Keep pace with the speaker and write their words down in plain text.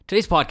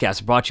Today's podcast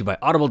is brought to you by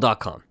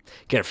Audible.com.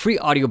 Get a free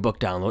audiobook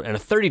download and a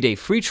 30-day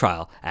free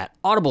trial at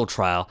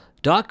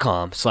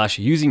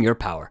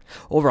audibletrial.com/usingyourpower.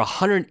 Over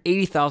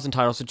 180,000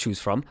 titles to choose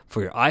from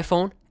for your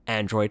iPhone,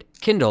 Android,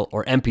 Kindle,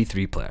 or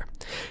MP3 player.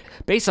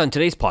 Based on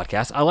today's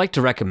podcast, I like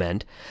to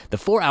recommend The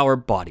 4-Hour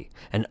Body,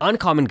 an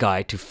uncommon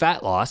guide to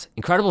fat loss,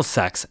 incredible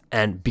sex,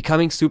 and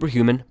becoming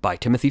superhuman by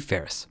Timothy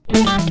Ferriss.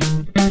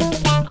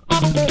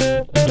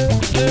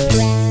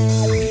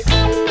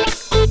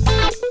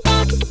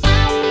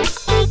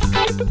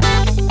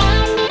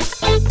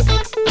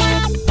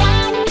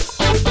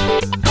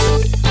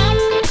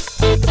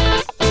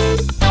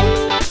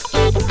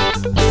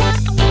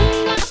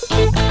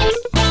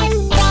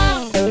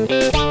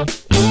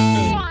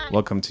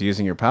 Welcome to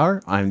Using Your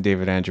Power. I'm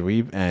David Andrew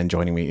Weeb, and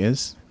joining me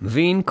is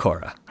Maveen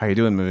Kaura. How you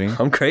doing, Maveen?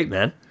 I'm great,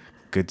 man.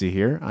 Good to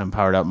hear. I'm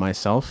powered up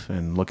myself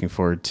and looking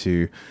forward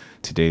to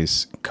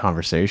today's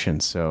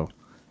conversation. So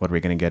what are we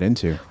going to get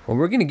into? Well,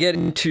 we're going to get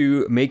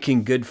into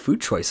making good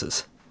food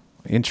choices.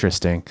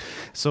 Interesting.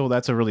 So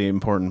that's a really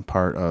important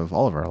part of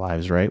all of our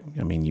lives, right?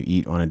 I mean, you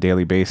eat on a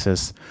daily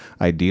basis,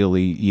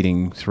 ideally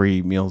eating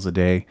 3 meals a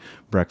day,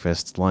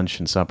 breakfast, lunch,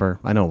 and supper.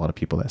 I know a lot of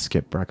people that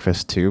skip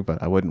breakfast too, but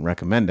I wouldn't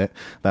recommend it.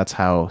 That's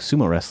how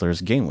sumo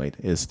wrestlers gain weight,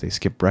 is they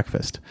skip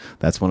breakfast.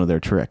 That's one of their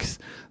tricks.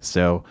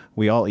 So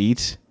we all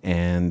eat,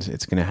 and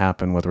it's going to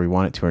happen whether we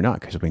want it to or not,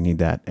 because we need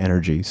that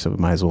energy. So we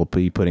might as well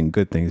be putting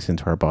good things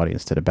into our body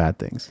instead of bad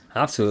things.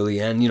 Absolutely.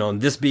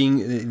 And, this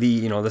being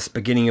this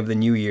beginning of the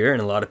new year,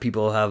 and a lot of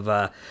people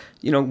have,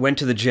 went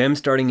to the gym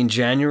starting in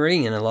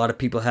January, and a lot of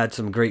people had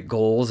some great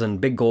goals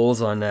and big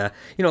goals on,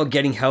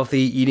 getting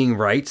healthy, eating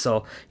right.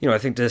 So,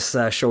 I think this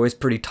show is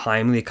pretty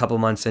timely a couple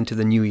months into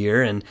the new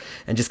year, and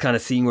just kind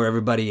of seeing where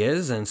everybody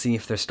is and seeing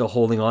if they're still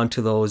holding on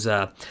to those,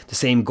 the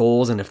same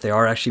goals, and if they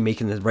are actually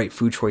making the right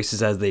food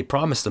choices as they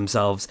promised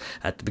themselves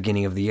at the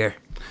beginning of the year.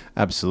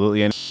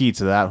 Absolutely. And key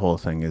to that whole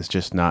thing is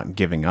just not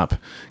giving up,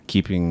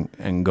 keeping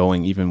and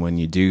going even when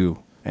you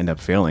do end up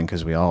failing,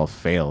 because we all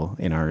fail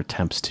in our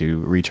attempts to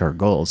reach our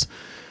goals.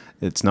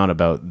 It's not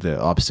about the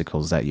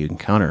obstacles that you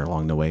encounter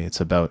along the way. It's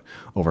about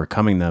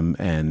overcoming them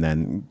and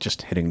then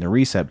just hitting the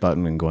reset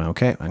button and going,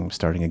 okay, I'm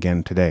starting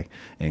again today,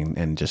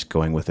 and just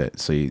going with it.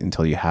 So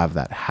until you have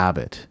that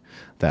habit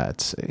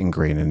that's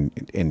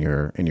ingrained in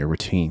your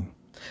routine.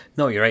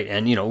 No, you're right.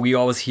 And, we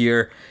always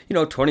hear,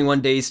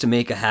 21 days to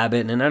make a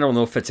habit. And I don't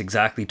know if it's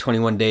exactly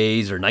 21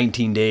 days or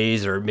 19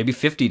 days or maybe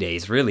 50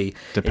 days, really.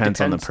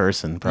 Depends on the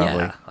person,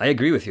 probably. Yeah, I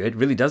agree with you. It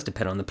really does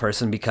depend on the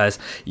person, because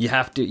you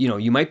have to,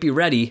 you might be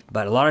ready,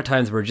 but a lot of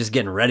times we're just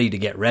getting ready to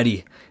get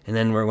ready. And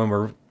then when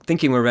we're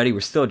thinking we're ready,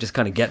 we're still just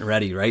kind of getting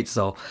ready, right?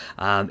 So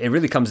it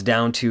really comes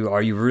down to,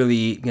 are you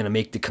really going to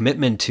make the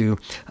commitment to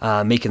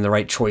making the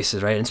right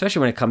choices, right? And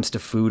especially when it comes to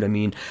food. I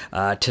mean,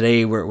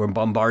 today we're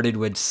bombarded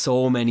with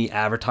so many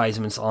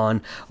advertisements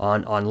online,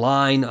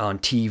 on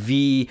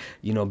TV,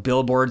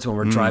 billboards when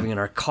we're driving in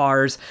our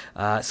cars.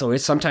 So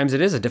sometimes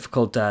it is a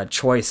difficult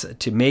choice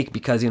to make,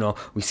 because,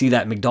 we see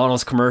that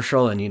McDonald's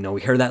commercial and,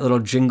 we hear that little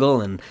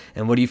jingle, and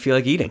what do you feel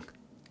like eating?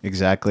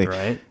 Exactly.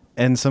 Right.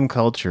 And some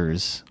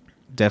cultures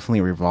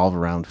definitely revolve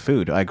around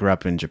food. I grew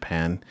up in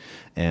Japan,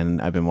 and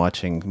I've been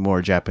watching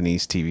more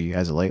Japanese TV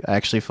as of late. I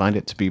actually find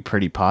it to be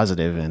pretty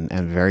positive and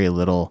very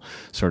little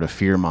sort of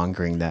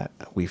fear-mongering that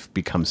we've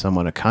become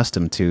somewhat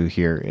accustomed to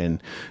here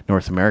in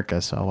North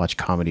America. So I'll watch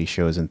comedy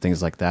shows and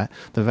things like that.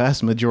 The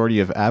vast majority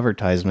of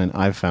advertisement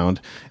I've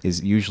found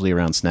is usually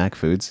around snack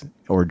foods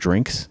or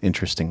drinks,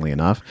 interestingly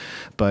enough.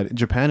 But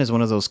Japan is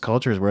one of those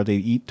cultures where they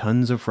eat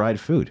tons of fried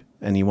food.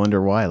 And you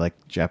wonder why. Like,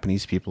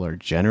 Japanese people are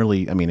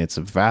generally, it's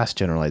a vast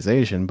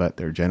generalization, but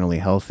they're generally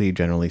healthy,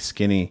 generally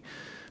skinny.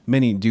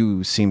 Many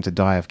do seem to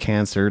die of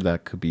cancer.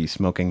 That could be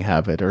smoking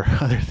habit or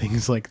other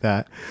things like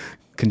that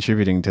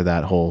contributing to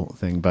that whole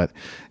thing. But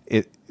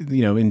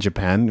in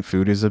Japan,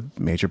 food is a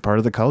major part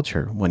of the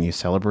culture. When you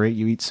celebrate,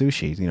 you eat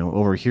sushi.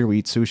 Over here, we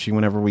eat sushi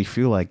whenever we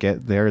feel like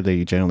it. There,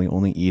 they generally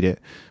only eat it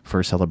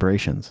for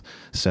celebrations.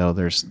 So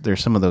there's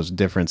some of those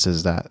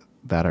differences that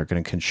are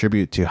going to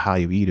contribute to how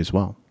you eat as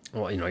well.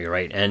 Well, you're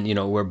right. And,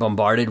 we're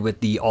bombarded with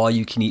the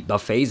all-you-can-eat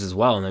buffets as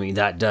well. And,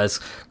 that does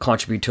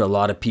contribute to a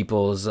lot of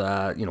people's,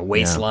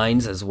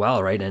 waistlines as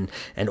well, right? And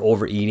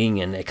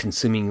overeating and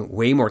consuming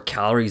way more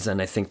calories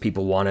than I think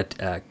people want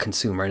to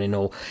consume, right? I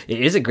know it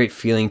is a great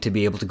feeling to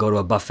be able to go to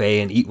a buffet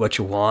and eat what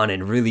you want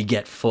and really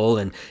get full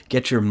and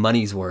get your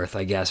money's worth,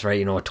 I guess,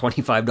 right? A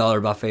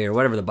 $25 buffet or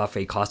whatever the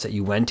buffet cost that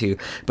you went to.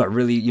 But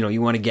really,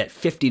 you want to get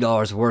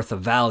 $50 worth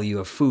of value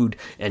of food,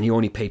 and you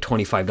only pay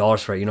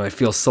 $25 for it. It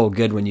feels so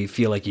good when you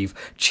feel like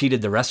you've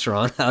cheated the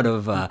restaurant out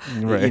of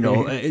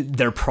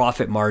their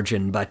profit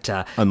margin, but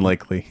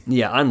unlikely.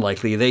 Yeah,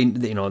 unlikely. They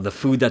the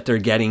food that they're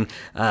getting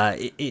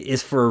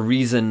is for a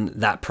reason,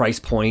 that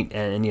price point,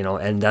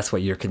 and that's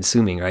what you're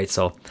consuming, right?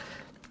 So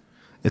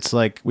it's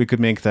like we could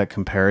make that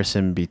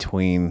comparison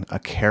between a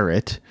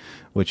carrot,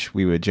 which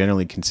we would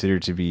generally consider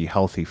to be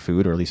healthy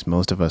food, or at least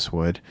most of us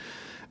would,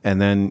 and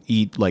then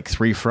eat like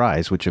 3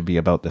 fries, which would be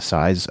about the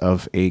size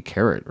of a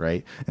carrot,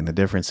 right? And the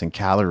difference in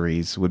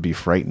calories would be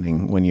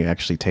frightening when you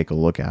actually take a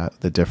look at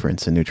the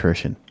difference in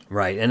nutrition.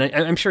 Right, and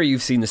I'm sure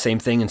you've seen the same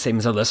thing, and same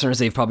as our listeners,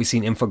 they've probably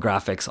seen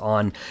infographics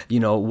on,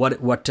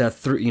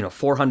 what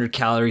 400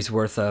 calories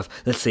worth of,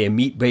 let's say, a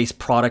meat-based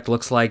product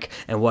looks like,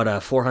 and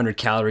what 400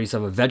 calories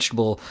of a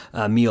vegetable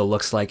meal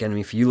looks like. And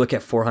if you look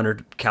at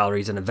 400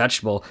 calories in a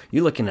vegetable,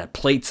 you're looking at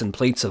plates and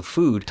plates of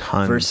food.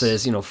 Tons.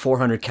 Versus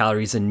 400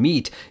 calories in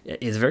meat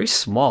is very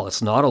small.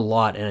 It's not a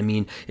lot, and I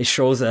mean, it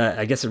shows.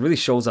 I guess it really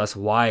shows us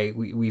why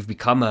we've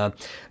become a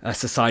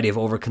society of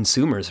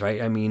overconsumers,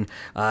 right? I mean,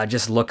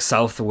 just look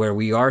south of where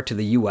we are to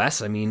the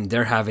U.S. I mean,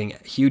 they're having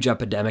huge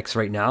epidemics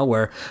right now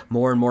where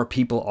more and more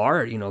people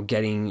are,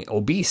 getting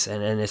obese,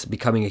 and it's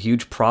becoming a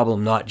huge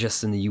problem, not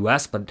just in the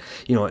U.S., but,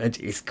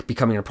 it's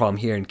becoming a problem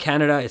here in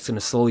Canada. It's going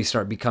to slowly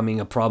start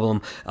becoming a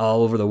problem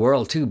all over the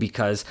world too,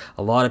 because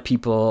a lot of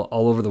people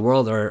all over the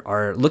world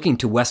are looking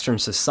to Western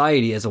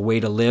society as a way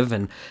to live,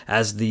 and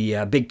as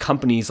the big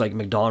companies like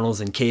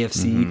McDonald's and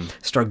KFC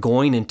start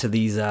going into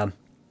these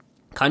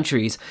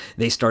countries,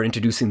 they start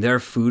introducing their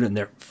food, and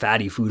their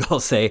fatty food, I'll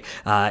say,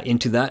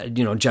 into that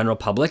general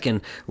public,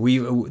 and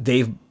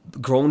they've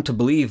grown to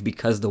believe,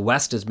 because the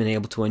West has been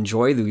able to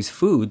enjoy these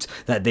foods,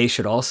 that they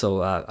should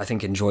also, I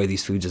think, enjoy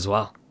these foods as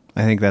well.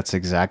 I think that's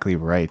exactly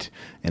right.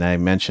 And I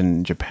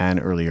mentioned Japan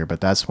earlier,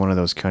 but that's one of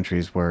those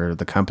countries where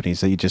the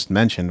companies that you just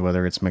mentioned,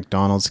 whether it's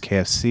McDonald's,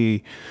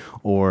 KFC,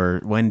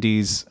 or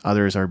Wendy's,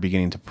 others are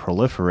beginning to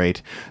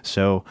proliferate.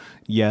 So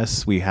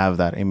yes, we have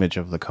that image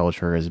of the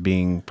culture as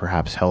being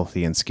perhaps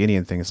healthy and skinny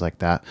and things like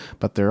that,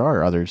 but there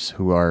are others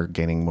who are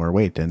gaining more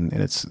weight, and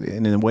it's,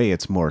 in a way,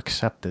 it's more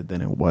accepted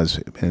than it was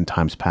in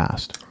times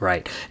past.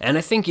 Right. And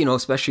I think,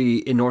 especially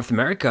in North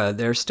America,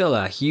 there's still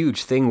a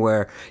huge thing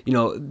where,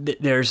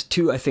 there's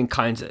two, I think,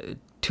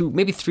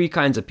 maybe three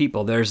kinds of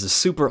people. There's the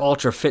super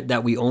ultra fit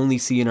that we only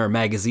see in our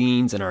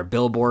magazines and our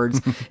billboards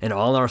and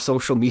all our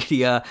social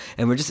media,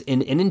 and we're just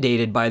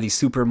inundated by these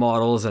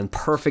supermodels and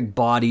perfect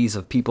bodies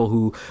of people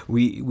who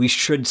we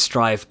should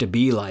strive to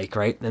be like,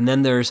 right? And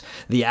then there's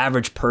the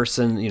average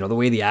person, the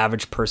way the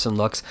average person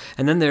looks,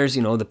 and then there's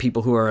the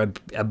people who are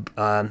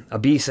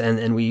obese,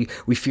 and we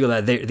feel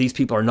that these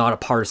people are not a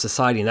part of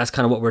society, and that's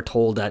kind of what we're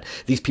told, that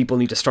these people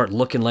need to start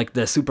looking like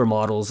the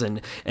supermodels,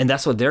 and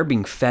that's what they're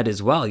being fed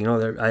as well.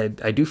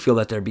 I do feel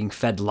that they're being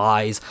fed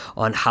lies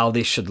on how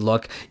they should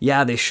look.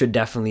 Yeah, they should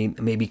definitely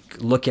maybe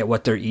look at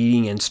what they're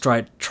eating and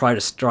try to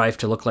strive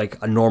to look like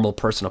a normal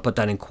person. I'll put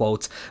that in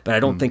quotes, but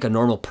I don't think a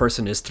normal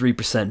person is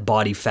 3%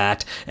 body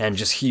fat and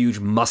just huge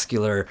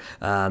muscular,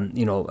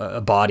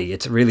 a body.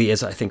 It really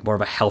is, I think, more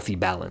of a healthy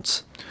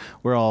balance.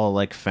 We're all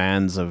like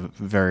fans of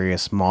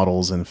various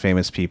models and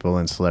famous people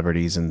and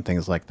celebrities and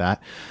things like that.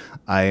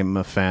 I'm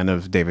a fan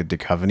of David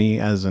Duchovny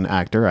as an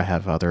actor. I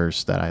have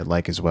others that I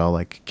like as well,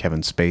 like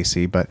Kevin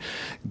Spacey, but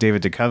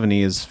David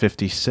Duchovny is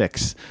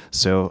 56.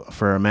 So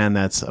for a man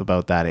that's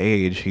about that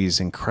age, he's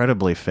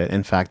incredibly fit.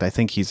 In fact, I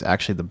think he's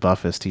actually the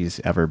buffest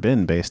he's ever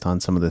been based on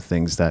some of the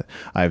things that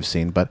I've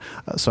seen. But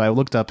so I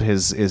looked up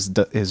his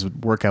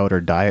workout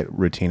or diet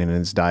routine, and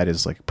his diet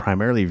is like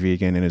primarily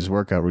vegan, and his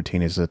workout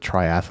routine is a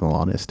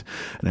triathlonist.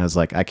 And I was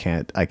like, I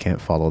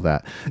can't follow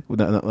that,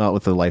 not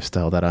with the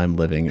lifestyle that I'm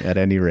living at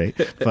any rate.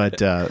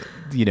 But for a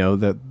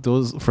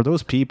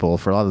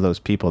lot of those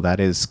people, that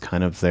is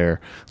kind of their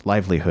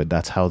livelihood.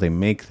 That's how they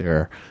make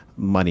their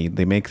money.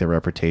 They make their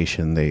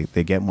reputation.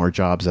 They get more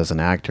jobs as an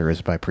actor,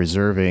 is by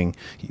preserving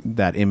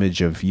that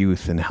image of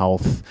youth and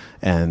health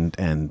and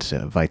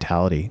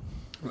vitality.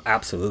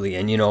 Absolutely.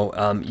 And,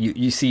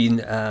 you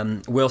seen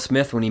Will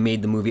Smith when he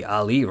made the movie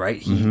Ali,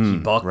 right? He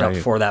bulked up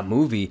for that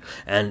movie.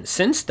 And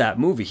since that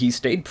movie, he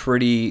stayed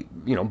pretty,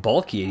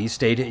 bulky. He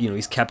stayed,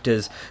 he's kept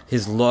his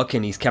look,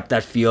 and he's kept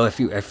that feel.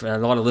 If a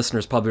lot of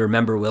listeners probably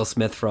remember Will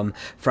Smith from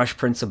Fresh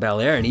Prince of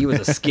Bel-Air, and he was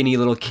a skinny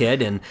little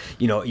kid. And,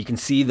 you can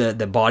see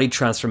the body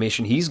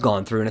transformation he's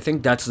gone through. And I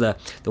think that's the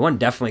one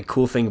definitely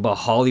cool thing about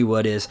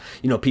Hollywood is,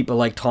 people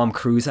like Tom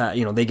Cruise,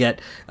 they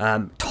get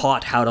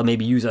taught how to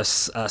maybe use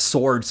a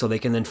sword so they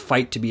can then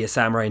fight to be a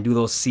samurai and do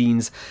those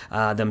scenes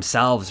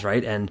themselves,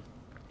 right? And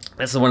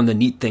that's one of the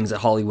neat things that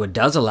Hollywood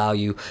does allow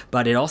you,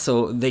 but it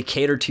also, they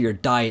cater to your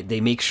diet. They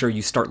make sure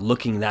you start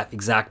looking that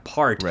exact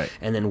part. Right.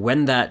 And then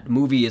when that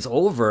movie is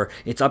over,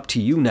 it's up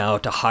to you now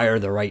to hire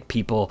the right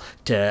people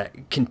to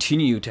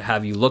continue to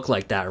have you look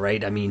like that,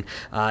 right? I mean,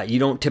 you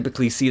don't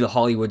typically see the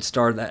Hollywood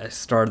star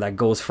that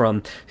goes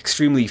from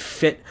extremely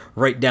fit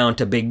right down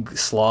to big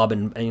slob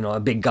and a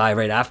big guy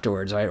right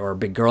afterwards, right? Or a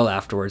big girl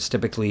afterwards.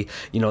 Typically,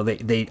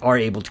 they are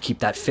able to keep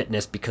that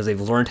fitness because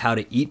they've learned how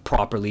to eat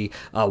properly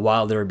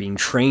while they're being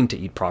trained to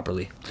eat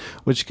properly.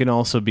 Which can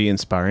also be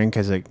inspiring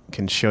because it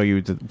can show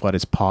you what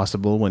is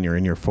possible when you're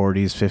in your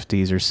 40s,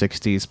 50s, or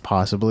 60s,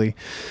 possibly.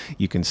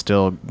 You can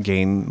still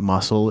gain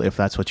muscle if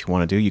that's what you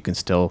want to do. You can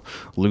still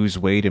lose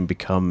weight and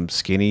become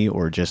skinny,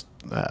 or just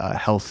a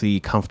healthy,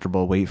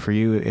 comfortable weight for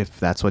you if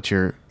that's what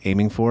you're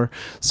aiming for.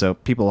 So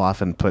people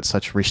often put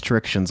such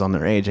restrictions on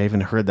their age. I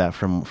even heard that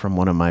from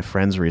one of my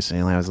friends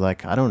recently. I was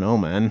like, I don't know,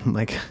 man.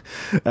 Like,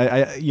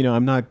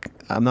 I'm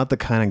not the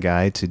kind of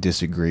guy to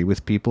disagree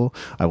with people.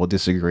 I will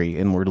disagree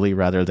inwardly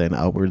rather than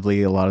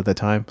outwardly a lot of the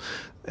time.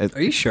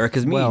 Are you sure?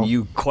 Because me Well, and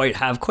you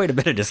have quite a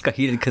bit of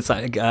heated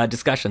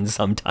discussions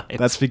sometimes.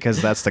 that's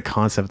because that's the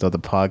concept of the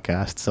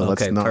podcast. So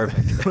Okay,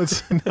 perfect.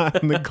 let's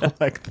not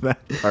neglect that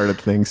part of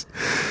things.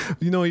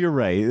 You're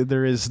right.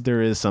 There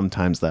is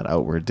sometimes that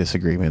outward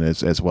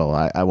disagreement as well.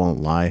 I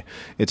won't lie.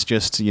 It's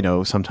just,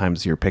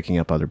 sometimes you're picking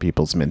up other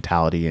people's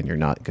mentality and you're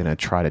not going to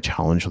try to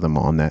challenge them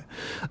on that.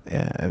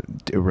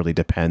 It really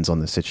depends on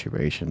the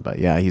situation. But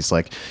yeah, he's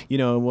like,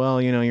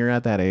 you're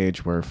at that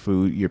age where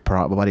your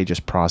body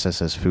just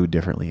processes food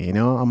differently.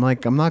 I'm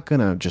like, I'm not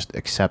gonna just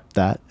accept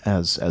that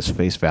as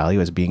face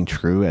value, as being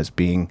true, as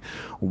being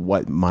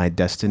what my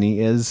destiny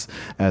is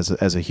as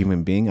a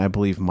human being. I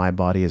believe my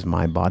body is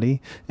my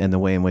body, and the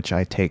way in which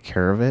I take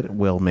care of it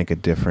will make a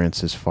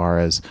difference as far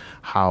as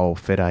how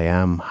fit I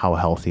am, how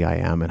healthy I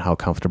am, and how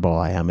comfortable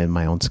I am in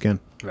my own skin.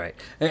 Right.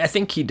 I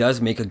think he does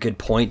make a good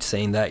point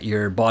saying that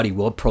your body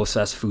will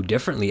process food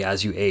differently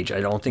as you age. I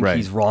don't think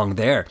he's wrong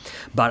there.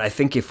 But I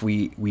think if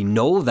we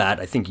know that,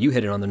 I think you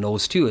hit it on the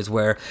nose too, is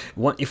where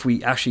if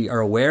we actually are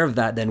aware of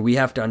that, then we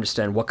have to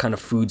understand what kind of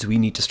foods we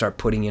need to start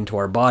putting into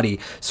our body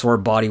so our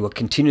body will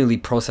continually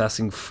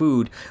processing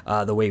food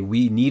the way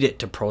we need it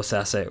to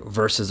process it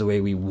versus the way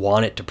we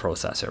want it to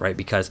process it, right?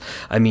 Because,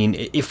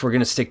 if we're going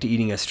to stick to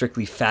eating a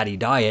strictly fatty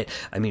diet,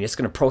 it's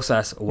going to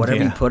process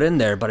whatever you put in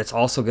there, but it's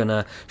also going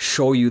to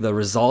show you the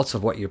results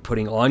of what you're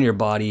putting on your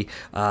body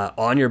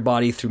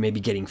through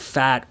maybe getting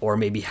fat or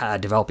maybe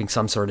developing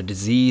some sort of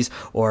disease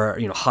or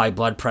high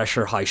blood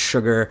pressure, high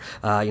sugar,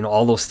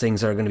 all those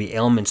things are going to be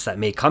ailments that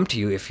may come to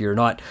you if you're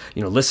not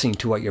listening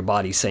to what your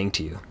body's saying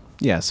to you.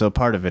 Yeah, so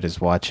part of it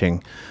is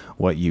watching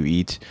what you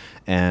eat,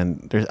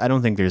 and I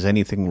don't think there's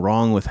anything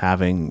wrong with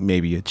having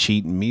maybe a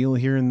cheat meal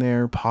here and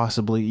there,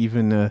 possibly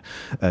even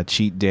a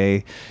cheat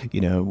day.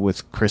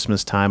 With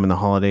Christmas time and the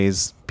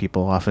holidays,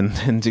 people often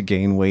tend to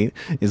gain weight.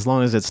 As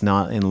long as it's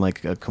not in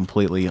like a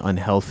completely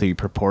unhealthy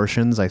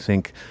proportions, I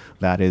think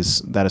that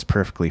is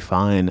perfectly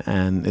fine.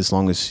 And as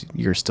long as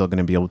you're still going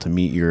to be able to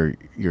meet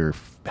your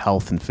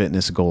health and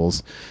fitness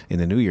goals in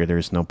the new year,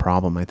 there's no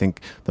problem. I think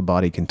the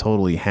body can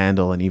totally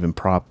handle and even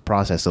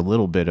process a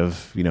little bit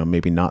of,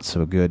 maybe not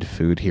so good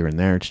food here and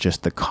there. It's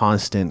just the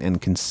constant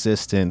and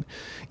consistent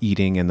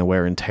eating and the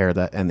wear and tear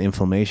and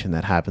inflammation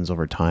that happens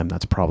over time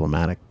that's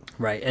problematic.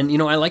 Right. And,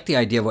 I like the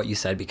idea of what you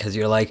said because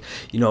you're like,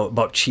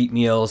 about cheat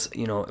meals,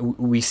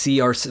 we see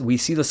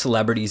the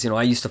celebrities,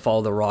 I used to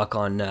follow The Rock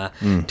on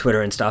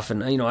Twitter and stuff.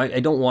 And,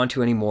 I don't want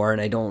to anymore. And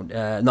I don't,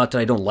 not that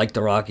I don't like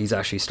The Rock. He's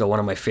actually still one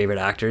of my favorite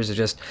actors. It's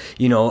just,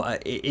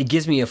 it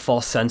gives me a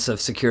false sense of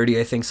security,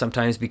 I think,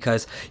 sometimes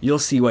because you'll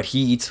see what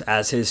he eats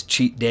as his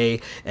cheat day.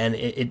 And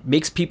it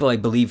makes people, I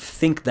believe,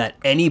 think that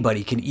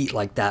anybody can eat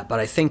like that. But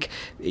I think,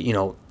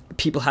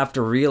 people have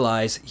to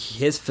realize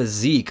his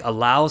physique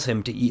allows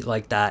him to eat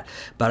like that.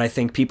 But I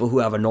think people who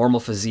have a normal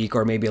physique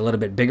or maybe a little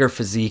bit bigger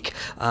physique,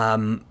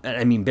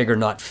 bigger,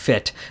 not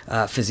fit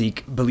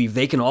physique, believe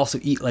they can also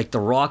eat like The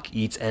Rock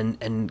eats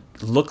and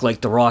look like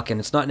The Rock. And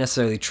it's not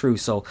necessarily true.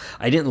 So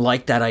I didn't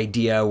like that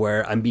idea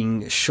where I'm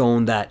being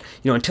shown that,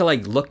 until I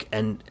look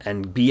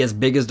and be as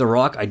big as The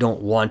Rock, I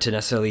don't want to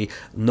necessarily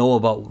know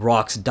about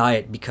Rock's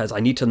diet because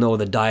I need to know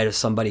the diet of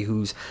somebody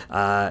who's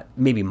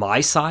maybe my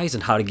size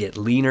and how to get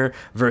leaner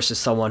versus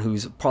someone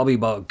who's probably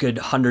about a good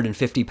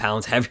 150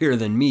 pounds heavier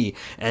than me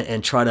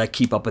and try to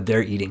keep up with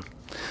their eating.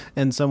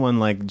 And someone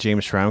like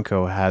James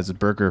Franco has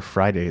Burger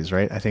Fridays,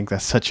 right? I think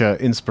that's such a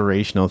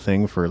inspirational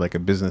thing for like a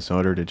business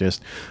owner to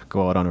just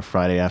go out on a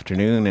Friday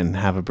afternoon and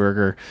have a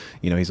burger.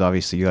 He's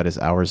obviously got his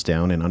hours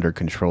down and under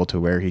control to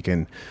where he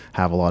can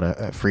have a lot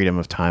of freedom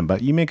of time.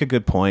 But you make a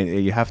good point.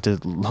 You have to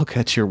look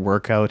at your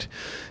workout.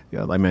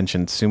 I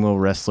mentioned sumo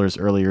wrestlers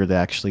earlier. They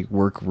actually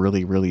work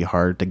really, really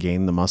hard to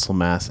gain the muscle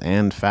mass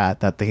and fat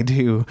that they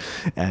do.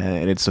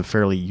 And it's a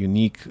fairly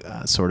unique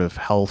sort of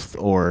health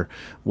or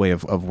way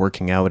of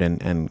working out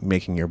and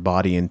making your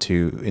body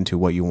into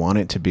what you want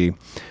it to be.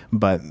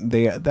 But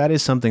that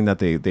is something that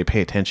they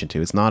pay attention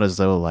to. It's not as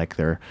though like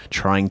they're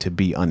trying to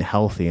be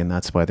unhealthy and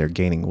that's why they're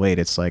gaining weight.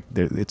 It's like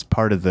it's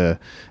part of the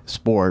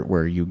sport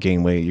where you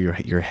gain weight.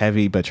 You're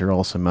heavy, but you're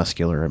also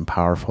muscular and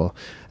powerful.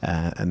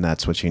 And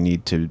that's what you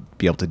need to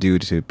be able to do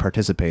to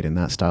participate in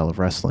that style of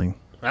wrestling.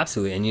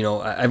 Absolutely.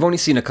 And, I've only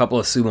seen a couple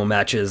of sumo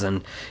matches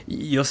and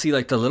you'll see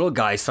like the little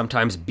guy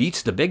sometimes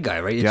beats the big guy,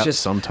 right? It's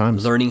just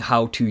sometimes learning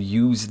how to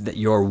use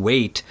your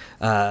weight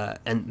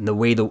and the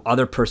way the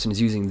other person is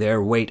using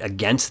their weight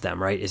against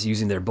them, right? Is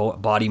using their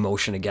body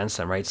motion against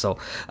them, right? So,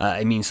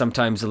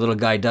 sometimes the little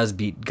guy does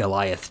beat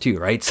Goliath too,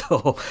 right?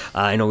 So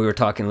I know we were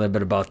talking a little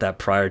bit about that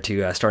prior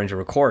to starting to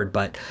record,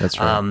 but that's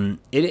right.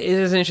 It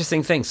is an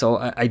interesting thing.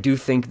 So I do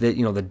think that,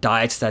 the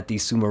diets that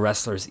these sumo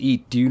wrestlers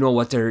eat, do you know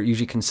what they're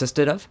usually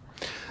consisted of?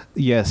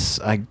 Yes,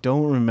 I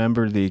don't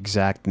remember the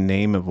exact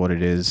name of what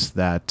it is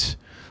that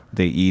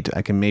they eat.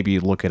 I can maybe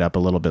look it up a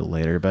little bit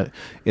later, but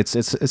it's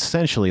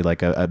essentially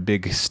like a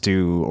big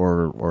stew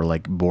or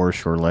like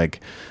borscht or like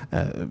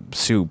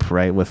soup,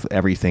 right, with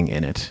everything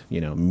in it.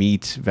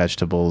 Meat,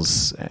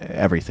 vegetables,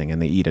 everything,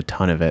 and they eat a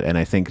ton of it. And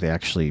I think they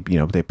actually,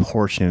 they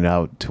portion it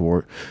out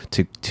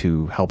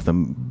to help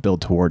them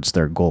build towards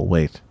their goal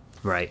weight.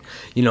 Right.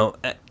 You know,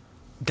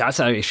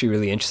 that's actually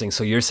really interesting.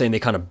 So you're saying they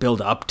kind of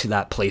build up to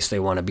that place they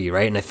want to be,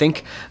 right? And I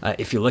think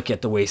if you look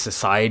at the way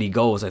society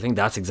goes, I think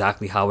that's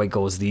exactly how it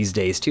goes these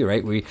days too,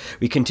 right? We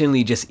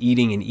continually just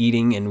eating,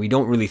 and we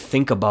don't really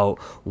think about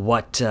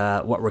what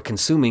we're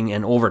consuming.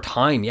 And over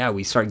time, yeah,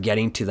 we start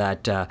getting to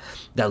that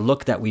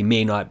look that we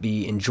may not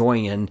be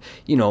enjoying. And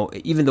you know,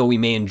 even though we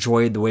may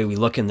enjoy the way we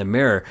look in the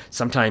mirror,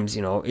 sometimes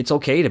you know it's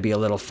okay to be a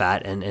little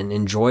fat and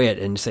enjoy it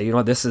and say, you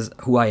know, this is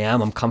who I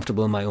am. I'm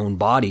comfortable in my own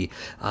body.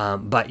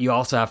 But you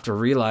also have to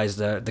realize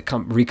the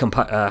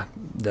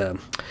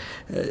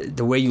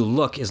way you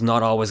look is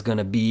not always going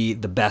to be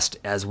the best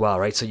as well,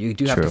 right? So you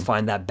do have True. to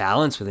find that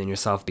balance within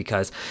yourself,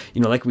 because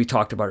you know, like we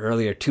talked about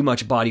earlier, too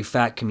much body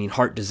fat can mean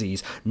heart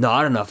disease.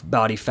 Not enough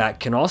body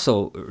fat can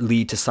also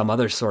lead to some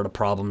other sort of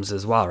problems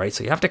as well, right?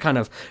 So you have to kind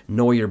of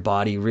know your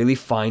body, really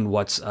find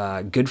what's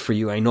good for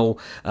you. I know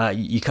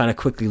you kind of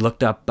quickly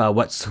looked up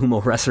what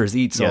sumo wrestlers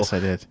eat. So Yes, I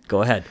did.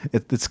 Go ahead.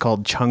 It's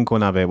called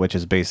chunkwanabe, which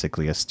is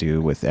basically a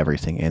stew with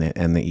everything in it,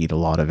 and they eat a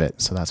lot of it.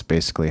 So that's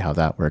basically how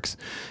that works.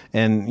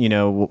 And, you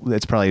know,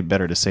 it's probably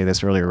better to say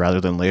this earlier rather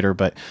than later,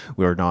 but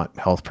we're not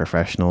health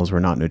professionals. We're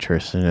not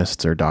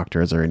nutritionists or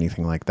doctors or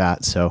anything like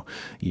that. So,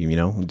 you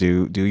know,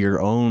 do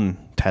your own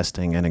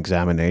testing and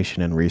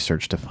examination and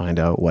research to find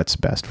out what's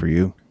best for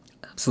you.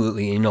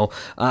 Absolutely. You know,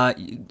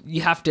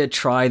 you have to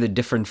try the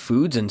different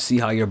foods and see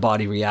how your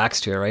body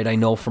reacts to it, right? I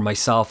know for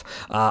myself,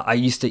 I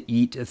used to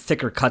eat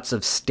thicker cuts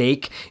of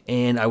steak,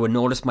 and I would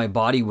notice my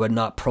body would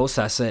not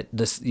process it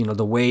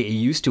the way it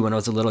used to when I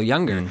was a little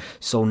younger.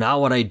 So now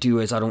what I do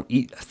is I don't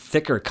eat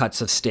thicker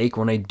cuts of steak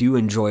when I do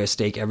enjoy a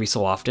steak every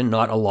so often,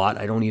 not a lot.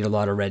 I don't eat a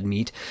lot of red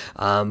meat.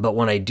 But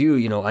when I do,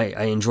 you know,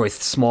 I enjoy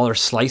smaller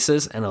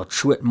slices, and I'll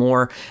chew it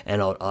more, and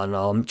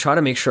I'll try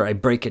to make sure I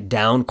break it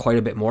down quite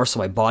a bit more so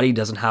my body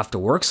doesn't have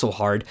to work so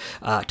hard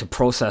to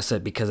process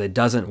it, because it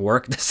doesn't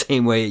work the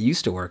same way it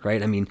used to work,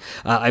 right? I mean,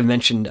 I'm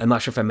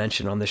not sure if I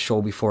mentioned on this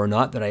show before or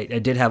not, that I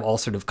did have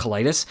ulcerative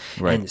colitis.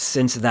 Right. And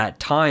since that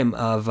time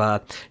of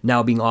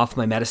now being off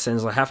my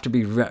medicines, I have to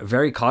be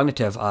very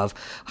cognitive of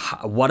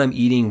what I'm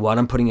eating, what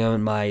I'm putting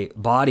in my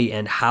body,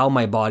 and how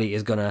my body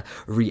is going to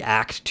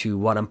react to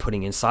what I'm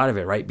putting inside of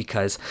it, right?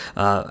 Because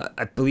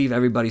I believe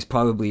everybody's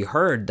probably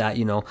heard that,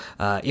 you know,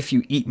 if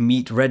you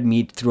eat red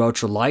meat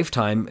throughout your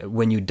lifetime,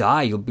 when you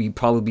die, you'll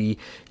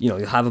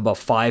have about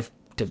 5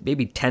 to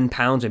maybe 10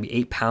 pounds, maybe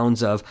 8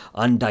 pounds of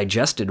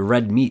undigested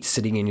red meat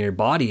sitting in your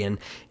body. And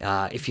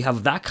if you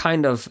have that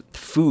kind of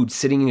food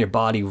sitting in your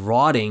body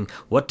rotting,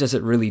 what does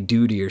it really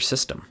do to your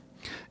system?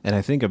 And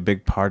I think a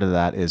big part of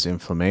that is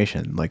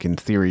inflammation. Like in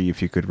theory,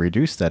 if you could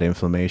reduce that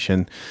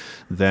inflammation,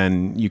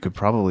 then you could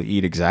probably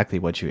eat exactly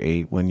what you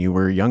ate when you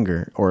were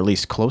younger, or at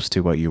least close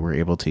to what you were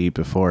able to eat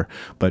before.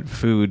 But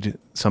food,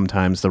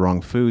 sometimes the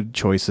wrong food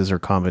choices or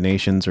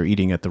combinations or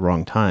eating at the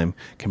wrong time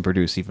can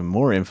produce even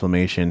more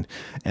inflammation.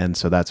 And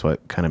so that's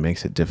what kind of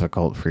makes it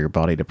difficult for your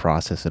body to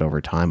process it over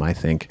time, I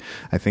think.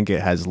 I think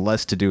it has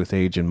less to do with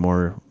age and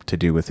more to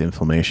do with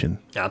inflammation.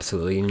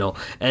 Absolutely, you know,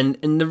 and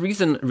the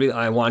reason really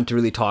I wanted to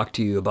really talk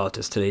to you about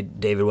this today,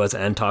 David,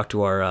 and talk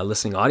to our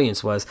listening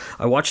audience, was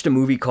I watched a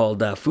movie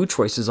called Food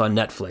Choices on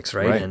Netflix,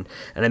 right? And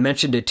I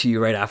mentioned it to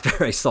you right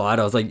after I saw it.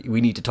 I was like,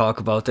 we need to talk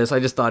about this. I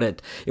just thought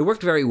it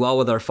worked very well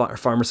with our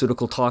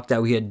pharmaceutical talk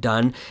that we had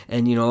done.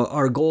 And, you know,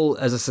 our goal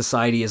as a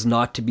society is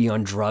not to be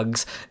on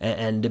drugs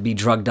and to be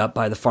drugged up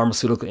by the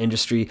pharmaceutical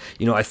industry.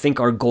 You know, I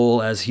think our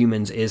goal as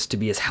humans is to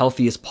be as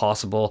healthy as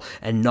possible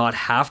and not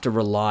have to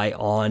rely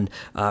on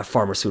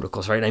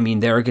pharmaceuticals, right? I mean,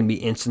 there are going to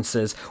be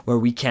instances where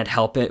we can't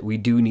help it. We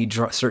do need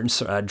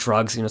certain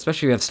drugs, you know,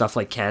 especially if we have stuff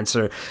like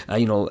cancer.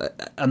 You know,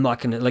 I'm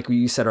not going to, like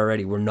you said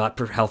already, we're not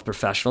health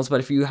professionals, but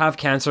if you have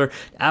cancer,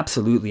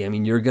 absolutely. I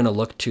mean, you're going to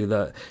look to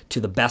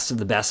the best of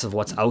the best of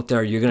what's out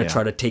there. You're going to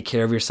try to take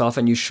care of yourself,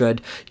 and you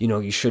should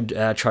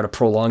try to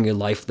prolong your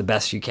life the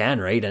best you can,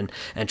 right? And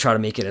try to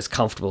make it as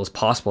comfortable as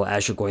possible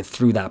as you're going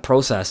through that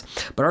process.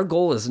 But our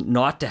goal is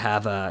not to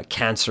have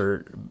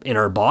cancer in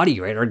our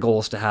body, right? Our goal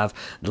is to have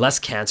less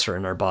cancer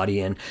in our body.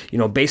 And, you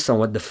know, based on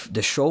what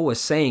the show was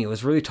saying, it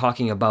was really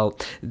talking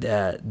about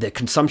the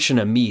consumption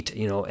of meat,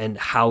 you know, and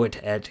how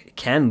it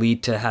can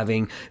lead to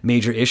having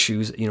major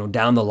issues, you know,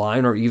 down the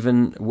line, or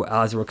even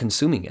as we're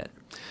consuming it.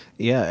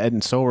 Yeah,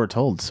 and so we're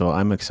told. So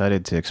I'm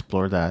excited to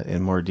explore that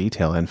in more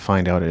detail and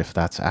find out if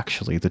that's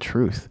actually the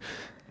truth.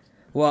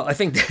 Well, I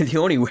think the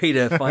only way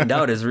to find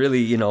out is really,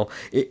 you know,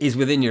 is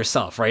within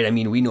yourself, right? I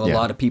mean, we know a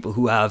lot of people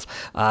who have,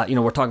 you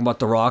know, we're talking about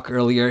The Rock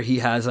earlier.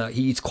 He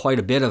eats quite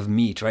a bit of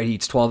meat, right? He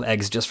eats 12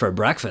 eggs just for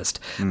breakfast.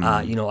 You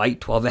know, I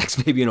eat 12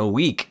 eggs maybe in a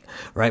week,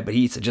 right? But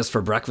he eats it just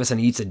for breakfast, and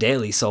he eats it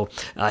daily. So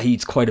he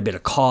eats quite a bit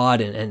of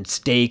cod and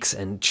steaks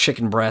and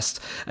chicken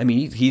breasts. I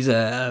mean, he's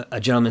a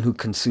gentleman who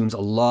consumes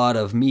a lot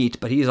of meat,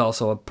 but he's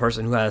also a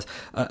person who has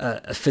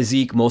a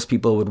physique most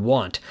people would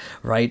want,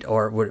 right?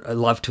 Or would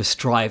love to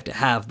strive to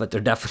have, but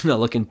they're definitely not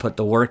looking to put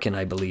the work in,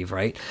 I believe,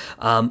 right?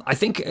 I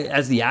think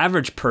as the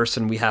average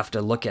person, we have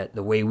to look at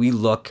the way we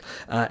look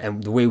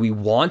and the way we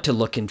want to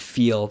look and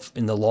feel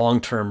in the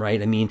long term,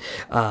 right? I mean,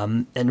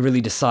 and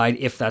really decide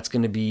if that's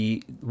going to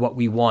be what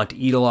we want want to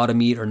eat a lot of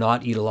meat or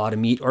not eat a lot of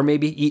meat, or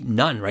maybe eat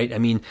none, right? I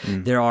mean,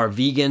 there are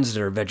vegans,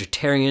 there are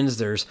vegetarians,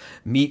 there's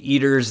meat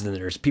eaters, and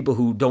there's people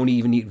who don't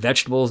even eat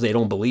vegetables. They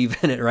don't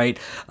believe in it, right?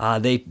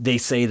 They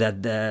say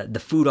that the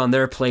food on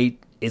their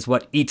plate is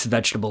what eats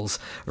vegetables,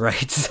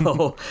 right?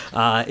 So,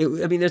 I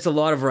mean, there's a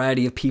lot of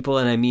variety of people,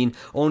 and I mean,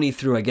 only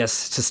through, I guess,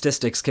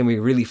 statistics can we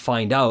really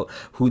find out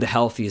who the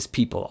healthiest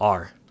people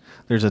are.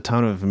 There's a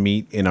ton of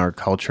meat in our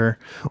culture,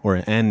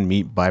 and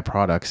meat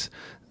byproducts.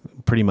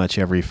 Pretty much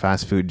every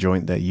fast food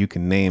joint that you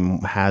can name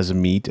has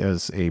meat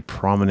as a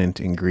prominent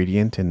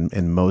ingredient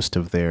in most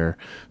of their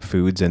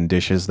foods and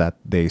dishes that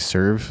they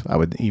serve. I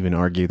would even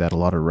argue that a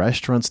lot of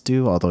restaurants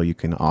do, although you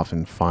can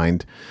often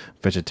find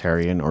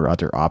vegetarian or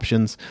other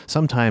options.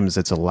 Sometimes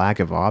it's a lack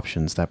of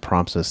options that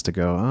prompts us to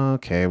go, oh,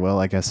 okay, well,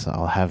 I guess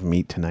I'll have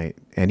meat tonight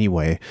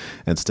anyway,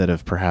 instead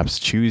of perhaps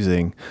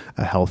choosing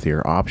a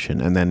healthier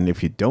option. And then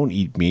if you don't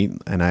eat meat,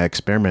 and I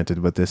experimented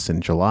with this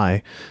in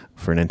July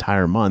for an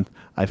entire month,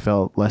 I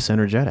felt less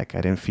energetic.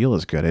 I didn't feel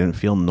as good. I didn't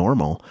feel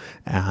normal.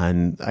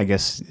 And I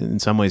guess in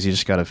some ways you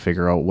just got to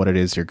figure out what it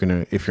is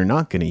if you're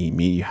not going to eat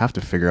meat, you have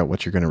to figure out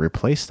what you're going to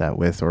replace that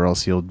with, or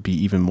else you'll be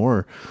even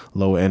more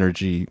low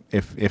energy.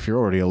 If you're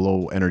already a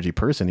low energy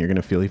person, you're going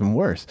to feel even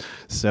worse.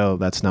 So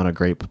that's not a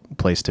great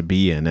place to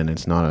be in, and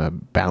it's not a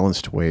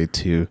balanced way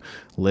to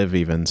live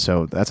even.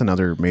 So that's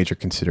another major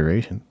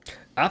consideration.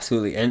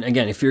 Absolutely. And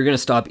again, if you're going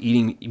to stop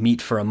eating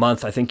meat for a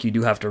month, I think you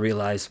do have to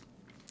realize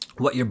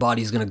what your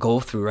body is going to go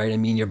through, right? I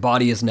mean, your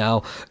body is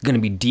now going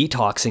to be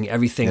detoxing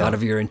everything out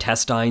of your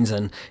intestines,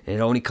 and it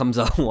only comes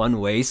out one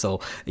way.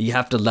 So you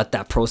have to let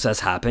that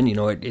process happen. You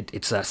know,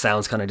 it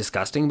sounds kind of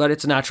disgusting, but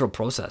it's a natural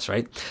process,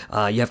 right?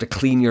 You have to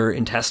clean your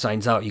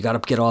intestines out. You got to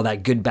get all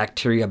that good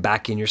bacteria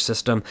back in your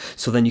system,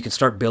 so then you can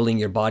start building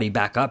your body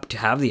back up to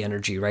have the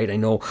energy, right? I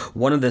know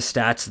one of the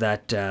stats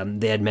that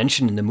they had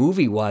mentioned in the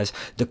movie was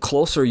the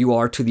closer you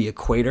are to the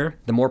equator,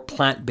 the more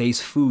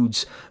plant-based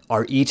foods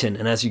are eaten,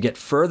 and as you get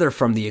further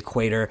from the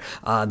equator,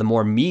 the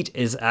more meat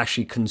is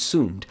actually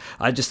consumed.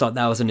 I just thought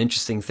that was an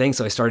interesting thing,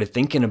 so I started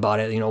thinking about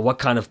it. You know, what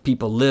kind of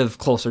people live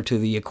closer to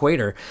the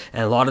equator?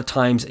 And a lot of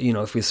times, you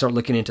know, if we start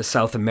looking into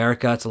South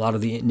America, it's a lot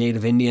of the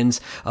native Indians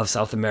of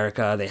South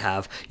America. They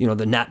have, you know,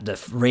 the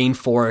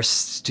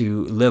rainforests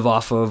to live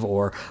off of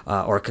or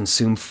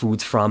consume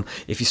foods from.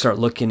 If you start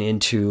looking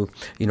into,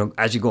 you know,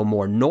 as you go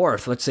more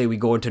north, let's say we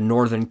go into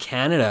northern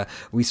Canada,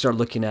 we start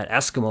looking at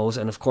Eskimos,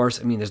 and of course,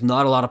 I mean, there's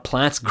not a lot of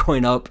plants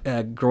growing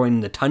in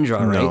the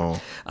tundra, right?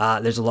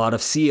 No. There's a lot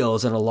of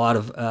seals and a lot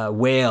of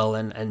whale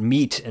and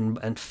meat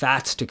and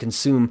fats to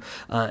consume,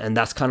 and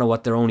that's kind of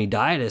what their only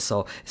diet is.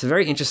 So it's a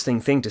very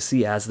interesting thing to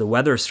see as the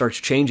weather starts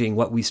changing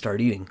what we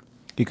start eating.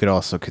 You could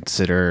also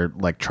consider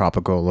like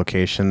tropical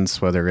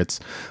locations, whether it's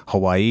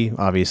Hawaii.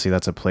 Obviously,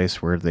 that's a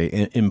place where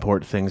they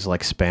import things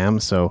like Spam.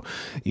 So,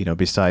 you know,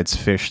 besides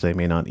fish, they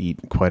may not eat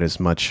quite as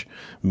much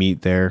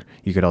meat there.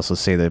 You could also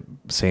say the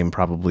same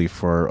probably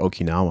for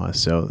Okinawa.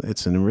 So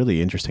it's a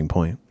really interesting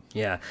point.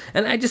 Yeah.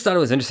 And I just thought it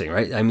was interesting,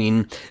 right? I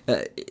mean,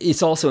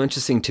 it's also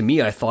interesting to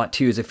me, I thought,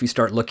 too, is if we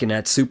start looking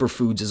at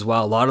superfoods as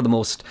well, a lot of the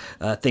most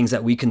things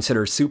that we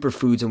consider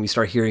superfoods, and we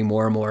start hearing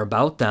more and more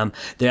about them,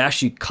 they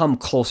actually come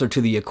closer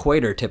to the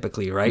equator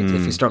typically, right?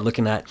 If you start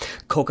looking at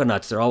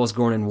coconuts, they're always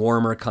grown in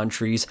warmer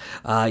countries.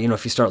 You know,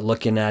 if you start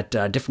looking at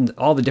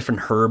all the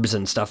different herbs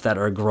and stuff that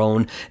are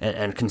grown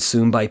and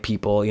consumed by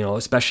people, you know,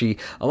 especially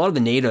a lot of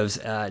the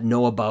natives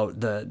know about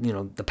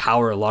the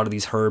power of a lot of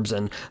these herbs,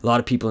 and a lot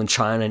of people in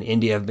China and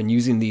India have been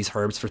using these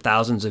herbs for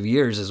thousands of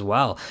years as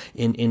well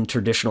in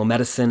traditional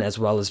medicine, as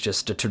well as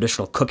just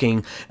traditional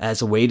cooking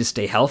as a way to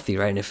stay healthy,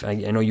 right? And if I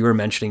know you were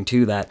mentioning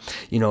too that,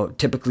 you know,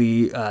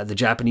 typically the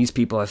Japanese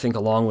people, I think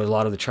along with a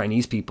lot of the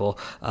Chinese people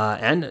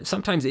and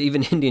sometimes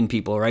even Indian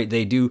people, right,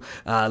 they do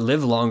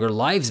live longer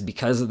lives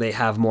because they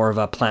have more of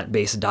a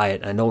plant-based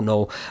diet. I don't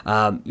know,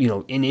 you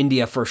know, in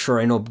India for sure,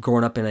 I know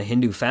growing up in a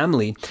Hindu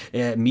family,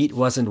 meat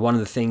wasn't one of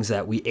the things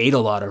that we ate a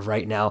lot of.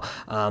 Right now,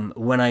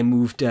 when I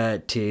moved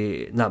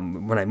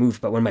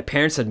when my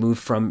parents had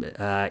moved from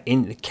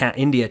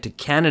India to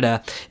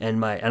Canada,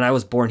 and I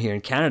was born here in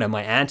Canada,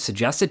 my aunt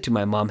suggested to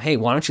my mom, hey,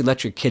 why don't you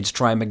let your kids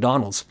try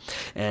McDonald's?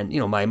 And, you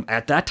know,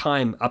 at that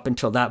time, up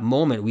until that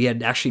moment, me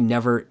and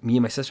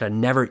my sister had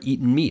never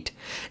eaten meat.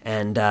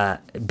 And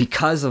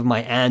because of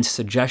my aunt's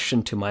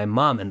suggestion to my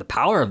mom and the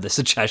power of the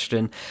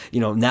suggestion,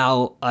 you know,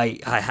 now I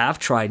have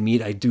tried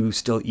meat. I do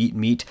still eat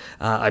meat.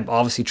 I'm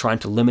obviously trying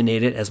to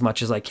eliminate it as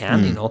much as I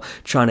can, you know,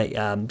 trying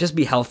to just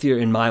be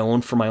healthier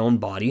for my own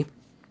body.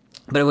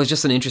 But it was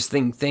just an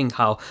interesting thing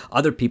how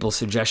other people's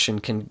suggestion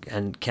can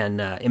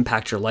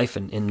impact your life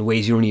in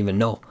ways you don't even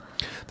know.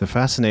 The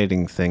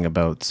fascinating thing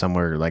about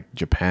somewhere like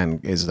Japan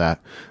is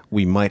that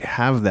we might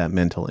have that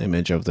mental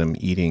image of them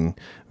eating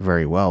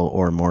very well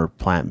or more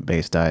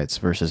plant-based diets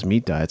versus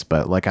meat diets.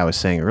 But like I was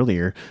saying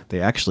earlier,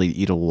 they actually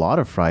eat a lot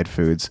of fried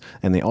foods,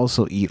 and they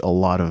also eat a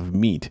lot of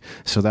meat.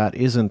 So that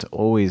isn't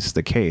always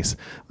the case.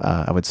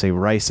 I would say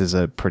rice is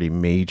a pretty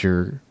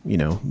major, you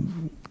know,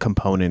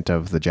 component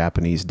of the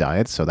Japanese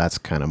diet, so that's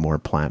kind of more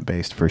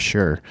plant-based for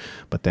sure.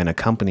 But then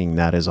accompanying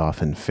that is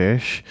often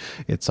fish.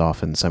 It's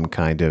often some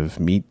kind of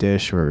meat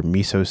dish or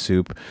miso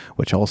soup,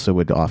 which also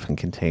would often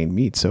contain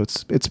meat. So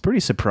it's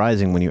pretty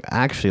surprising when you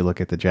actually look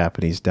at the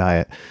Japanese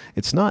diet.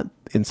 It's not,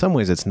 in some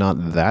ways, it's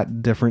not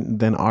that different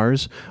than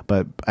ours,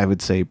 but I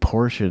would say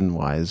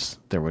portion-wise,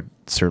 there would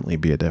certainly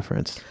be a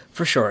difference.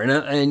 For sure.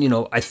 And you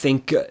know, I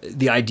think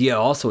the idea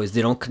also is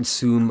they don't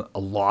consume a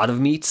lot of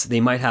meats.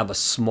 They might have a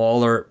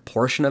smaller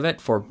portion of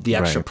it for the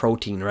extra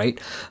protein, right?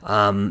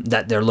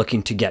 That they're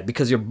looking to get,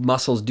 because your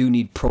muscles do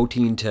need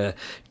protein to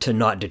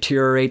not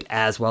deteriorate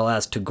as well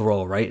as to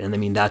grow, right? And I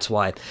mean, that's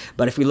why.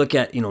 But if we look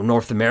at, you know,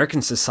 North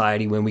American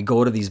society, when we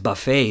go to these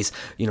buffets,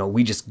 you know,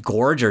 we just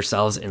gorge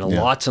ourselves in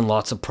lots and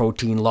lots of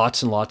protein,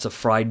 lots and lots of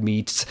fried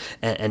meats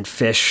and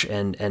fish.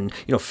 And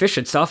you know, fish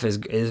itself is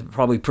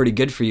probably pretty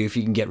good for you if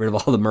you can get rid of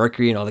all the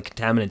mercury and all the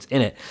contaminants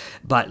in it.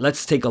 But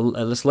let's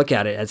look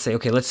at it and say,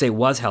 okay, let's say it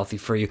was healthy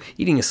for you.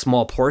 Eating a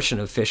small portion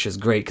of fish is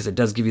great because it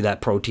does give you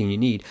that protein you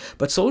need.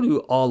 But so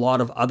do a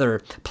lot of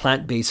other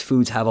plant-based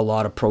foods have a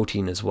lot of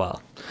protein as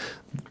well.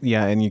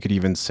 Yeah, and you could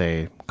even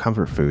say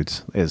comfort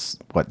foods is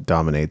what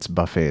dominates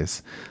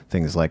buffets.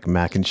 Things like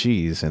mac and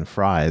cheese and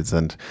fries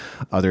and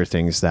other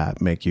things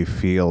that make you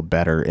feel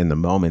better in the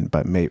moment,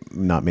 but may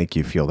not make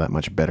you feel that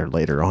much better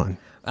later on.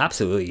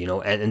 Absolutely, you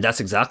know, and that's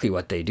exactly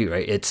what they do,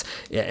 right?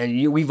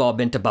 We've all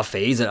been to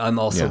buffets, and I'm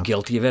also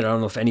guilty of it. I don't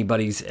know if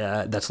anybody's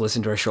that's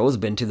listened to our show has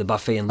been to the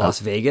buffet in Las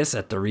Vegas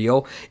at the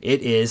Rio.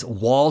 It is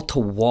wall to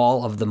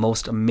wall of the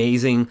most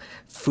amazing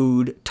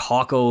food,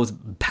 tacos,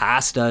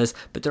 pastas,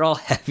 but they're all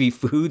heavy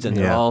foods, and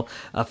they're all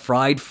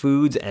fried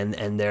foods,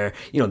 and they're,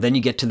 you know, then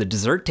you get to the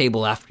dessert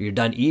table after you're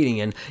done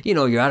eating, and, you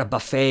know, you're at a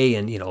buffet,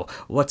 and, you know,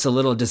 what's a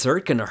little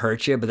dessert gonna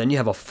hurt you? But then you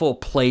have a full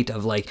plate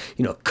of, like,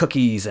 you know,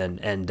 cookies and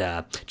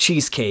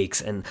cheesecakes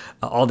and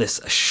all this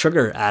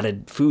sugar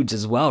added foods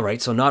as well, right?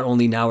 So not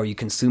only now are you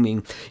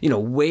consuming, you know,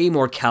 way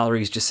more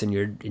calories just in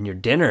your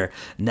dinner,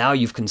 now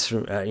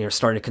you're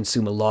starting to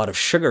consume a lot of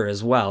sugar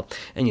as well.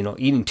 And, you know,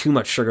 eating too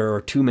much sugar or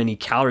too many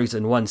calories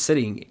in one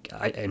sitting,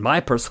 in my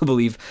personal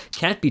belief,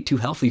 can't be too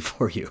healthy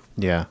for you.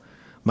 Yeah.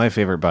 My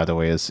favorite, by the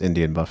way, is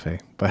Indian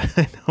buffet, but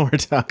I know we're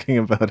talking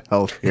about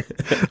health here.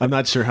 I'm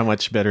not sure how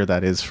much better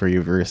that is for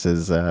you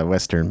versus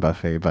Western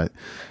buffet, but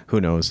who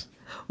knows?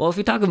 Well, if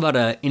you're talking about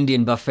an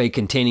Indian buffet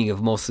containing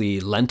of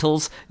mostly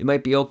lentils, it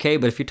might be okay.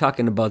 But if you're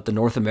talking about the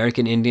North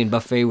American Indian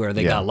buffet where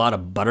they got a lot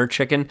of butter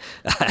chicken,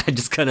 I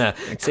just kind of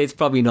say it's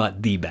probably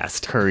not the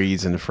best.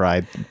 Curries and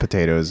fried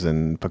potatoes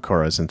and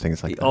pakoras and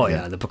things like that. Oh,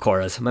 yeah, the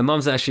pakoras. My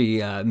mom's actually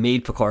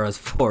made pakoras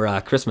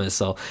for Christmas,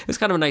 so it was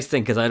kind of a nice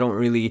thing because I don't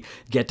really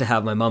get to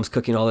have my mom's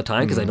cooking all the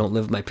time because I don't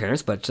live with my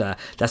parents, but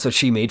that's what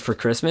she made for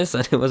Christmas,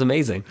 and it was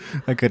amazing.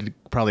 I could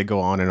probably go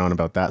on and on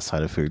about that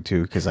side of food,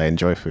 too, because I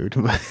enjoy food.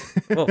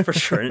 Well, for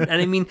sure. And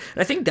I mean,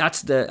 I think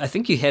I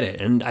think you hit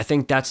it. And I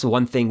think that's the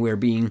one thing we're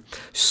being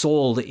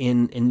sold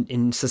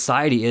in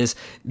society is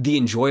the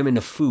enjoyment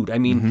of food. I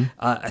mean,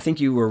 I think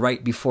you were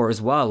right before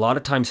as well. A lot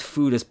of times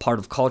food is part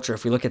of culture.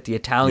 If we look at the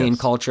Italian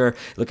culture,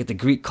 look at the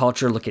Greek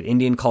culture, look at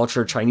Indian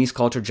culture, Chinese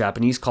culture,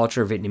 Japanese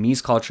culture,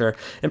 Vietnamese culture,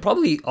 and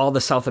probably all the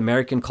South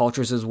American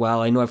cultures as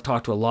well. I know I've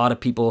talked to a lot of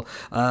people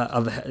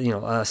of, you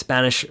know,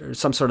 Spanish,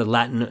 some sort of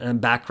Latin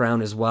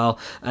background as well.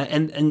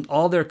 And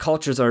all their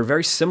cultures are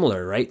very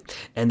similar, right?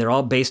 And they're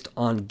all based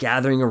on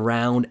gathering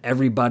around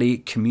everybody,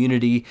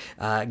 community,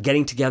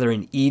 getting together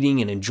and eating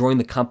and enjoying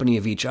the company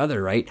of each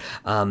other, right?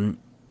 A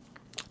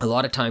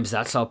lot of times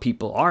that's how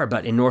people are,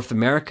 but in North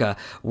America,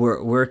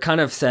 we're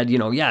kind of said, you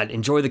know, yeah,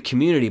 enjoy the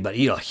community, but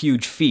eat a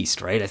huge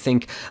feast, right? I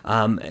think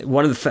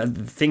one of the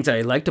things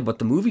I liked about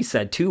the movie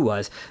said too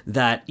was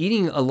that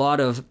eating a lot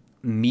of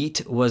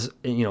meat was,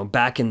 you know,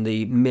 back in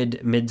the mid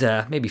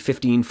maybe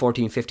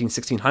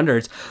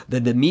 1600s,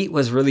 the meat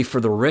was really for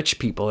the rich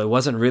people. It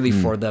wasn't really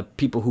for the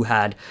people who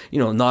had, you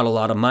know, not a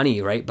lot of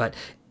money, right? But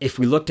if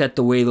we looked at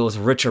the way those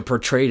rich are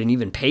portrayed in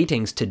even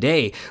paintings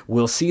today,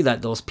 we'll see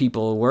that those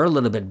people were a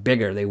little bit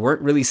bigger. They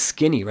weren't really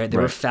skinny, right? They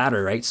were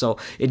fatter, right? So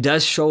it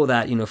does show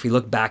that, you know, if we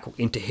look back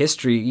into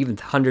history, even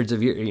hundreds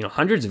of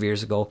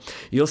years ago,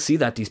 you'll see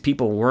that these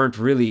people weren't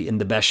really in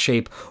the best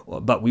shape,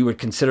 but we would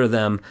consider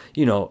them,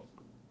 you know,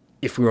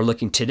 if we were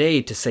looking today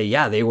to say,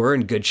 yeah, they were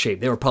in good shape.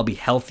 They were probably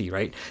healthy,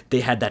 right?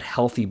 They had that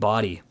healthy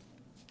body.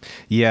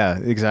 Yeah,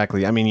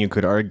 exactly. I mean, you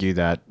could argue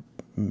that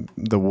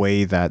the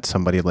way that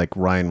somebody like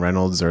Ryan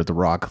Reynolds or The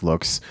Rock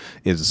looks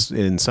is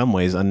in some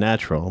ways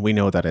unnatural. We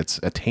know that it's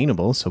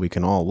attainable, so we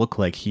can all look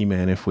like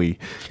He-Man if we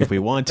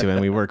want to,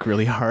 and we work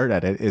really hard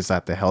at it. Is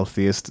that the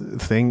healthiest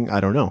thing? I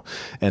don't know.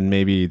 And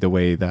maybe the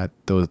way that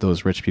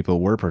those rich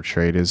people were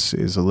portrayed is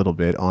a little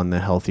bit on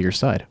the healthier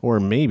side. Or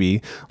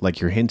maybe,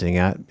 like you're hinting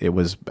at, it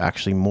was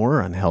actually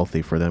more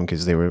unhealthy for them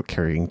because they were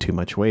carrying too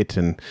much weight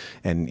and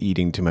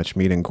eating too much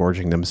meat and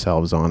gorging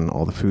themselves on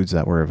all the foods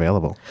that were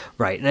available.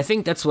 Right. And I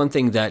think that's one thing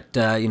thing that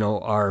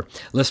our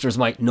listeners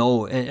might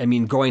know. I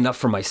mean, growing up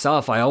for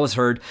myself, I always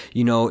heard,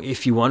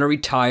 if you want to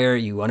retire,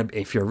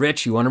 if you're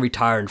rich, you want to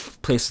retire in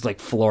places like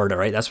Florida,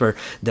 right? That's where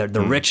the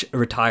rich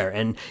retire.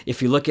 And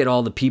if you look at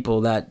all the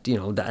people that,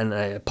 and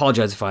I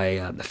apologize if I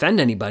offend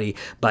anybody,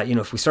 but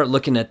if we start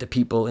looking at the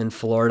people in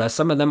Florida,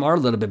 some of them are a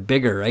little bit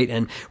bigger, right?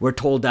 And we're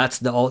told that's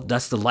the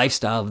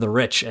lifestyle of the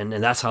rich, and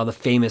that's how the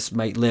famous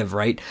might live,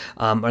 right?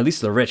 Or at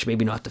least the rich,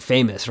 maybe not the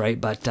famous, right?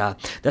 But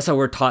that's how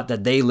we're taught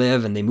that they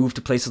live, and they move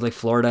to places like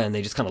Florida, and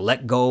they just kind of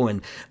let go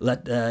and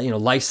let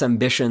life's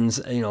ambitions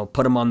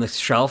put them on the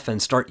shelf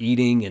and start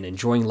eating and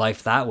enjoying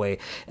life that way.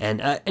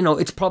 And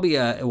it's probably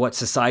what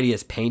society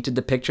has painted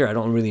the picture. I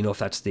don't really know if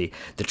that's the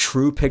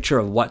true picture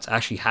of what's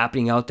actually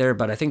happening out there,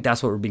 but I think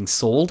that's what we're being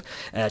sold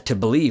to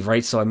believe,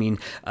 right? So I mean,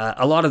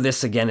 a lot of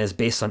this again is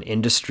based on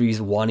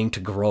industries wanting to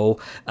grow.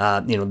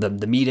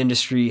 The meat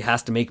industry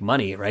has to make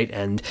money, right?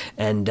 And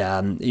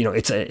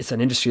it's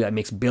an industry that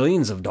makes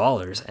billions of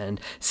dollars, and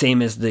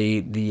same as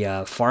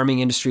the farming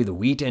industry, the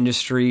wheat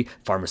industry,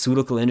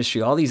 pharmaceutical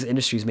industry. All these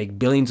industries make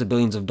billions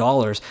of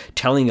dollars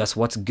telling us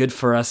what's good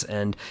for us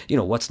and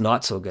what's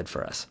not so good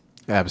for us.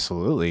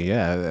 Absolutely,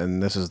 yeah.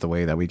 And this is the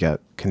way that we get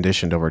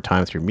conditioned over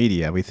time through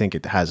media. We think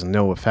it has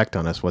no effect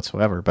on us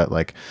whatsoever, but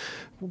like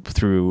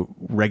through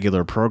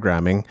regular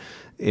programming,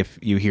 if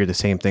you hear the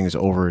same things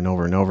over and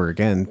over and over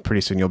again,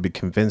 pretty soon you'll be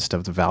convinced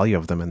of the value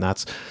of them. And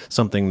that's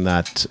something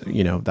that,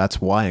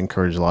 that's why I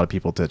encourage a lot of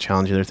people to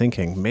challenge their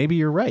thinking. Maybe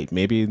you're right.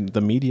 Maybe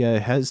the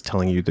media is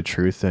telling you the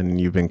truth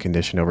and you've been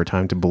conditioned over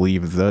time to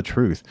believe the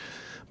truth.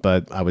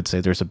 But I would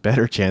say there's a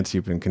better chance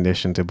you've been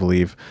conditioned to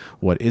believe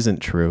what isn't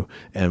true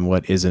and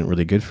what isn't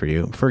really good for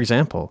you. For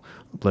example,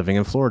 living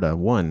in Florida,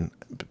 one,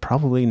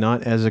 probably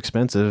not as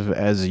expensive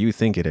as you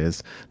think it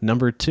is.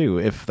 Number two,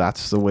 if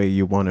that's the way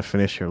you want to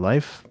finish your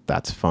life,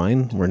 that's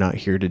fine. We're not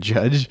here to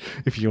judge.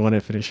 If you want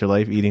to finish your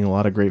life eating a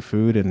lot of great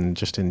food and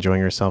just enjoying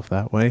yourself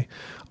that way,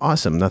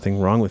 awesome. Nothing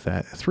wrong with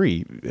that.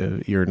 Three,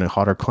 you're in a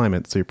hotter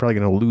climate, so you're probably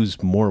going to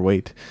lose more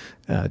weight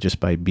just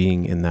by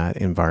being in that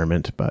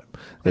environment. But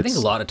I think a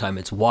lot of time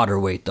it's water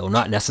weight, though,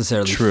 not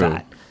necessarily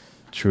fat.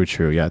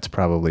 True. Yeah, it's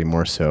probably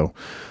more so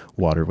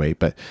water weight.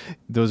 But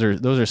those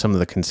are some of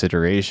the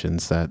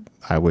considerations that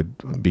I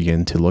would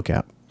begin to look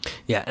at.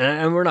 Yeah,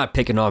 and we're not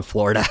picking on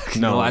Florida.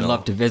 No, I'd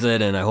love to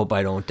visit, and I hope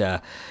I don't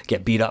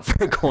get beat up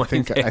for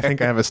going there. I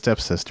think I have a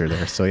stepsister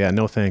there, so yeah,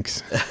 no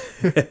thanks.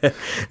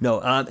 No,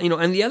 and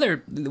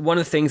one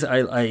of the things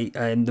I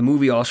the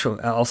movie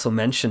also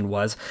mentioned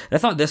was, and I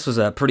thought this was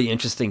a pretty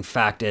interesting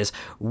fact, is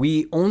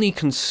we only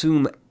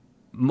consume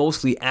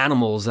mostly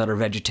animals that are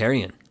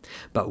vegetarian.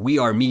 But we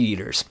are meat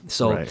eaters.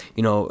 So,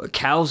 right.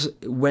 Cows,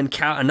 when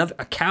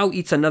a cow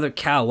eats another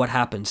cow, what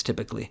happens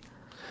typically?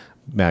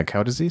 Mad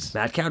cow disease?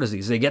 Mad cow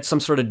disease. They get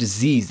some sort of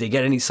disease. They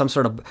get some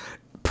sort of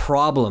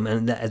problem,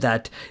 and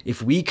that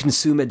if we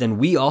consume it, then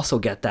we also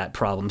get that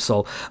problem.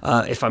 So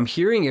if I'm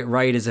hearing it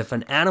right, is if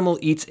an animal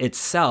eats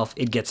itself,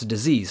 it gets a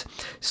disease.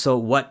 So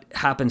what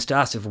happens to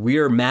us? If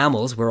we're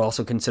mammals, we're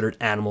also considered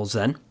animals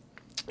then.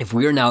 If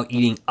we are now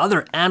eating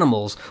other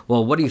animals,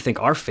 well, what do you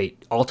think our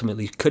fate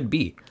ultimately could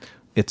be?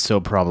 It's so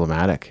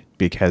problematic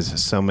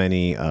because so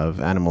many of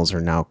animals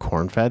are now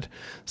corn-fed.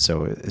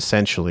 So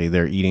essentially,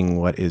 they're eating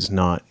what is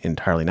not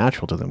entirely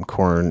natural to them.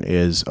 Corn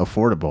is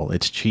affordable.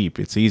 It's cheap.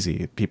 It's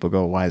easy. People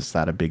go, why is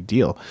that a big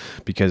deal?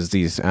 Because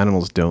these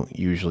animals don't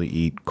usually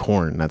eat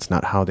corn. That's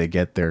not how they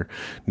get their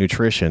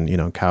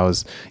nutrition.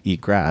 Cows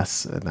eat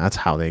grass, and that's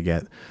how they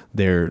get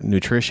their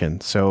nutrition.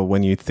 So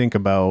when you think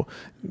about,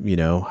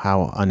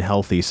 how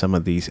unhealthy some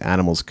of these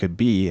animals could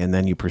be, and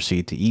then you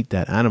proceed to eat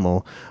that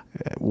animal,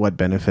 what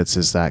benefits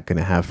is that going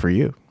to have for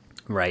you?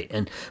 Right.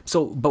 And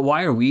so, but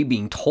why are we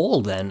being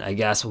told then, I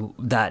guess,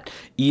 that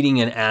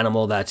eating an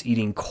animal that's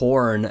eating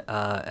corn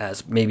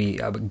as maybe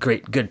a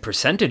good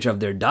percentage of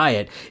their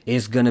diet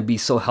is going to be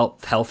so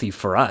healthy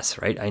for us,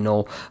 right? I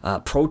know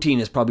protein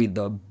is probably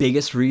the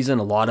biggest reason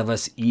a lot of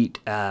us eat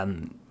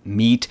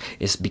meat,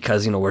 is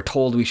because we're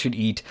told we should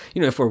eat,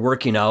 if we're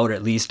working out,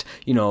 at least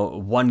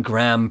 1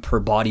 gram per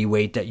body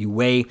weight that you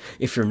weigh.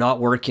 If you're not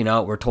working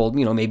out, we're told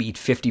maybe eat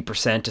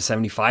 50% to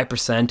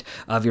 75%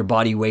 of your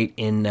body weight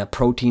in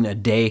protein a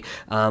day.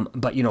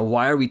 But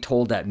why are we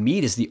told that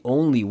meat is the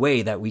only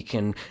way that we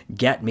can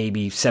get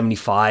maybe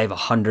 75,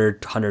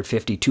 100,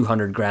 150,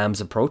 200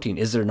 grams of protein?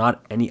 Is there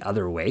not any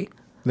other way?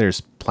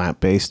 There's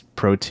plant-based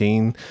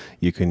protein.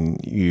 You can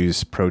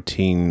use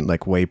protein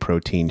like whey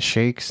protein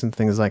shakes and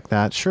things like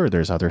that. Sure,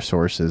 there's other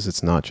sources.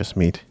 It's not just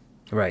meat.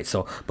 Right.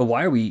 So, but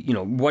why are we,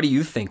 what do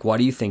you think? Why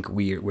do you think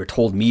we're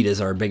told meat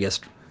is our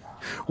biggest?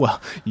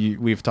 Well,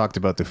 we've talked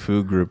about the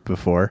food group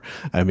before.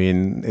 I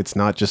mean, it's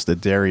not just the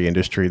dairy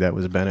industry that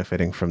was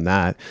benefiting from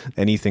that.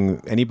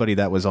 Anybody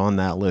that was on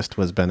that list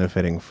was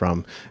benefiting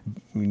from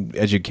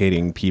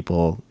educating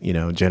people,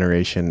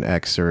 Generation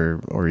X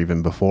or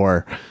even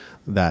before,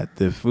 that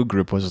the food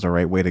group was the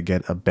right way to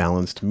get a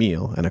balanced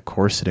meal. And of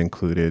course it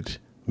included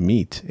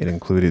meat. It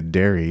included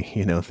dairy,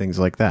 things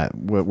like that.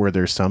 Were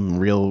there some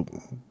real,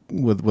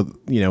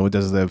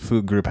 does the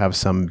food group have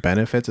some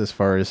benefits as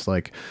far as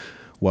like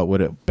what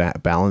would a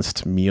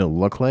balanced meal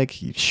look like?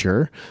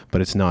 Sure,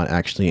 but it's not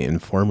actually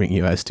informing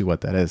you as to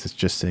what that is. It's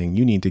just saying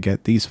you need to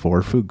get these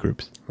 4 food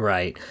groups.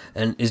 Right.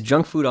 And is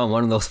junk food on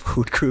one of those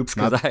food groups?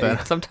 Because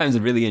I sometimes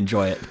really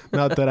enjoy it.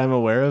 Not that I'm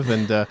aware of,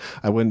 and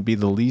I wouldn't be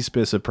the least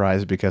bit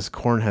surprised because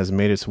corn has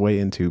made its way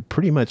into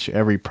pretty much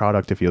every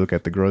product. If you look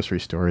at the grocery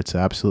store, it's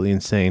absolutely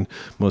insane.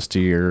 Most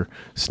of your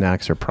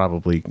snacks are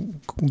probably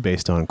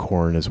based on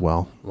corn as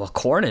well. Well,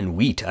 corn and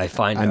wheat, I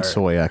find. And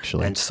soy,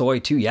 actually. And soy,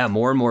 too. Yeah,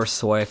 more and more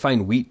soy. I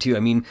find wheat, too.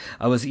 I mean,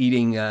 I was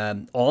eating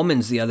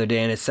almonds the other day,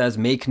 and it says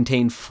may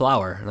contain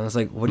flour. And I was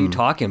like, what are you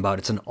talking about?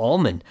 It's an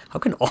almond. How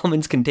can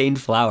almonds contain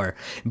flour?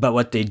 But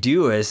what they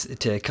do is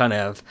to kind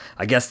of,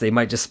 I guess they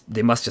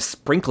must just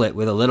sprinkle it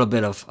with a little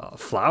bit of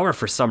flour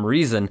for some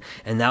reason,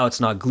 and now it's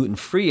not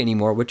gluten-free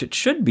anymore, which it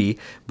should be,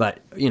 but,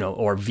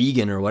 or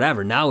vegan or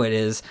whatever. Now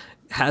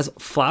has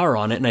flour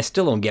on it, and I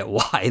still don't get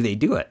why they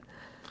do it.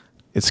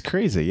 It's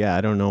crazy. Yeah, I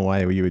don't know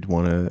why you would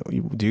want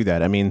to do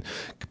that. I mean,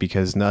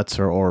 because nuts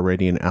are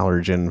already an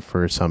allergen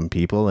for some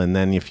people. And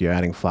then if you're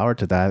adding flour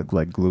to that,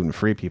 like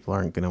gluten-free, people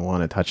aren't going to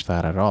want to touch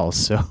that at all.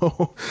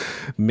 So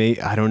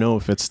I don't know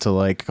if it's to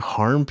like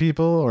harm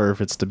people or if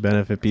it's to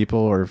benefit people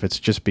or if it's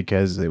just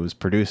because it was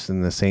produced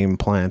in the same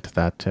plant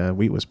that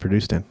wheat was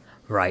produced in.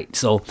 Right.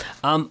 So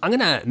I'm going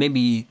to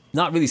maybe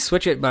not really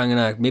switch it, but I'm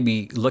going to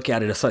maybe look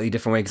at it a slightly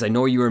different way because I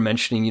know you were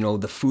mentioning,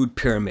 the food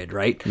pyramid,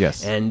 right?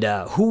 Yes. And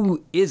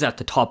who is at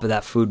the top of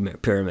that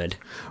food pyramid?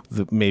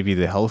 Maybe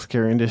the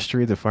healthcare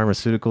industry, the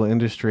pharmaceutical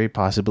industry,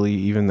 possibly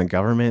even the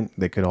government.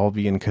 They could all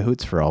be in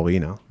cahoots for all we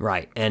know.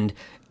 Right. And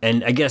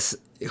I guess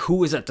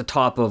who is at the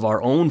top of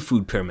our own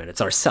food pyramid?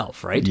 It's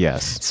ourselves, right?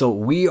 Yes. So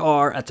we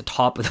are at the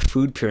top of the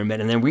food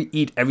pyramid, and then we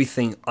eat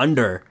everything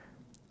under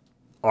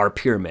our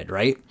pyramid,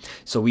 right?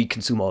 So we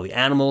consume all the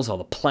animals, all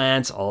the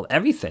plants,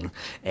 everything.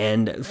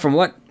 And from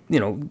what,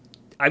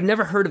 I've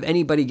never heard of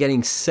anybody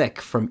getting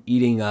sick from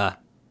eating a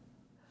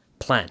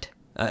plant.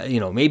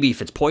 Maybe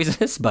if it's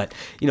poisonous, but,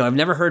 I've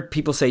never heard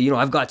people say,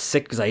 I've got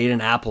sick because I ate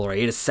an apple or I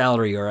ate a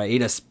celery or I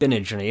ate a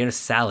spinach and I ate a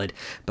salad.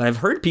 But I've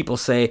heard people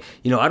say,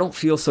 I don't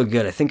feel so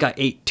good. I think I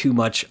ate too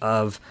much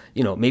of,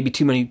 maybe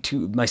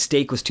my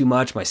steak was too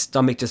much. My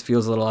stomach just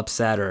feels a little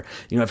upset or,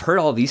 I've heard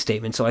all these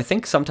statements. So I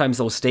think sometimes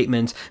those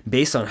statements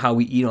based on how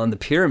we eat on the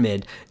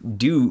pyramid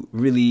do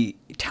really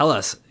tell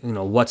us,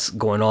 what's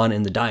going on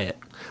in the diet.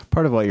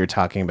 Part of what you're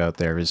talking about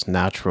there is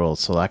natural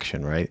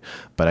selection, right?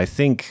 But I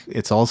think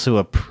it's also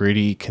a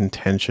pretty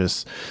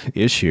contentious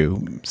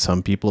issue.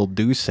 Some people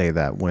do say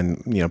that when,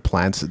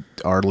 plants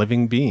are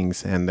living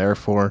beings, and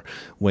therefore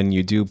when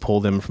you do pull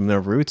them from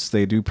their roots,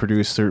 they do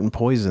produce certain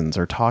poisons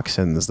or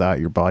toxins that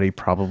your body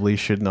probably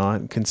should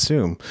not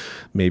consume.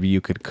 Maybe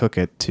you could cook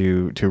it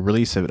to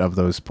release it of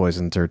those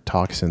poisons or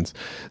toxins.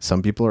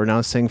 Some people are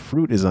now saying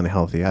fruit is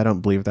unhealthy. I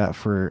don't believe that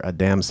for a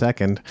damn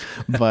second,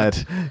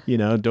 but,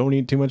 don't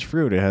eat too much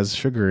fruit. It has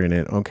sugar in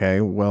it.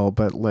 Okay, well,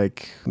 but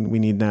like we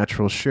need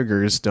natural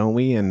sugars, don't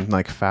we? And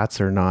like fats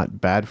are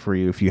not bad for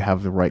you if you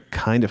have the right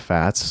kind of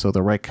fats. So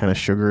the right kind of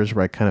sugars,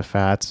 right kind of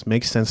fats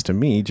makes sense to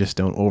me. Just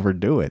don't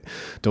overdo it.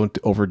 Don't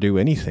overdo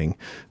anything.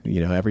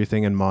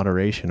 Everything in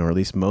moderation, or at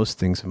least most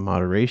things in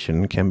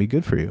moderation, can be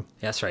good for you.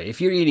 That's right. If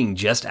you're eating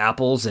just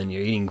apples and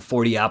you're eating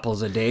 40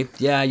 apples a day,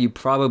 yeah, you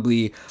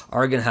probably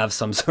are going to have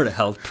some sort of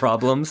health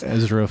problems.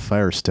 Ezra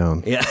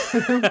Firestone. Yeah.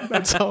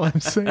 That's all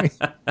I'm saying.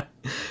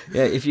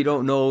 Yeah, if you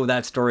don't know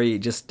that story,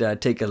 just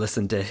take a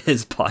listen to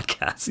his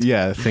podcast.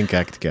 Yeah, Think,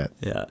 Act, Get.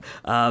 Yeah.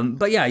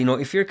 But yeah,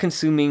 if you're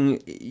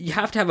consuming, you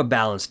have to have a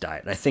balanced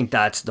diet. I think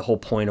that's the whole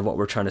point of what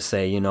we're trying to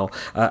say,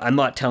 I'm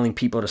not telling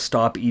people to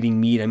stop eating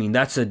meat. I mean,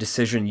 that's a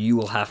decision you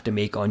will have to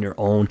make on your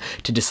own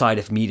to decide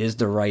if meat is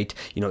the right,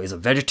 is a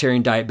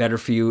vegetarian diet better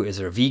for you? Is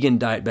there a vegan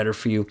diet better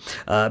for you?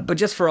 But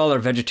just for all our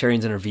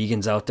vegetarians and our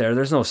vegans out there,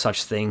 there's no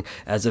such thing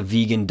as a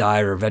vegan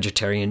diet or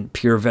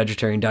pure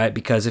vegetarian diet,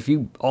 because if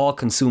you all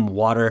consume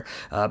water,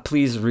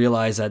 please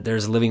realize that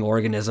there's living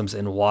organisms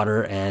in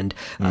water, and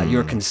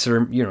you're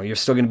still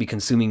going to be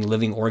consuming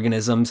living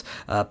organisms,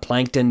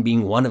 plankton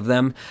being one of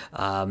them.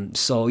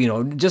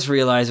 So just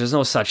realize there's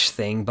no such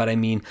thing, but I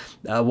mean,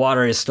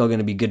 water is still going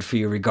to be good for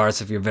you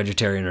regardless if you're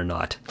vegetarian or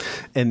not.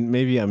 And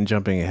maybe I'm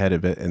jumping ahead a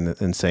bit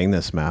in saying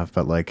this, Mav,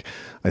 but like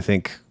I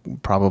think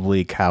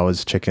probably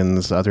cows,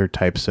 chickens, other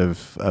types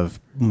of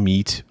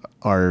meat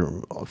are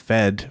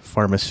fed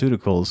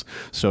pharmaceuticals.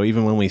 So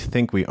even when we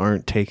think we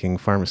aren't taking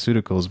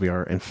pharmaceuticals, we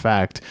are in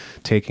fact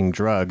taking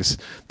drugs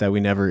that we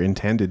never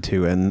intended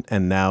to.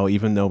 And now,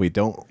 even though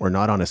we're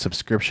not on a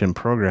subscription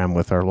program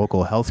with our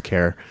local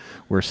healthcare,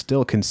 we're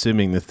still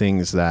consuming the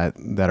things that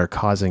are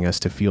causing us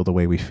to feel the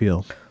way we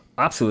feel.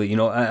 Absolutely.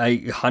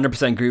 I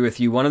 100% agree with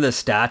you. One of the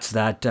stats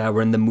that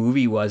were in the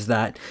movie was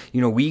that,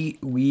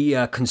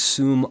 we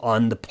consume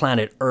on the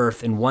planet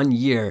Earth in 1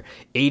 year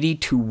 80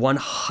 to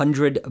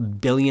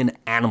 100 billion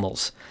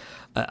animals.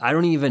 I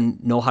don't even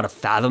know how to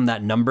fathom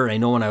that number. I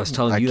know when I was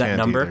telling you that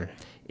number. Either.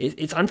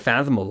 it's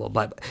unfathomable.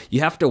 But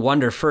you have to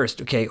wonder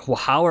first, okay, well,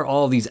 how are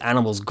all of these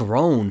animals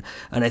grown?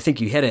 And I think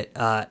you hit it.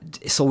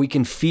 So we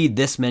can feed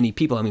this many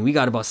people. I mean, we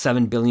got about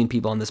 7 billion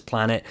people on this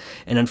planet,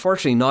 and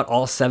unfortunately, not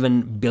all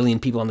 7 billion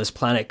people on this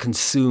planet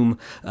consume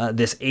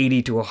this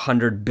 80 to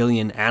 100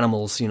 billion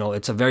animals.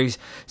 It's a very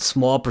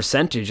small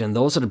percentage, and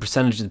those are the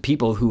percentage of the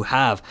people who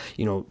have,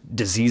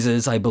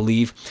 diseases, I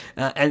believe,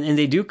 and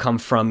they do come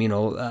from,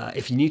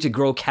 if you need to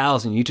grow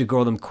cows and you need to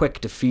grow them quick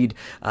to feed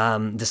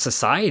the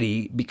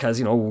society,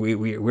 because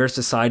we're a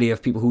society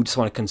of people who just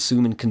want to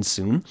consume and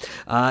consume.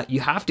 You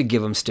have to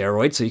give them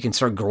steroids so you can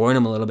start growing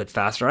them a little bit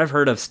faster. I've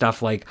heard of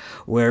stuff like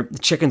where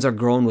chickens are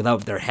grown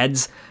without their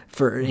heads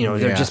for,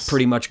 they're just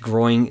pretty much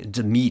growing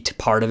the meat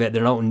part of it. They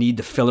don't need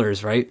the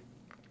fillers, right?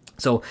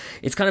 So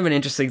it's kind of an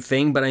interesting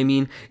thing, but I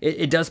mean,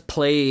 it does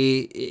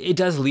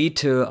lead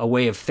to a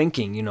way of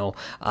thinking,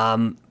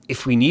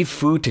 if we need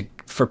food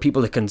for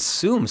people to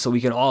consume so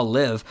we can all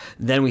live,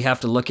 then we have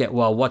to look at,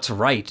 well, what's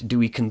right? Do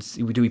we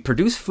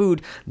produce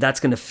food that's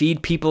going to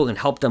feed people and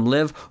help them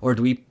live, or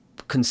do we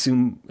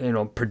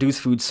produce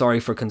food,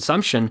 for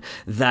consumption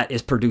that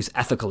is produced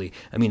ethically?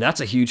 I mean,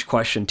 that's a huge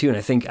question too. And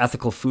I think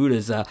ethical food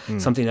is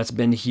something that's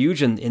been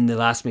huge in the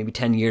last maybe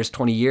 10 years,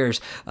 20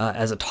 years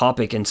as a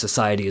topic in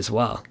society as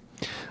well.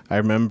 I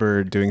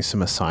remember doing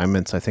some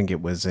assignments. I think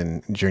it was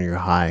in junior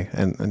high,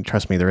 and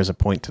trust me, there is a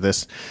point to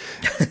this.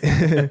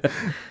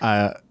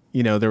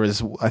 There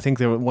was, I think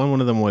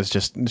one of them was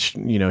just,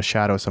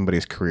 shadow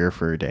somebody's career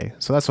for a day.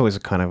 So that's always a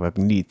kind of a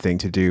neat thing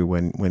to do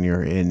when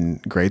you're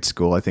in grade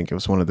school. I think it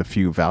was one of the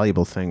few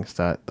valuable things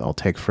that I'll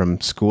take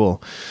from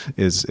school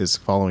is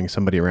following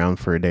somebody around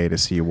for a day to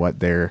see what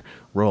their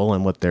role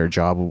and what their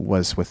job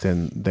was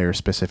within their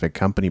specific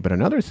company. But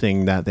another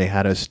thing that they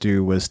had us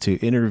do was to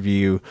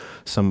interview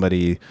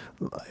somebody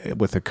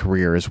with a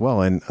career as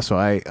well. And so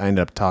I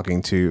ended up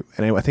talking to,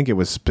 and I think it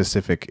was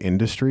specific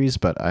industries,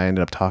 but I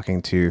ended up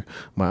talking to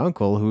my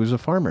uncle, who's a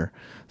farmer.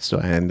 So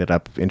I ended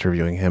up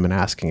interviewing him and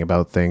asking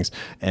about things.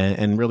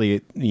 And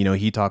really,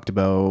 he talked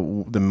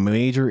about the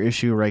major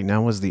issue right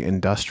now was the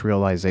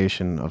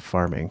industrialization of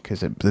farming,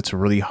 because it's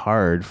really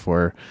hard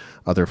for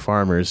other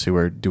farmers who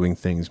are doing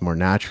things more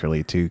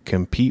naturally to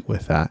compete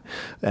with that.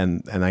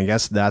 And I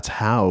guess that's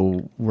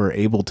how we're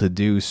able to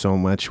do so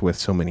much with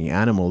so many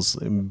animals,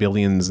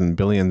 billions and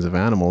billions of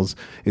animals,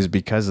 is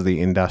because of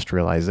the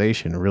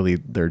industrialization. Really,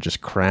 they're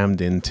just crammed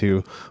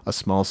into a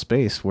small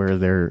space where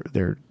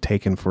they're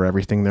taken for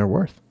everything they're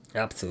worth.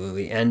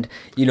 Absolutely. And,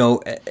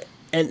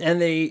 and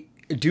they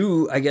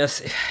do, I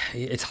guess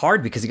it's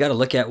hard because you got to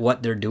look at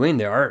what they're doing.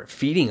 They are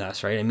feeding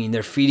us, right? I mean,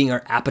 they're feeding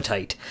our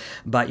appetite,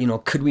 but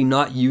could we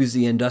not use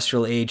the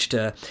industrial age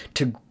to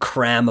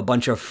cram a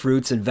bunch of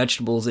fruits and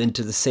vegetables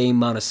into the same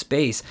amount of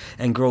space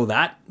and grow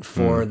that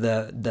for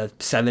the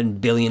 7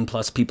 billion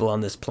plus people on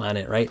this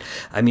planet, right?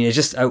 I mean, it's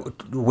just a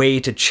way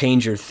to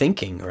change your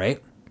thinking,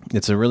 right?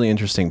 It's a really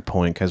interesting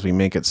point because we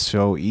make it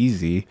so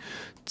easy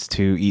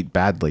to eat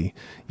badly.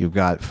 You've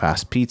got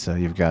fast pizza,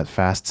 you've got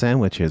fast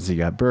sandwiches, you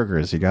got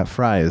burgers, you got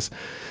fries,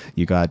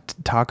 you got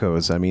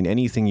tacos. I mean,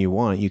 anything you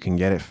want, you can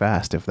get it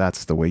fast if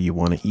that's the way you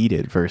want to eat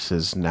it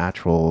versus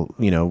natural,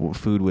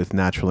 food with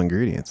natural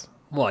ingredients.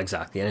 Well,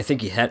 exactly. And I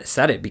think you had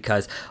said it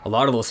because a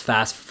lot of those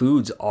fast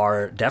foods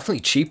are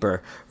definitely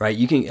cheaper, right?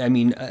 You can, I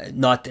mean,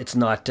 it's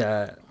not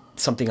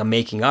something I'm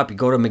making up. You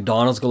go to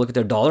McDonald's, go look at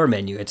their dollar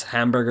menu. It's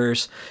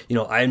hamburgers.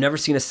 I've never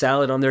seen a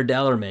salad on their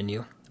dollar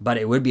menu. But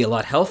it would be a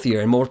lot healthier,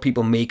 and more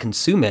people may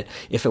consume it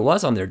if it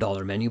was on their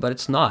dollar menu, but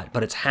it's not.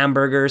 But it's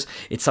hamburgers,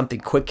 it's something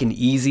quick and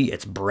easy,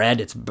 it's bread,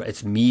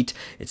 it's meat,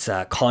 it's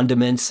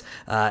condiments,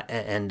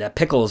 and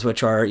pickles,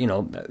 which are,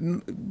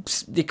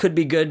 they could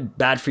be good,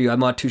 bad for you.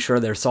 I'm not too sure.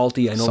 They're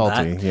salty, I know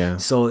salty, that. Yeah.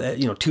 So,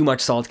 too much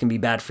salt can be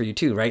bad for you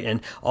too, right?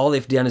 And all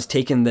they've done is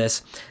taken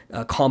this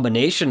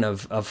combination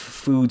of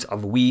foods,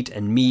 of wheat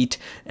and meat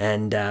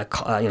and,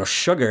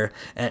 sugar,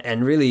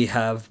 and really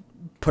have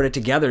put it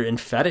together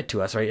and fed it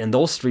to us, right? And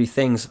those three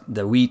things,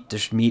 the wheat,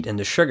 the meat, and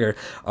the sugar,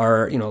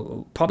 are,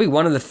 probably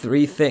one of the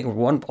three things,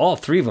 all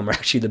three of them are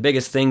actually the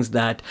biggest things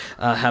that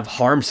have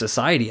harmed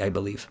society, I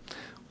believe.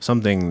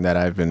 Something that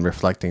I've been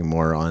reflecting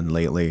more on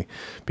lately,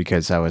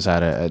 because I was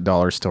at a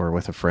dollar store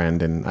with a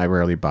friend, and I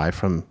rarely buy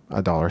from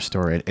a dollar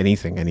store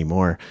anything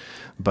anymore,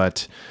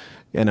 but...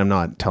 And I'm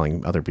not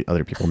telling other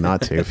people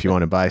not to. If you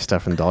want to buy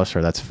stuff in the dollar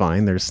store, that's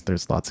fine.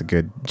 There's lots of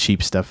good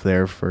cheap stuff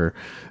there for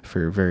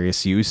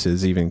various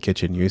uses, even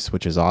kitchen use,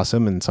 which is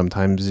awesome. And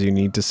sometimes you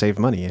need to save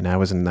money. And I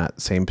was in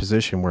that same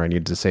position where I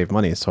needed to save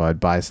money. So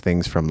I'd buy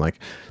things from like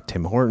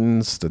Tim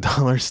Hortons, the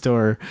dollar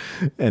store.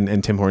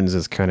 And Tim Hortons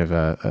is kind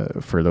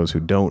of for those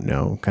who don't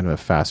know, kind of a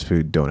fast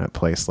food donut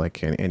place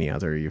like any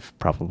other you've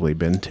probably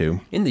been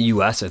to. In the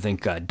U.S., I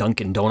think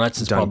Dunkin'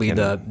 Donuts is probably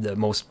the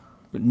most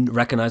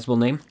recognizable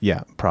name?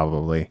 Yeah,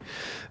 probably.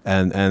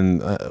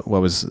 And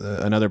what was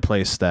another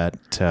place that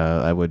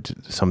I would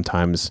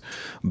sometimes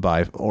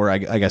buy, or I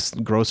guess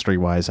grocery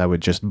wise, I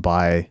would just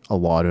buy a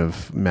lot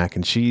of mac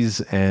and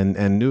cheese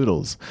and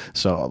noodles.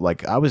 So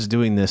like I was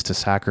doing this to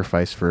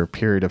sacrifice for a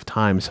period of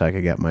time so I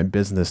could get my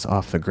business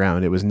off the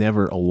ground. It was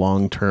never a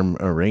long-term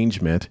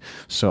arrangement.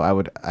 So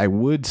I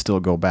would still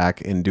go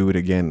back and do it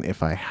again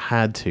if I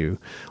had to,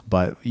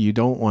 but you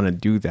don't want to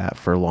do that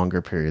for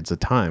longer periods of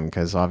time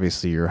because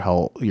obviously your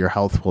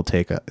health will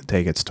take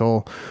its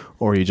toll,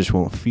 or you just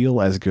won't feel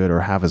as good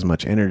or have as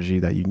much energy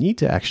that you need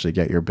to actually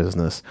get your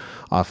business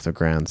off the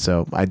ground.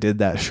 So I did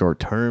that short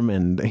term,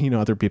 and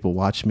other people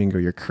watch me and go,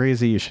 "You're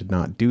crazy, you should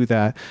not do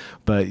that."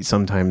 But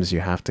sometimes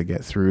you have to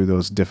get through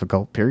those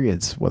difficult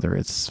periods, whether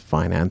it's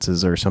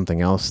finances or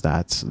something else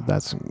that's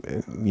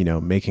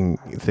making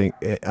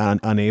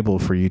unable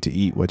for you to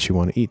eat what you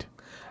want to eat.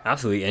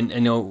 Absolutely.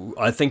 And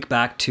I think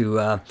back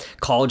to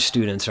college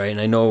students, right? And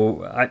I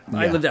know I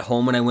lived at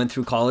home when I went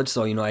through college,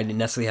 so, I didn't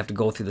necessarily have to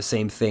go through the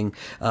same thing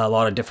a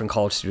lot of different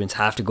college students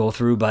have to go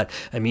through. But,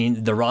 I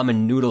mean, the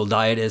ramen noodle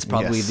diet is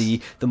probably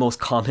the most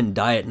common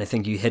diet. And I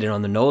think you hit it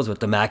on the nose with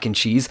the mac and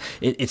cheese.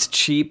 It's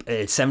cheap.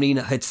 It's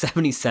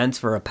 70 cents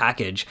for a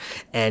package.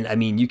 And, I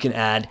mean, you can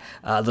add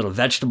little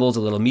vegetables,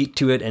 a little meat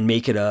to it and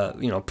make it a,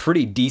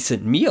 pretty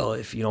decent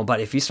meal.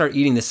 But if you start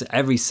eating this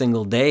every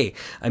single day,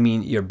 I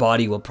mean, your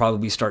body will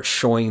probably start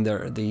showing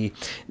the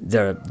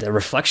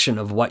reflection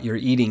of what you're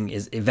eating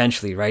is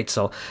eventually, right?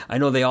 So I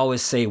know they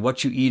always say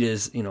what you eat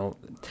is,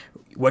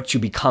 what you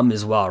become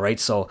as well, right?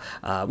 So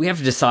we have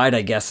to decide,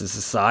 I guess, as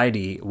a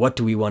society, what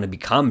do we want to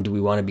become? Do we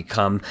want to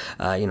become,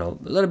 a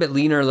little bit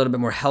leaner, a little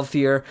bit more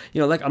healthier?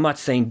 Like I'm not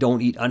saying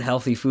don't eat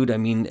unhealthy food. I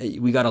mean,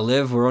 we got to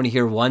live. We're only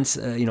here once,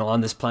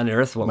 on this planet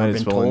Earth. What we've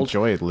been told. Might as well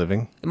enjoy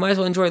living. Might as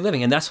well enjoy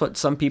living, and that's what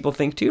some people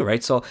think too,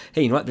 right? So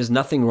hey, you know what? There's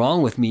nothing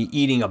wrong with me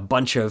eating a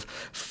bunch of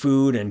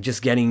food and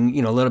just getting,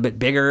 a little bit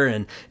bigger,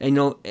 and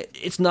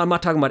it's not. I'm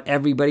not talking about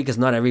everybody because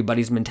not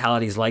everybody's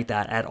mentality is like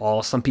that at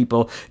all. Some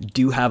people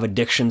do have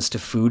addictions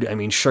to food. I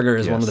mean, sugar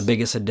is one of the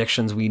biggest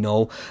addictions we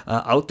know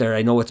out there.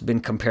 I know it's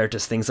been compared to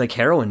things like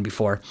heroin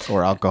before.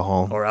 Or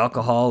alcohol.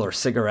 Or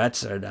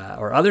cigarettes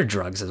or other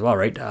drugs as well,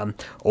 right?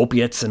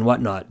 Opiates and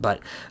whatnot.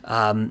 But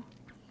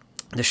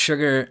the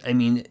sugar, I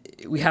mean,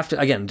 we have to,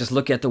 again, just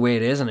look at the way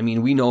it is. And I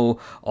mean, we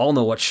all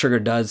know what sugar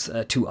does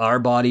to our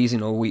bodies.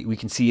 We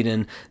can see it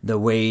in the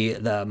way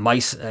the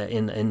mice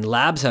in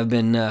labs have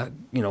been,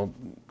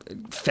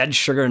 fed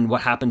sugar and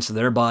what happens to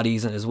their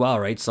bodies as well,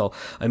 right? So,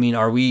 I mean,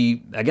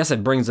 I guess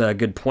it brings a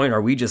good point.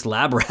 Are we just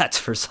lab rats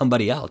for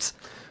somebody else?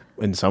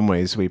 In some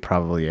ways, we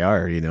probably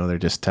are. They're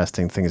just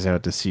testing things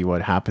out to see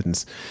what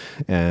happens.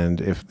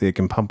 And if they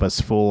can pump us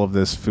full of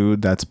this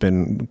food that's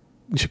been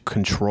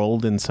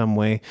controlled in some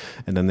way,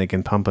 and then they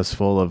can pump us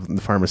full of the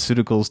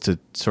pharmaceuticals to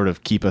sort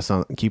of keep us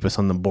on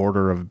the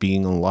border of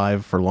being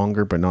alive for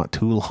longer but not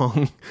too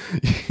long.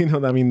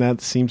 I mean,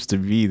 that seems to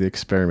be the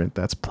experiment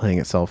that's playing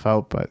itself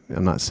out, but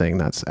I'm not saying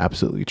that's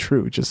absolutely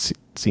true. It just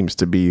seems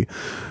to be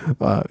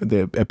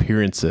the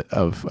appearance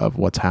of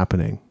what's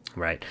happening.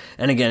 Right.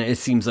 And again, it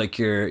seems like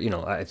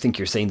I think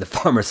you're saying the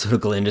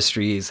pharmaceutical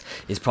industry is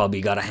probably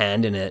got a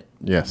hand in it.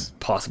 Yes.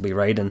 Possibly,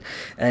 right?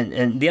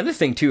 And the other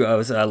thing too I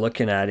was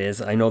looking at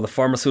is I know the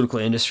pharmaceutical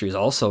industry is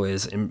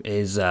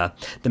the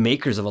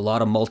makers of a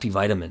lot of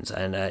multivitamins.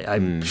 And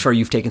I'm sure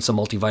you've taken some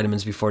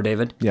multivitamins before,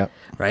 David. Yeah.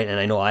 Right. And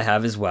I know I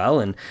have as well.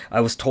 And I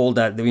was told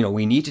that,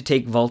 we need to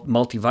take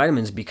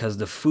multivitamins because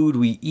the food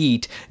we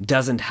eat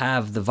doesn't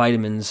have the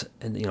vitamins,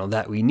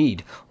 that we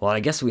need. Well, I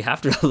guess we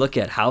have to look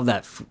at how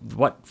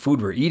what food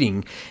we're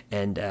eating,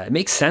 and it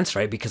makes sense,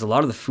 right? Because a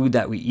lot of the food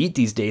that we eat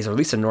these days, or at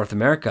least in North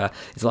America,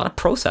 is a lot of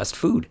processed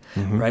food,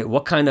 right?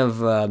 What kind of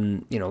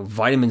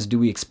vitamins do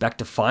we expect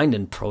to find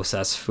in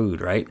processed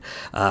food, right?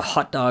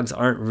 Hot dogs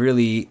aren't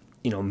really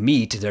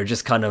meat. They're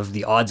just kind of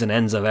the odds and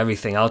ends of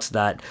everything else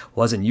that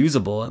wasn't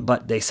usable,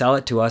 but they sell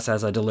it to us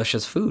as a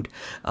delicious food.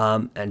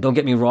 And don't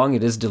get me wrong,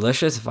 it is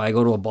delicious. If I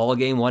go to a ball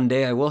game one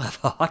day, I will have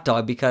a hot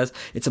dog because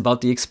it's about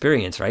the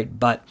experience, right?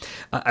 But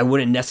I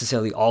wouldn't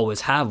necessarily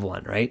always have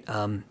one, right?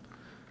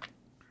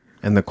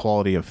 And the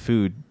quality of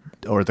food,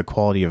 or the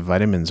quality of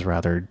vitamins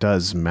rather,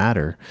 does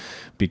matter,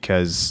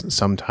 because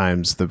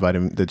sometimes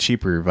the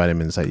cheaper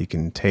vitamins that you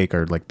can take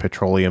are like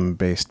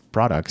petroleum-based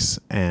products,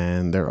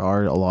 and there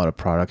are a lot of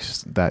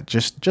products that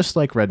just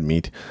like red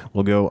meat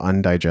will go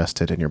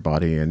undigested in your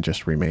body and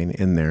just remain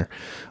in there,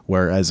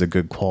 whereas a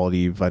good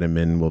quality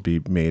vitamin will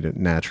be made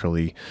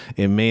naturally.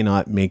 It may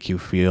not make you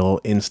feel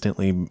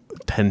instantly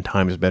 10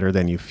 times better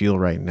than you feel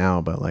right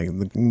now, but like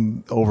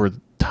over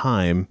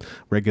time,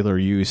 regular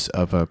use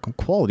of a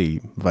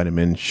quality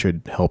vitamin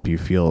should help you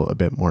feel a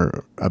bit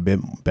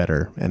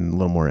better and a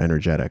little more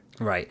energetic.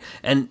 Right.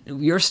 And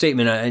your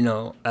statement, I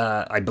know,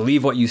 I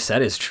believe what you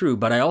said is true,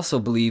 but I also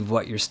believe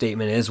what your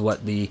statement is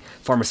what the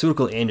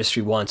pharmaceutical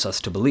industry wants us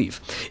to believe,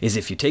 is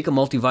if you take a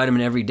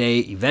multivitamin every day,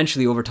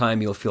 eventually over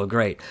time you'll feel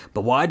great.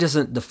 But why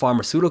doesn't the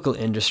pharmaceutical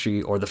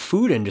industry or the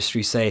food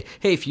industry say,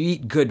 hey, if you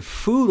eat good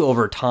food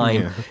over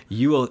time,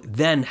 you will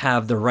then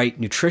have the right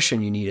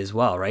nutrition you need as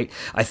well, right?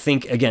 I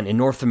think, again, in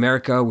North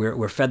America,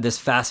 we're fed this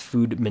fast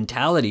food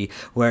mentality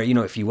where,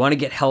 if you want to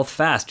get health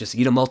fast, just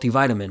eat a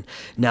multivitamin.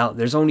 Now,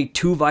 there's only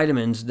two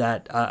vitamins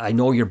that I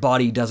know your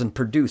body doesn't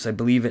produce. I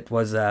believe it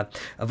was a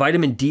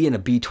vitamin D and a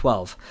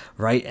B12,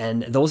 right?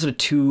 And those are the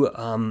two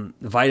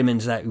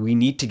vitamins that we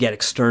need to get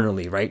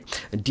externally, right?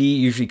 D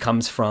usually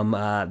comes from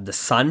the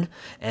sun,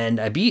 and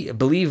I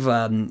believe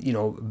vitamin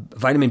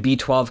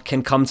B12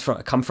 can come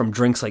from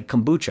drinks like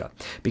kombucha,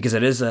 because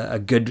it is a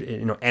good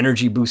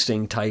energy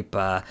boosting type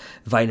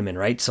vitamin,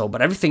 right? So,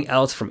 but everything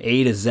else from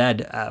A to Z,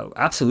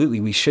 absolutely,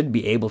 we should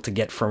be able to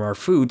get from our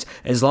foods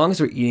as long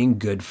as we're eating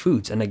good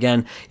foods. And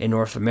again, in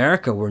North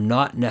America, we're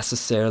not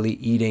necessarily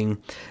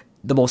eating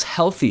the most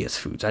healthiest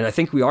foods. And I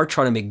think we are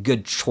trying to make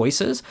good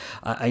choices.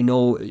 I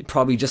know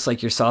probably just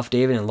like yourself,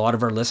 David, and a lot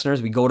of our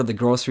listeners, we go to the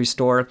grocery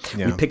store,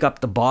 we pick up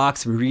the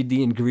box, we read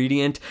the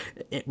ingredient,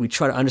 we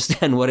try to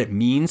understand what it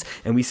means,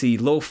 and we see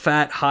low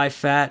fat, high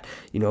fat,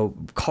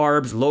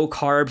 carbs, low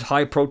carbs,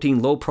 high protein,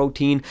 low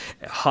protein,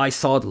 high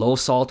salt, low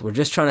salt. We're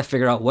just trying to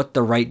figure out what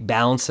the right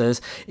balance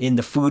is in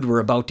the food we're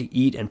about to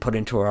eat and put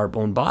into our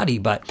own body.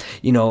 But,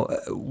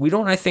 we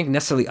don't, I think,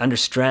 necessarily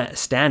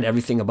understand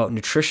everything about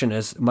nutrition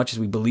as much as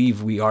we believe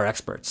we are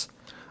experts.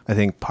 I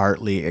think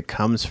partly it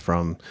comes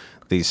from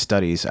these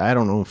studies. I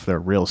don't know if they're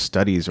real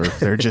studies or if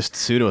they're just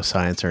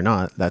pseudoscience or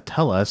not, that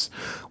tell us,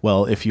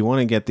 well, if you want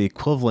to get the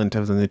equivalent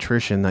of the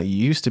nutrition that you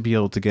used to be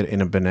able to get in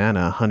a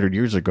banana 100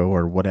 years ago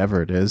or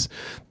whatever it is,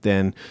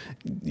 then,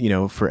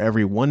 for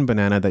every one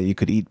banana that you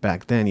could eat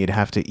back then, you'd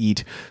have to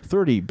eat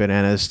 30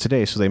 bananas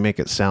today. So they make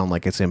it sound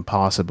like it's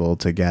impossible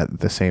to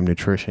get the same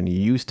nutrition you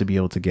used to be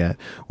able to get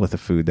with the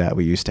food that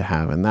we used to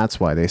have. And that's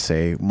why they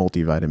say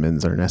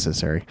multivitamins are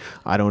necessary.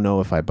 I don't know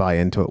if I buy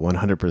into it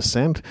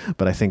 100%,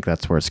 but I think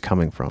that's where it's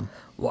coming from.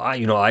 Well,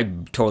 I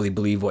totally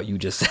believe what you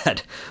just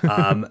said.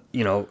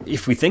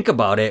 If we think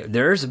about it,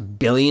 there's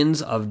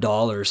billions of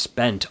dollars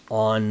spent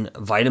on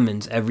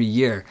vitamins every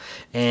year,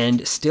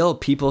 and still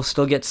people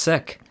still get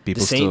sick.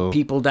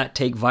 People that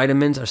take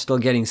vitamins are still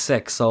getting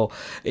sick. So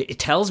it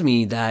tells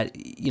me that,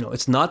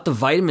 it's not the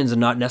vitamins are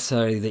not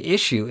necessarily the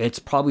issue. It's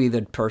probably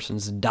the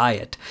person's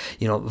diet.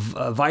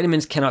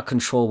 Vitamins cannot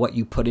control what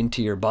you put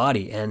into your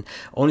body. And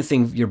only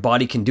thing your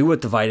body can do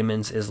with the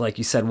vitamins is, like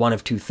you said, one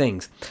of two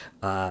things.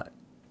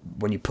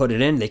 When you put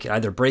it in, they can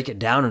either break it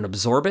down and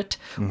absorb it,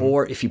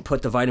 or if you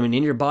put the vitamin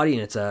in your body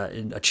and it's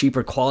a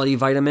cheaper quality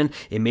vitamin,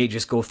 it may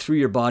just go through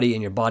your body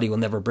and your body will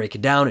never break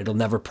it down. It'll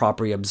never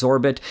properly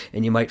absorb it,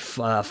 and you might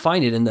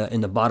find it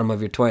in the bottom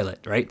of your toilet,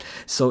 right?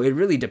 So it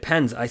really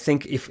depends. I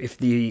think if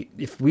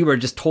we were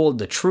just told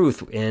the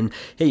truth, and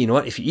hey, you know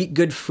what? If you eat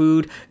good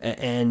food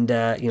and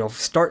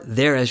start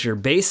there as your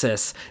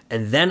basis,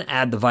 and then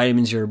add the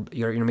vitamins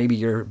maybe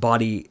your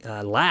body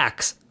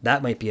lacks,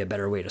 that might be a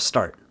better way to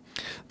start.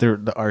 There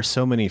are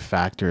so many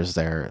factors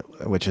there,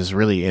 which is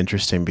really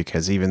interesting,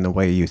 because even the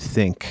way you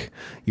think,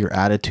 your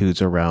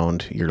attitudes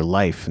around your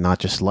life, not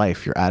just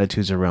life, your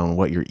attitudes around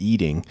what you're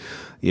eating.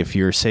 If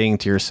you're saying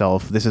to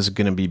yourself, this is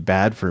going to be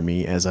bad for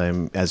me as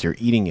you're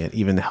eating it,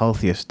 even the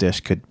healthiest dish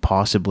could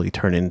possibly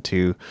turn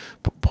into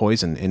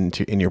poison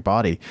in your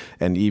body.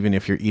 And even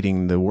if you're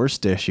eating the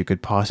worst dish you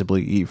could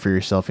possibly eat for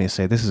yourself, and you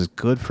say, this is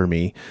good for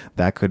me,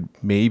 that could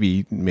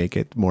maybe make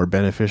it more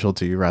beneficial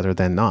to you rather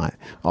than not,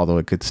 although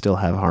it could still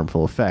have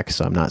harmful effects.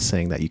 So I'm not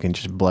saying that you can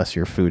just bless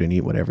your food and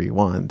eat whatever you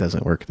want. It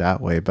doesn't work that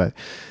way. But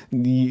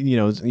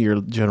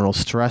your general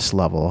stress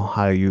level,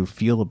 how you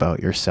feel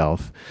about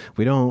yourself,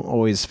 we don't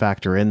always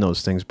factor in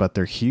those things, but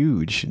they're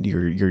huge.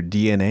 Your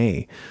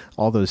DNA,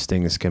 all those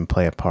things can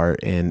play a part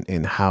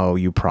in how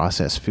you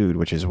process food,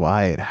 which is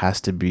why it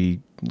has to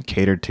be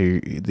catered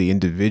to the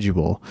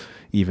individual.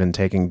 Even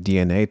taking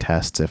DNA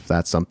tests, if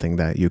that's something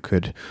that you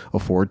could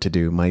afford to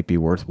do, might be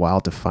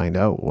worthwhile to find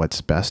out what's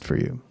best for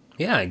you.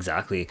 Yeah,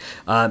 exactly.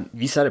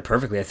 You said it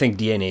perfectly. I think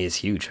DNA is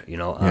huge.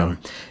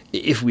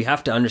 If we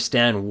have to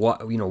understand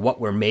what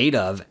we're made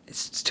of,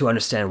 it's to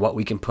understand what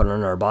we can put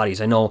on our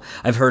bodies. I know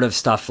I've heard of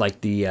stuff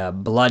like the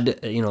blood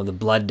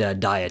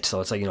diet.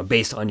 So it's like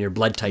based on your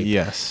blood type.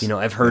 Yes.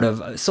 I've heard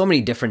of so many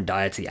different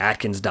diets: the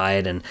Atkins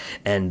diet and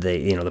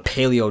the the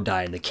paleo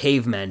diet and the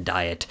caveman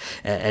diet.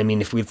 I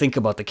mean, if we think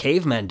about the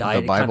caveman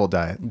diet, the Bible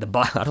diet.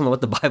 I don't know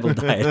what the Bible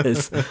diet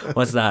is.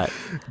 What's that?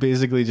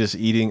 Basically, just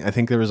eating. I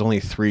think there was only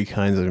 3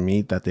 kinds of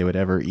meat that they would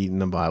ever eat in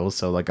the Bible.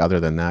 So like other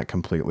than that,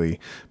 completely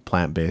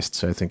plant-based.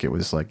 So I think it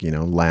was like,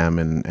 lamb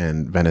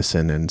and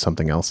venison and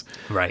something else.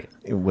 Right.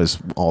 it was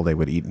all they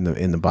would eat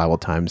in the Bible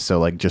times. So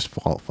like just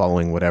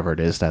following whatever it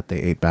is that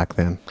they ate back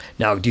then.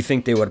 Now, do you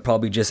think they would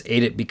probably just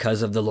ate it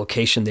because of the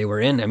location they were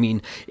in? I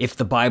mean, if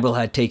the Bible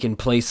had taken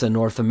place in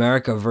North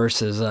America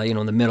versus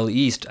in the Middle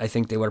East, I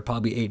think they would have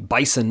probably ate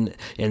bison,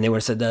 and they would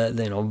have said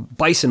that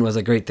bison was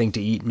a great thing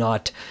to eat,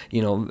 not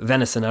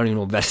venison. I don't even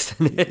know what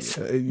venison is.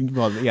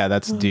 Well, yeah,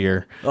 that's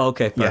deer. Oh,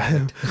 okay,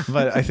 perfect. Yeah,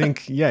 but I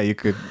think you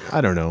could.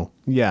 I don't know.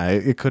 Yeah,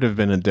 it could have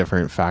been a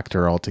different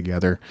factor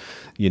altogether.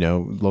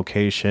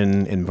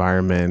 Location,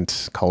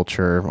 environment,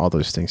 culture, all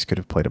those things could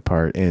have played a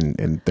part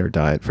in their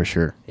diet for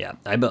sure. Yeah,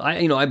 I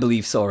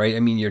believe so, right? I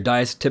mean, your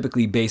diet's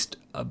typically based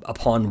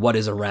upon what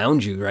is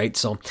around you, right?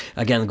 So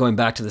again, going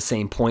back to the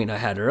same point I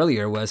had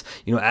earlier was,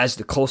 as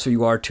the closer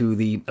you are to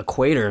the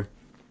equator,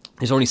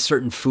 there's only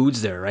certain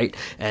foods there, right?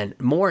 And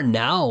more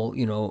now,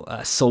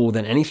 so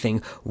than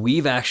anything,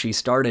 we've actually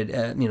started,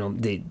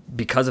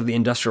 because of the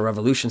Industrial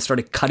Revolution,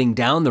 started cutting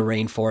down the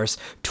rainforest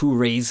to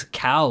raise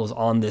cows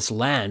on this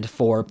land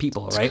for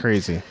people, right? It's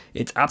crazy.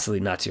 It's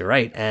absolutely nuts. You're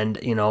right. And,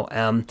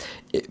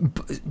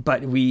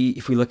 but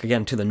if we look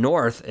again to the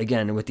north,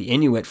 again, with the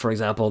Inuit, for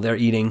example, they're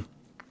eating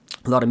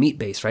a lot of meat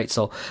based, right?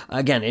 So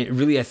again, it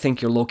really, I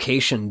think your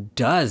location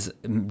does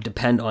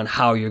depend on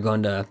how you're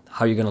going to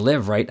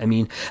live, right? I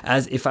mean,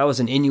 as if I was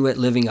an Inuit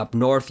living up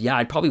north, yeah,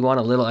 I'd probably want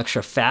a little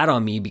extra fat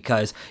on me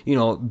because,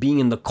 being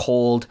in the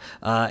cold,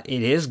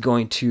 it is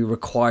going to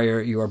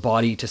require your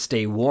body to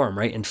stay warm,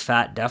 right? And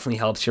fat definitely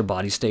helps your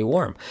body stay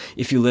warm.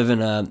 If you live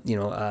in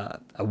a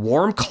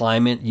warm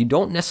climate, you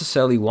don't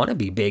necessarily want to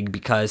be big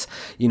because,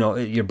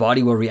 your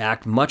body will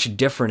react much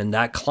different in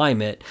that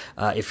climate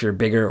if you're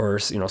bigger or,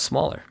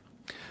 smaller.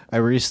 I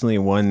recently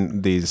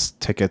won these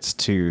tickets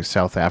to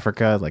South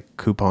Africa, like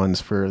coupons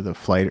for the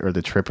flight or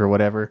the trip or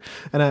whatever.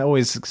 And I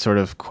always sort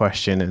of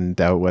question and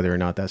doubt whether or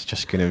not that's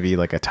just going to be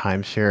like a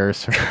timeshare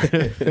sort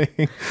of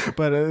thing.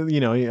 But,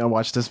 I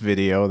watched this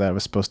video that I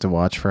was supposed to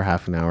watch for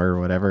half an hour or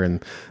whatever. And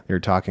they were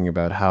talking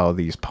about how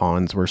these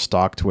ponds were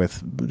stocked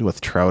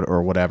with trout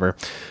or whatever.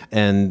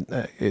 And,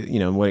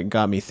 what it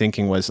got me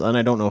thinking was, and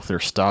I don't know if they're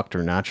stocked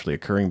or naturally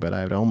occurring, but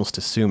I would almost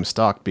assume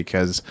stocked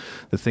because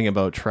the thing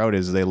about trout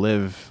is they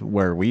live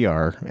where we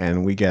are,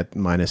 and we get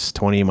minus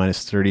 20,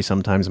 minus 30,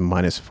 sometimes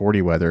minus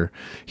 40 weather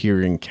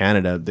here in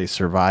Canada. They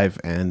survive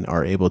and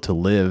are able to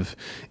live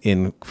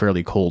in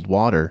fairly cold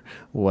water.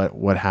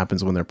 What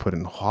happens when they're put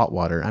in hot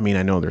water? I mean,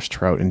 I know there's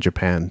trout in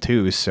Japan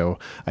too, so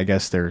I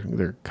guess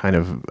they're kind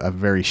of a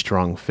very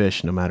strong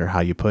fish no matter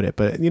how you put it.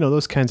 But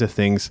those kinds of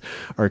things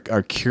are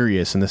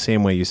curious in the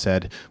same way you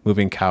said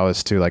moving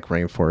cows to like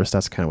rainforest.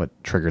 That's kind of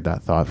what triggered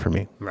that thought for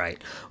me.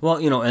 Right. Well,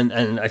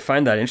 and I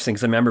find that interesting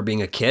because I remember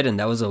being a kid, and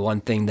that was the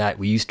one thing that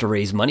we used to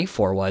raise money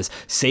for was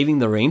saving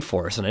the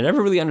rainforest, and I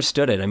never really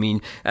understood it. I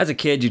mean, as a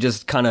kid, you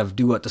just kind of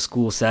do what the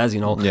school says,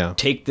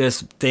 take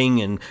this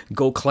thing and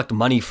go collect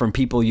money from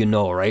people,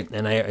 right?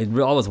 And I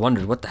always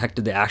wondered, what the heck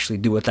did they actually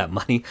do with that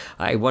money?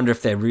 I wonder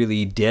if they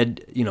really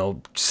did,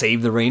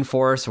 save the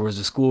rainforest, or was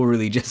the school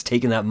really just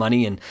taking that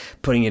money and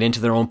putting it into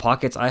their own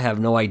pockets? I have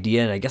no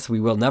idea, and I guess we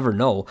will never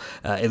know,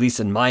 at least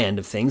in my end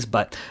of things.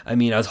 But I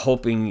mean, I was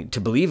hoping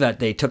to believe that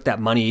they took that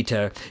money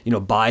to,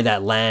 buy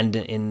that land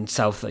in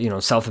South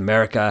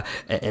America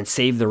and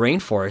save the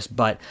rainforest.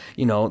 But,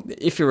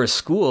 if you're a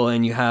school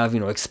and you have,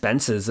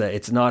 expenses,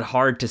 it's not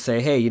hard to say,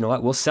 hey, you know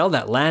what, we'll sell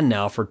that land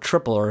now for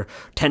triple or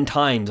 10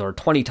 times or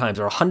 20 times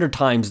or 100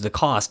 times the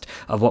cost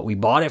of what we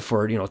bought it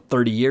for,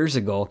 30 years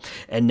ago,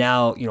 and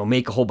now,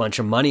 make a whole bunch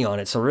of money on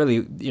it. So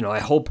really, I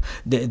hope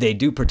they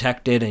do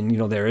protect it, and,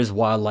 there is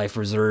wildlife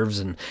reserves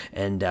and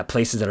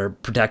places that are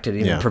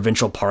protected,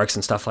 provincial parks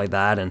and stuff like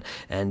that,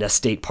 and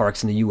state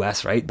parks in the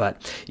U.S., right?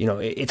 But,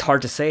 it's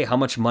hard to say how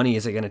much money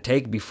is it going to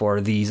take before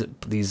these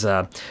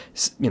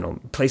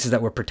places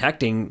that we're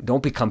protecting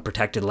don't become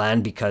protected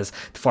land, because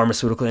the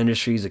pharmaceutical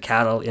industries, the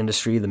cattle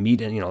industry, the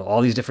meat, and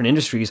all these different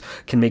industries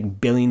can make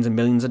billions and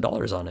millions of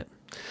dollars on it.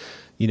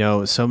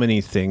 So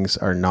many things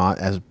are not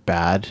as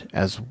bad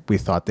as we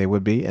thought they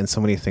would be, and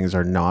so many things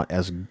are not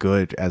as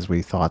good as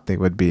we thought they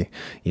would be.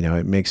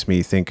 It makes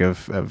me think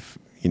of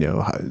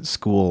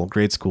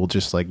grade school,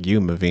 just like you,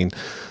 Maveen.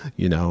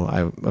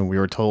 We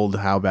were told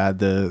how bad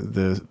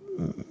the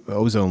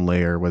ozone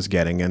layer was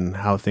getting, and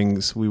how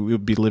we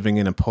would be living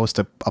in a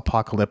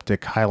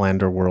post-apocalyptic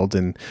Highlander world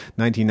in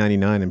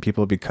 1999, and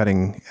people would be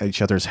cutting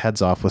each other's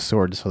heads off with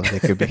swords so that they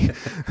could be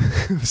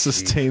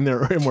sustain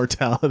their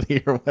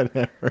immortality or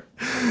whatever.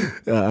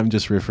 I'm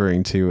just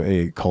referring to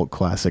a cult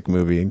classic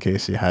movie in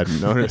case you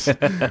hadn't noticed.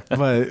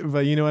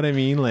 but you know what I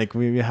mean? Like,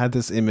 we had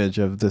this image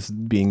of this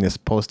being this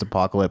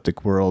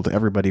post-apocalyptic world.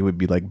 Everybody would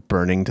be like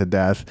burning to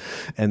death,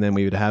 and then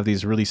we would have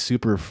these really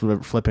super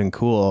flippin'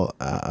 cool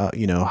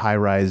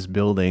high-rise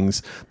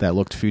buildings that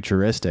looked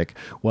futuristic.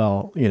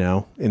 Well,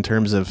 in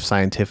terms of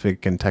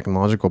scientific and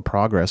technological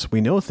progress,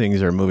 we know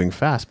things are moving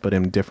fast, but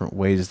in different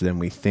ways than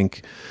we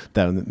think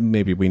that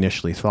maybe we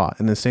initially thought.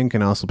 And the same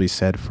can also be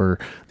said for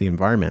the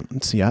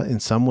environment. So yeah,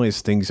 in some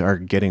ways things are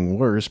getting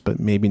worse, but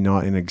maybe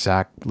not in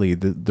exactly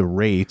the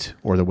rate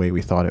or the way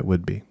we thought it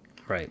would be.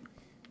 Right.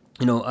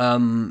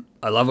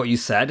 I love what you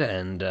said,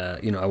 and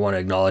I want to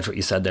acknowledge what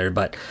you said there.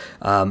 But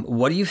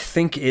what do you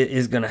think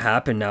is going to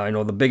happen now? I know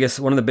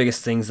one of the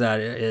biggest things that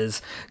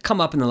is come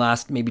up in the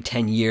last maybe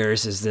 10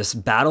 years is this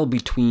battle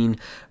between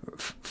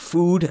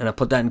food, and I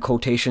put that in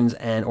quotations,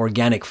 and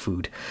organic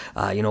food.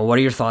 What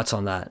are your thoughts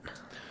on that?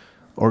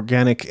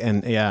 Organic,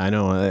 and yeah, I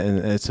know, and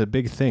it's a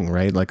big thing,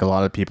 right? Like a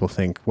lot of people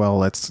think, well,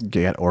 let's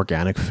get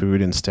organic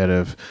food instead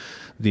of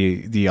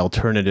the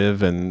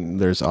alternative, and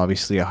there's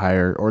obviously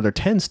there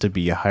tends to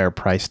be a higher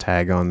price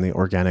tag on the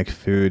organic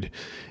food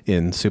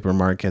in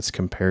supermarkets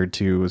compared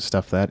to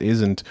stuff that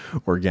isn't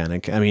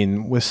organic. I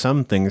mean, with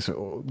some things,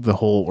 the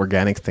whole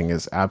organic thing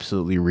is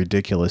absolutely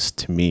ridiculous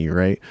to me,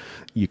 right?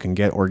 You can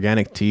get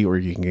organic tea or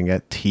you can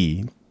get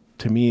tea.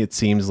 To me, it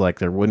seems like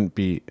there wouldn't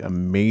be a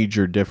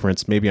major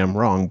difference. Maybe I'm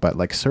wrong, but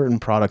like certain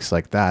products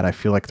like that, I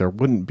feel like there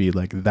wouldn't be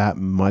like that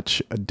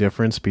much a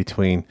difference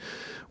between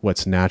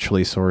what's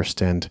naturally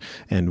sourced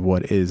and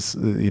what is,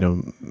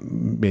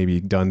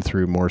 maybe done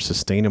through more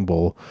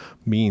sustainable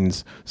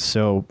means.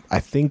 So I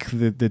think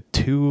that the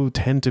two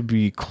tend to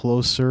be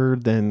closer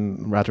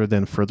rather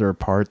than further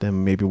apart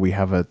than maybe we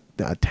have a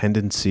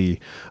tendency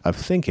of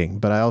thinking.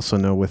 But I also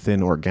know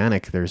within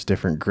organic, there's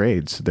different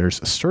grades.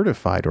 There's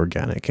certified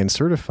organic, and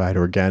certified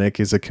organic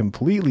is a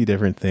completely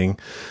different thing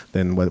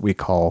than what we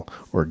call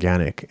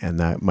organic, and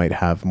that might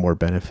have more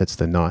benefits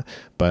than not.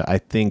 But I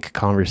think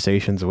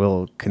conversations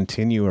will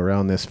continue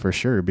around this for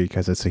sure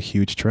because it's a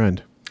huge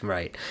trend.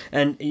 Right.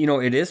 And,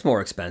 it is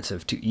more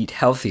expensive to eat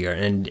healthier.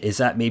 And is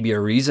that maybe a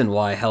reason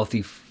why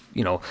healthy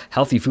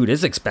food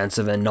is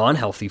expensive and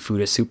non-healthy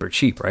food is super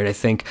cheap, right? I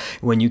think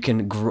when you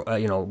can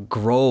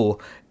grow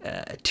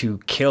to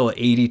kill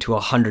 80 to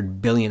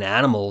 100 billion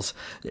animals,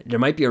 there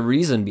might be a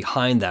reason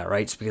behind that,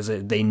 right? It's because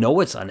they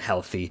know it's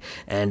unhealthy,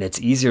 and it's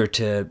easier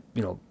to,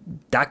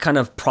 that kind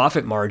of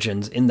profit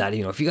margins in that,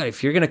 if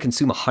you're going to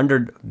consume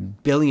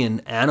 100 billion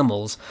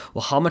animals,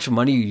 well, how much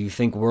money do you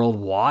think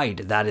worldwide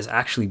that is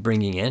actually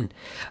bringing in?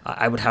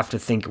 I would have to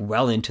think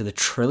well into the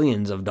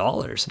trillions of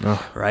dollars,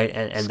 right?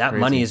 And that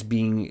crazy money is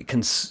being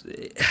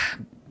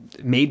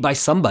made by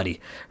somebody,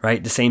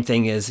 right? The same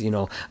thing is,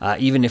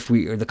 even if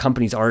the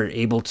companies aren't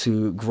able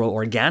to grow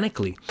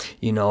organically,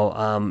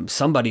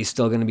 somebody's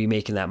still going to be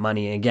making that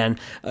money. And again,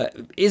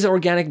 is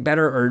organic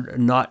better or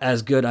not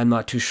as good? I'm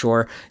not too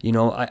sure.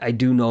 I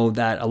do know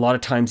that a lot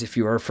of times if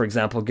you are, for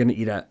example, going to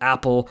eat an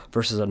apple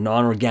versus a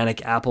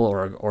non-organic apple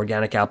or an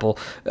organic apple,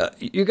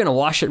 you're going to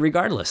wash it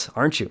regardless,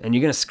 aren't you? And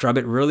you're going to scrub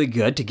it really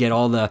good to get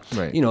all the,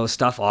 right,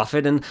 stuff off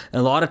it. And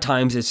a lot of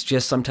times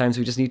sometimes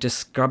we just need to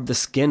scrub the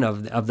skin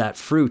of that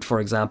fruit, for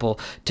example,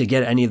 to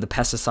get any of the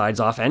pesticides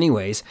off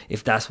anyways,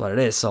 if that's what it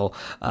is. So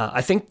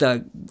I think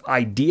the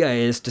idea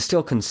is to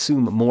still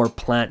consume more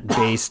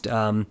plant-based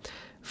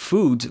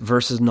foods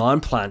versus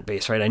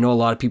non-plant-based, right? I know a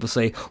lot of people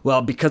say,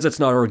 well, because it's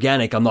not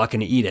organic, I'm not going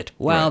to eat it.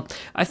 Well, right.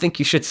 I think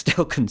you should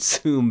still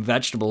consume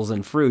vegetables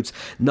and fruits,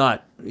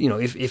 not,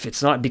 if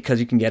it's not because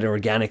you can get it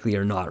organically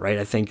or not, right?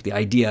 I think the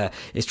idea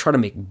is try to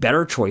make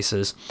better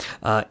choices.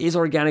 Is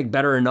organic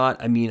better or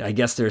not? I mean, I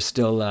guess there's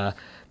still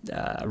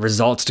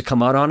results to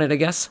come out on it, I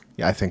guess.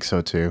 Yeah, I think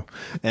so too.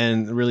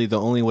 And really the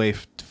only way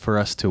for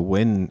us to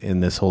win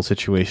in this whole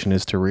situation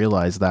is to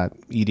realize that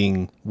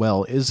eating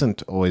well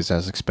isn't always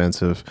as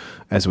expensive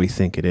as we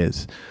think it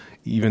is,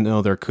 even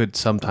though there could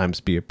sometimes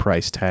be a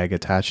price tag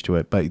attached to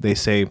it. But they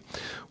say,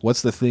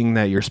 what's the thing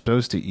that you're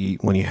supposed to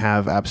eat when you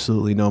have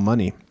absolutely no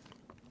money?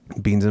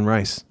 Beans and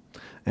rice.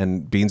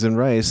 And beans and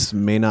rice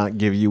may not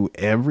give you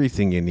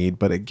everything you need,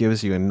 but it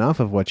gives you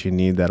enough of what you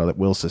need that it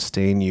will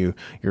sustain you,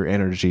 your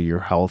energy, your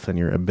health, and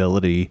your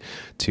ability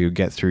to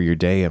get through your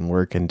day and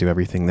work and do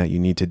everything that you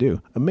need to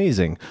do.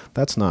 Amazing.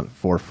 That's not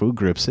 4 food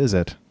groups, is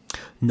it?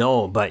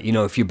 No, but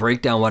if you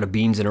break down what a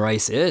beans and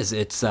rice is,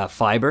 it's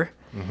fiber,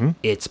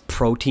 it's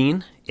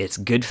protein, it's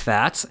good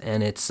fats,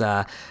 and it's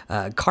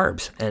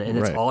carbs, and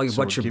it's all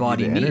what your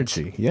body needs.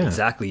 Energy. Yeah,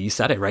 exactly. You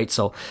said it right.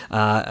 So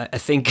I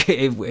think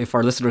if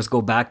our listeners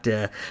go back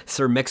to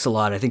Sir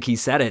Mix-a-Lot, I think he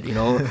said it.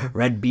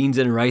 Red beans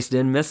and rice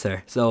didn't miss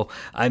her. So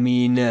I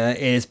mean,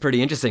 it's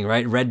pretty interesting,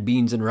 right? Red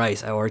beans and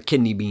rice, or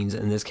kidney beans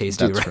in this case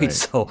too, right?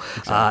 So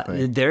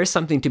exactly. There is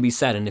something to be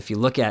said, and if you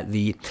look at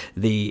the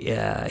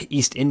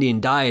East Indian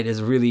diet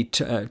is really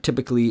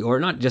typically, or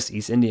not just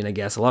East Indian, I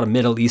guess, a lot of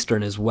Middle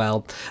Eastern as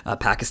well,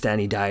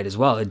 Pakistani diet as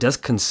well. It does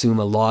consume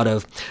a lot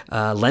of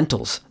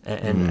lentils,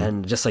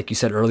 and just like you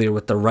said earlier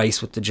with the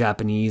rice, with the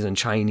Japanese and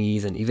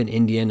Chinese and even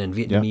Indian and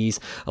Vietnamese,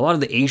 a lot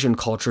of the Asian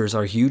cultures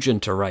are huge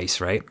into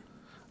rice, right?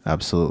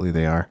 Absolutely,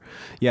 they are.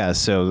 Yeah,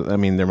 so I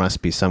mean, there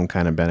must be some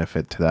kind of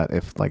benefit to that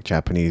if like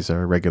Japanese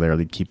are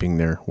regularly keeping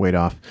their weight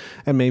off,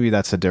 and maybe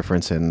that's a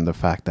difference in the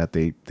fact that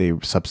they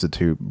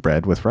substitute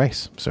bread with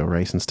rice, so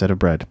rice instead of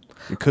bread.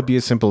 It could be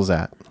as simple as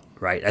that.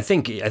 Right. I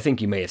think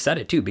you may have said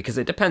it too, because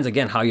it depends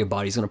again how your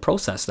body's going to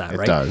process that,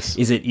 right? It does.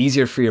 Is it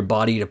easier for your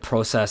body to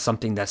process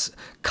something that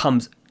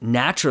comes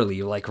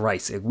naturally like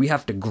rice. If we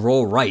have to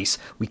grow rice,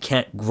 we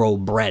can't grow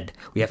bread.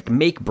 We have to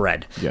make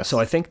bread. Yes. So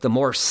I think the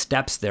more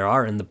steps there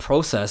are in the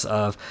process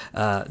of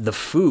the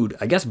food,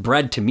 I guess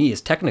bread to me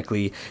is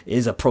technically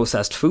is a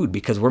processed food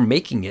because we're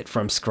making it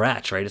from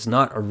scratch, right? It's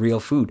not a real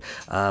food.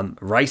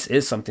 Rice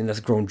is something that's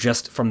grown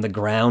just from the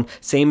ground.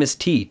 Same as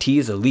tea. Tea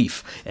is a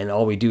leaf, and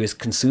all we do is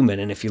consume it.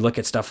 And if you look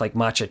at stuff like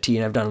matcha tea,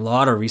 and I've done a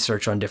lot of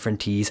research on different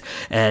teas,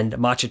 and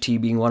matcha tea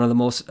being one of the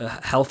most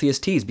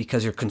healthiest teas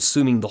because you're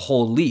consuming the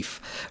whole leaf,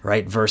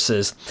 right?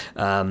 Versus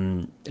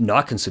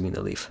not consuming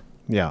the leaf.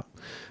 Yeah.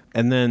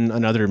 And then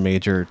another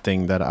major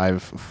thing that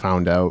I've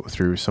found out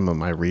through some of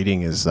my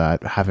reading is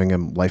that having a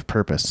life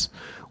purpose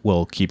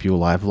will keep you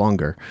alive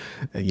longer.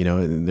 You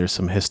know, there's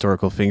some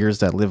historical figures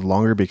that live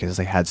longer because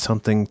they had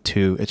something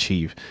to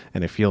achieve.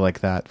 And I feel like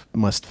that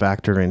must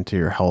factor into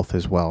your health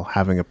as well.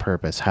 Having a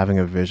purpose, having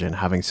a vision,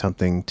 having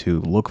something to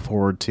look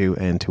forward to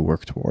and to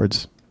work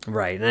towards.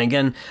 Right. And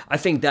again, I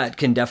think that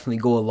can definitely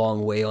go a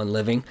long way on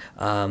living.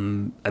 I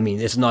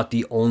mean, it's not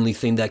the only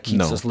thing that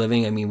keeps us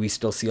living. I mean, we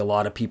still see a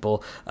lot of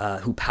people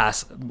who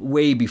pass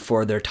way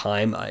before their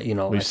time.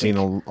 We've seen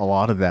a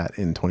lot of that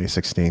in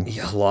 2016.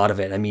 Yeah, a lot of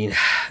it. I mean,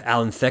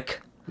 Alan Thicke.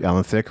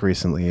 Alan Thicke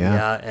recently, yeah.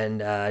 Yeah, and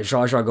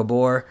Zsa Zsa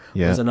Gabor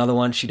was another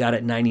one. She died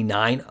at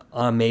 99.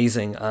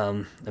 Amazing,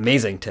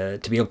 amazing to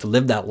be able to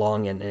live that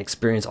long and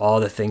experience all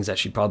the things that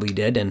she probably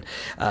did. And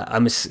I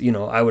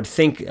would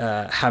think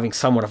having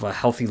somewhat of a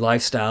healthy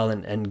lifestyle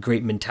and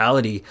great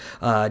mentality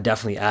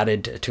definitely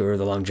added to her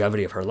the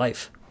longevity of her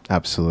life.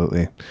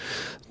 Absolutely.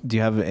 Do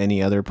you have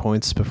any other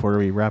points before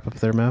we wrap up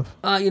there, Mav?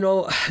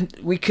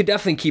 We could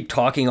definitely keep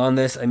talking on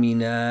this. I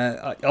mean,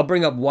 I'll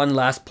bring up one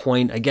last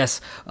point, I guess,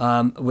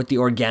 with the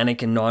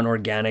organic and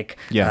non-organic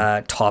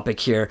topic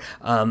here.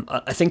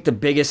 I think the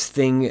biggest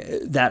thing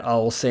that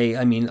I'll say,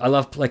 I mean,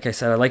 like I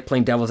said, I like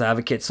playing devil's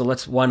advocate, so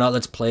let's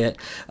play it.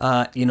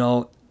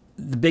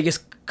 The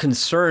biggest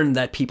concern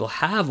that people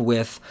have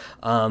with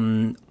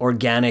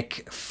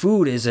organic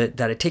food is that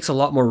it takes a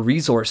lot more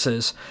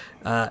resources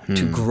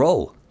to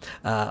grow.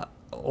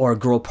 Or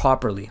grow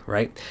properly,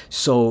 right?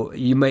 So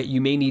you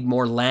may need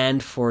more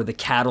land for the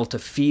cattle to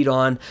feed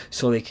on,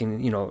 so they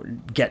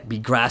can be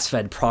grass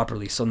fed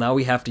properly. So now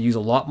we have to use a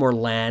lot more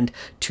land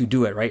to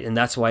do it, right? And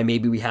that's why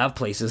maybe we have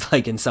places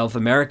like in South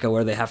America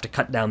where they have to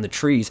cut down the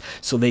trees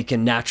so they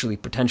can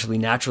potentially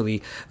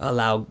naturally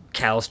allow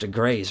cows to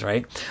graze,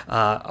 right?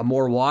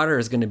 More water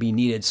is going to be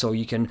needed, so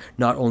you can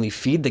not only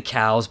feed the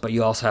cows, but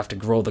you also have to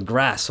grow the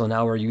grass. So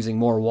now we're using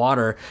more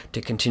water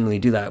to continually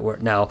do that.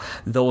 Now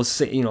those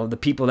the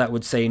people that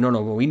would say, no,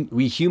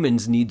 we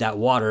humans need that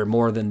water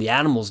more than the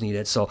animals need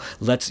it. So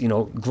let's,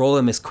 grow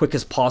them as quick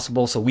as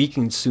possible so we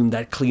can consume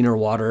that cleaner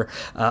water.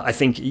 I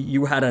think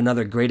you had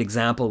another great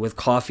example with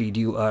coffee.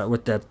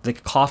 With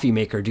the coffee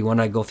maker? Do you want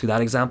to go through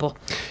that example?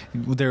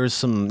 There's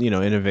some,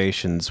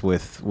 innovations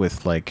with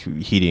like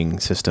heating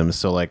systems.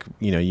 So like,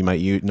 you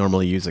might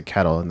normally use a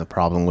kettle, and the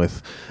problem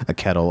with a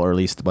kettle, or at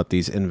least what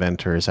these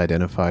inventors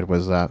identified,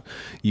 was that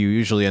you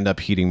usually end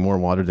up heating more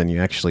water than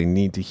you actually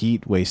need to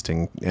heat,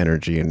 wasting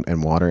energy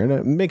and water.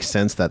 And it makes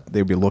sense that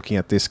they'd be looking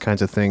at these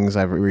kinds of things.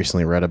 I've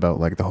recently read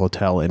about like the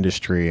hotel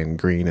industry and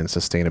green and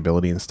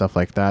sustainability and stuff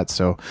like that.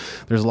 So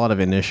there's a lot of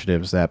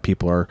initiatives that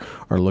people are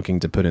looking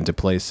to put into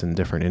place in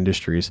different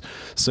industries.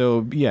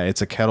 So yeah,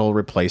 it's a kettle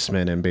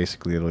replacement, and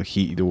basically it'll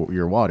heat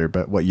your water.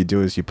 But what you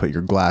do is you put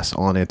your glass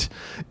on it,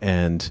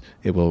 and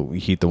it will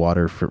heat the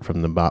water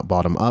from the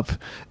bottom up,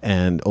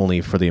 and only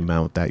for the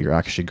amount that you're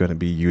actually going to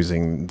be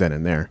using then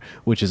and there,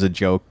 which is a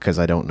joke because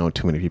I don't know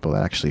too many people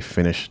that actually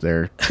finish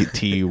their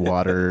tea,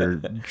 water,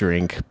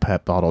 drink,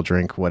 pet bottle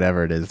drink,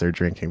 whatever it is they're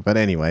drinking. But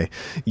anyway,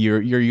 you're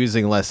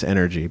using less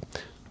energy.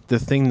 The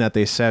thing that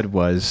they said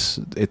was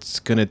it's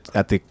going to,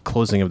 at the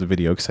closing of the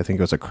video, because I think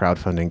it was a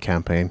crowdfunding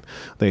campaign,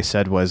 they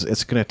said was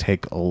it's going to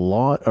take a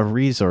lot of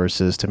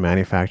resources to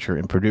manufacture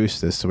and produce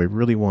this. So we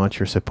really want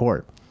your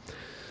support.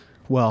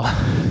 Well,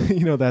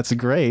 that's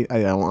great.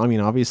 I mean,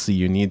 obviously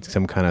you need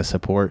some kind of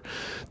support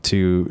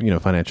to,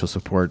 financial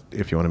support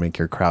if you want to make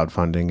your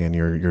crowdfunding and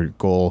your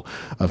goal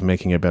of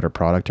making a better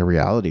product a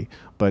reality.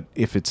 But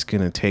if it's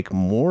going to take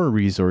more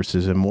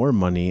resources and more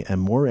money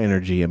and more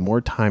energy and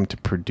more time to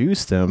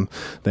produce them,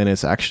 then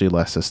it's actually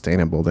less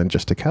sustainable than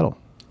just a kettle.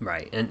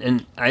 Right,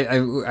 and I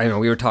know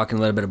we were talking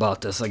a little bit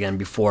about this again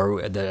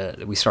before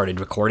we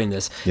started recording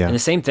this, and the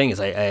same thing is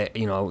I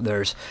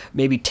there's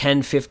maybe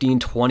 10,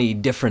 15, 20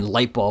 different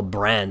light bulb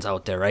brands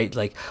out there, right?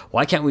 Like,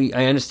 why can't we?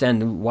 I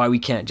understand why we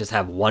can't just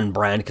have one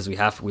brand, because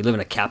we live in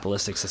a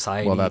capitalistic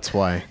society. Well, that's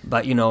why.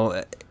 But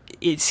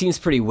it seems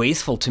pretty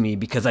wasteful to me,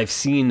 because I've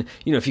seen,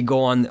 if you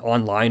go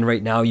online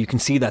right now, you can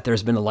see that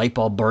there's been a light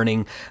bulb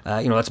burning,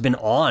 that's been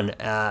on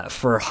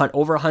for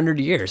over 100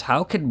 years.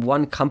 How could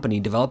one company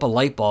develop a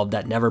light bulb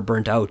that never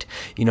burnt out?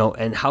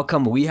 And how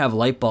come we have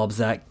light bulbs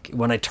that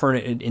when I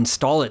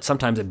install it,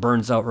 sometimes it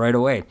burns out right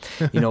away?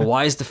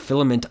 Why is the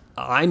filament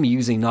I'm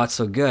using not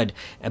so good,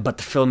 but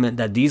the filament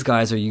that these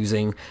guys are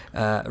using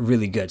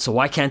really good. So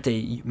why can't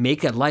they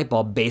make that light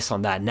bulb based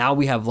on that? Now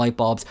we have light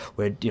bulbs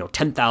with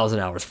 10,000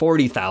 hours,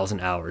 40,000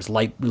 hours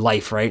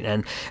life,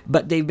 right?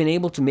 But they've been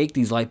able to make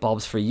these light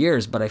bulbs for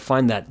years. But I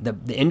find that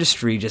the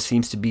industry just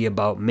seems to be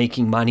about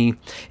making money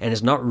and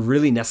is not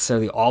really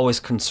necessarily always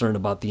concerned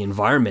about the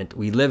environment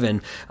we live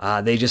in.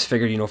 They just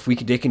figured, if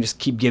they can just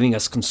keep giving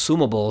us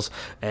consumables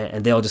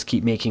and they'll just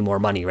keep making more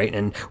money, right?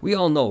 And we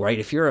all know, right?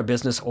 If you're a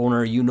business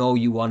owner,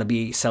 you want to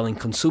be selling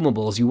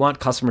consumables. You want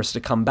customers to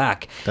come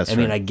back. That's I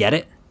mean, right. I get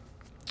it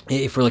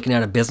if we're looking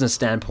at a business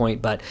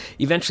standpoint, but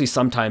eventually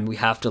sometime we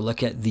have to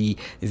look at the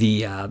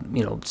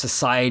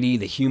society,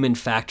 the human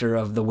factor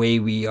of the way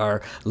we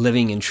are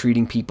living and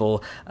treating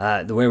people,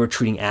 the way we're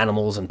treating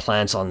animals and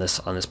plants on this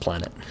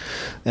planet.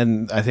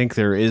 And I think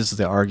there is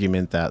the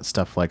argument that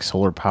stuff like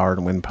solar power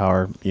and wind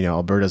power,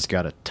 Alberta's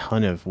got a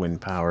ton of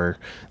wind power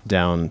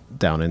down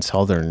in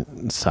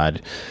southern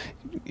side.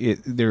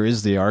 There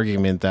is the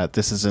argument that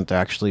this isn't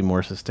actually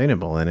more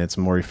sustainable and it's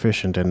more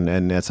efficient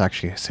and it's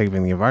actually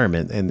saving the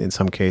environment. And in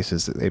some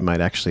cases, it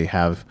might actually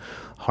have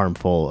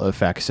harmful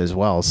effects as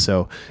well.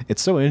 So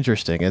it's so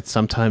interesting. It's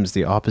sometimes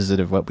the opposite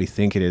of what we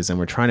think it is, and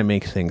we're trying to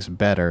make things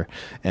better,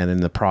 and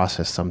in the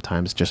process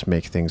sometimes just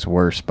make things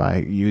worse by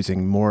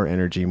using more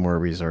energy, more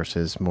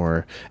resources,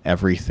 more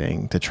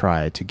everything to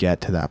try to get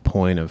to that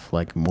point of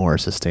like more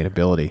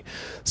sustainability.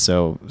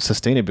 So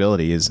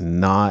sustainability is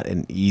not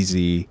an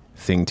easy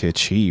thing to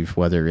achieve,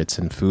 whether it's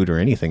in food or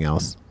anything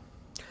else.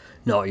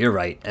 No, you're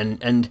right.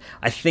 And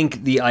I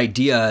think the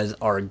ideas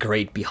are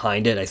great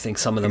behind it. I think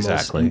some of the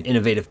most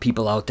innovative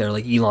people out there,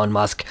 like Elon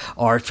Musk,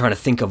 are trying to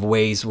think of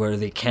ways where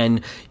they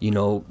can,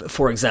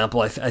 for example,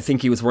 I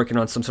think he was working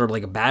on some sort of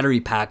like a battery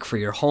pack for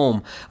your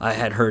home. I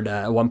had heard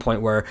at one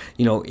point where,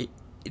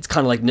 it's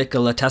kind of like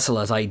Nikola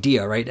Tesla's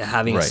idea, right?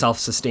 Having a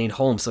self-sustained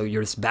home. So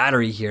your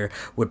battery here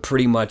would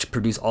pretty much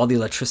produce all the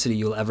electricity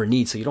you'll ever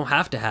need. So you don't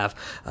have to have,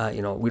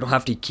 we don't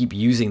have to keep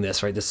using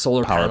this, right? The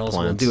solar panels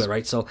will do it,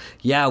 right? So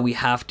yeah, we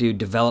have to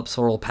develop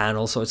solar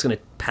panels. So it's going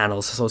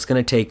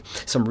to take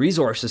some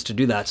resources to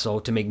do that. So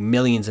to make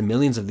millions and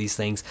millions of these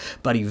things,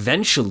 but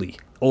eventually,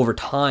 over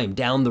time,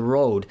 down the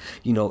road,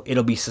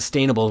 it'll be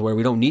sustainable where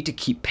we don't need to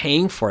keep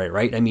paying for it,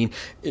 right? I mean,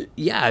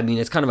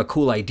 it's kind of a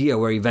cool idea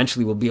where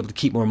eventually we'll be able to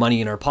keep more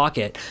money in our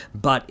pocket.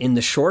 But in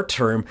the short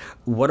term,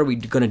 what are we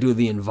going to do with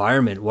the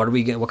environment? What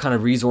kind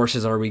of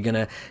resources are we going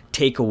to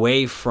take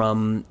away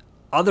from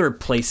other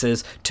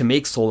places to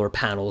make solar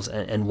panels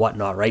and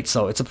whatnot, right?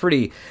 So it's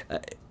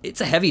it's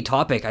a heavy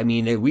topic. I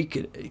mean, we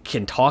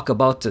can talk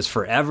about this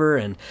forever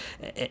and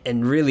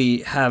really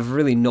have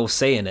really no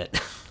say in it.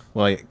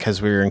 Well,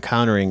 because we're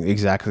encountering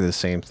exactly the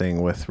same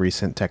thing with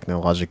recent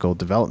technological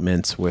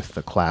developments with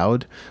the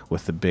cloud,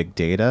 with the big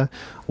data,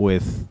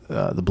 with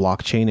the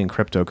blockchain and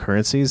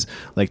cryptocurrencies.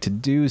 Like, to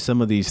do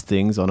some of these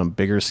things on a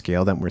bigger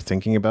scale that we're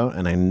thinking about,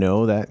 and I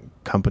know that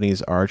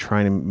companies are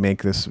trying to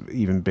make this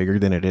even bigger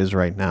than it is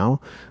right now.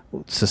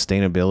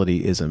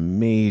 Sustainability is a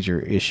major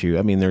issue.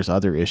 I mean, there's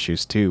other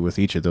issues too with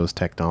each of those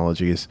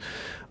technologies,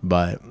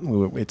 but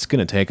it's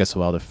going to take us a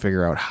while to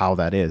figure out how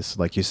that is.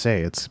 Like you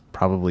say, it's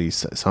probably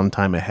some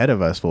time ahead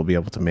of us we'll be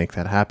able to make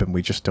that happen.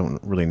 We just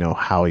don't really know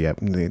how yet,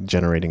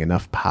 generating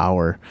enough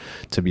power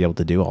to be able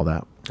to do all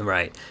that.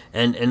 Right,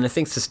 and I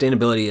think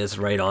sustainability is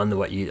right on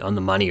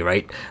the money,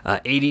 right?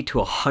 80 to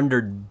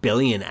 100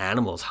 billion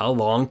animals. How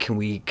long can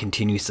we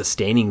continue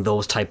sustaining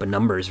those type of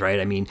numbers, right?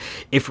 I mean,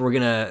 if we're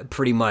gonna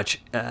pretty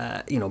much,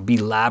 be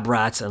lab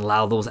rats and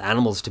allow those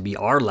animals to be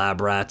our lab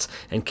rats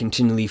and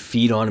continually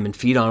feed on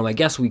them, I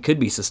guess we could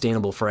be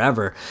sustainable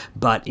forever.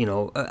 But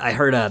I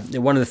heard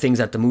one of the things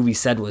that the movie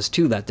said was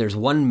too that there's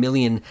 1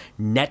 million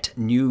net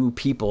new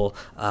people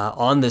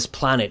on this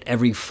planet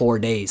every 4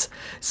 days.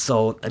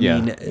 So I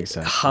mean.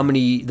 Exactly. How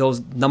many those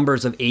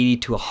numbers of 80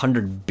 to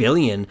 100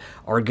 billion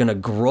are going to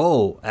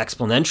grow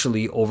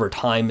exponentially over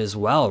time as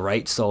well,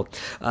 right? So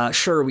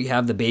sure, we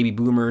have the baby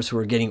boomers who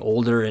are getting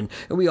older, and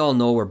we all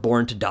know we're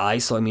born to die.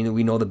 So I mean,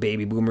 we know the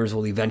baby boomers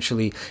will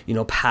eventually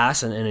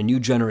pass, and a new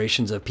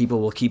generations of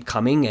people will keep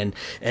coming, and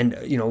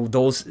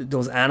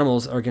those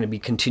animals are going to be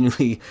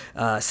continually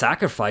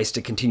sacrificed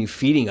to continue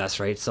feeding us,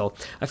 right? So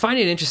I find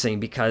it interesting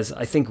because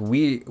I think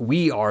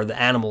we are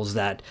the animals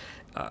that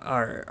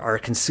are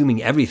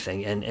consuming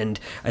everything, and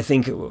I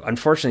think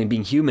unfortunately,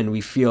 being human,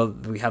 we feel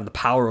we have the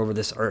power over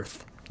this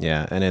earth.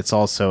 Yeah, and it's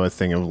also a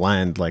thing of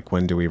land. Like,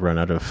 when do we run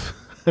out of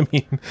I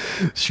mean,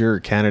 sure,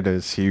 Canada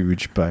is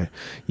huge, but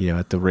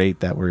at the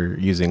rate that we're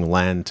using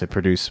land to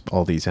produce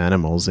all these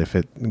animals, if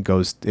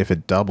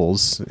it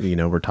doubles,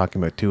 we're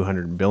talking about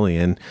 200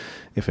 billion.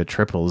 If it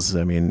triples,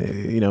 I mean,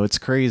 it's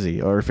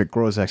crazy. Or if it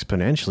grows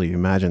exponentially,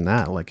 imagine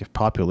that. Like, if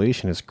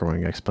population is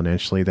growing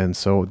exponentially, then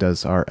so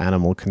does our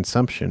animal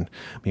consumption.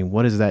 I mean,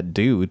 what does that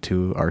do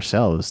to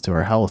ourselves, to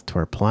our health, to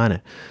our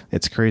planet?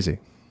 It's crazy.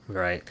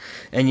 Right.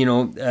 And,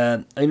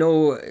 I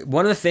know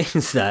one of the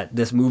things that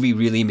this movie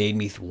really made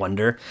me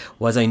wonder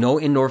was, I know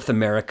in North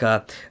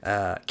America,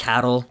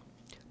 cattle,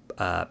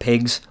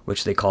 pigs,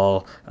 which they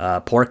call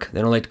pork.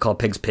 They don't like to call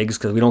pigs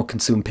because we don't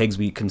consume pigs,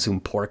 we consume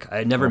pork.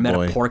 I never met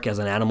a pork as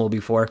an animal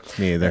before.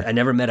 Me either. I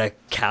never met a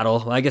cattle.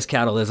 Well, I guess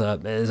cattle is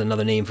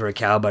another name for a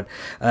cow, but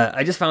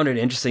I just found it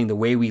interesting the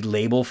way we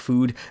label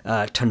food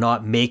to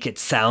not make it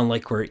sound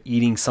like we're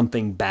eating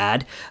something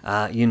bad,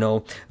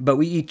 but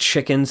we eat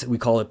chickens, we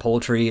call it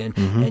poultry, and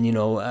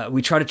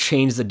we try to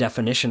change the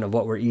definition of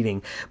what we're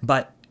eating.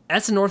 But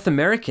as North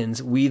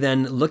Americans, we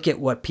then look at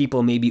what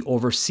people maybe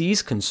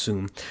overseas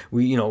consume.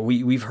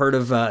 We've heard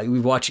of,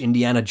 we've watched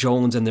Indiana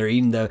Jones and they're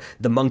eating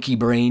the monkey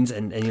brains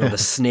and the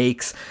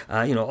snakes.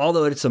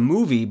 Although it's a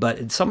movie,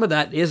 but some of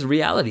that is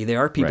reality. There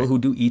are people who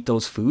do eat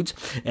those foods,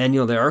 and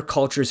there are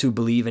cultures who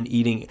believe in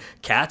eating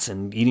cats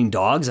and eating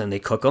dogs, and they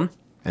cook them.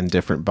 And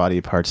different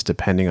body parts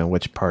depending on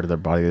which part of their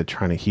body they're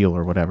trying to heal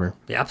or whatever.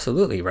 Yeah,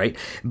 absolutely, right?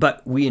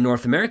 But we in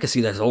North America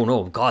see that as, oh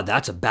no, God,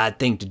 that's a bad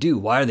thing to do.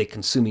 Why are they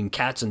consuming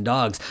cats and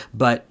dogs?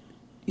 But,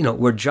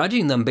 we're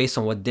judging them based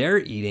on what they're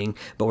eating,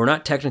 but we're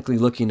not technically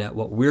looking at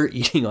what we're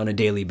eating on a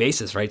daily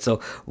basis, right? So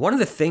one of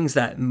the things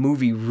that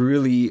movie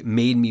really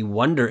made me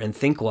wonder and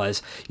think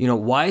was,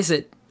 why is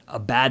it a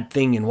bad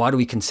thing and why do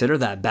we consider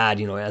that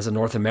bad, as a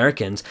North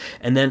Americans?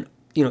 And then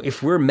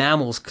if we're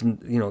mammals,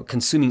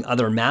 consuming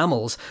other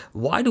mammals,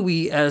 why do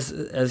we as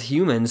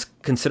humans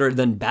consider it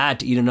then bad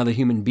to eat another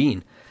human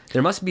being?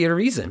 There must be a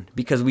reason,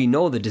 because we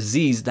know the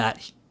disease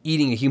that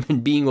eating a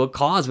human being will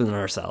cause within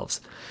ourselves.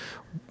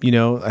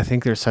 I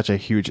think there's such a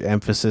huge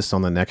emphasis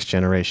on the next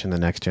generation, the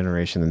next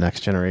generation, the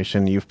next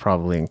generation. You've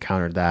probably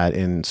encountered that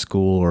in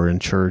school or in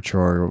church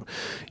or,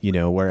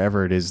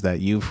 wherever it is that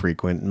you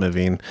frequent,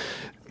 Maveen.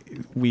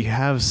 We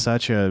have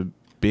such a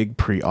big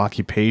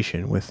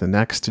preoccupation with the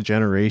next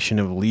generation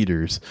of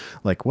leaders.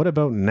 Like, what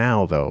about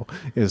now, though,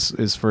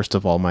 is first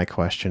of all my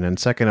question. And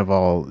second of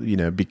all,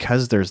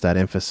 because there's that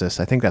emphasis,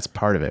 I think that's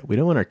part of it. We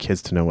don't want our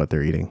kids to know what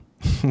they're eating.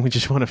 We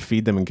just want to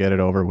feed them and get it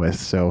over with.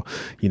 So,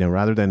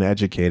 rather than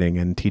educating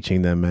and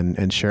teaching them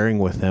and sharing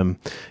with them,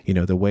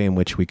 the way in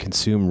which we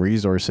consume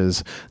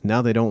resources,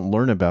 now they don't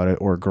learn about it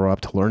or grow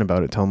up to learn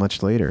about it till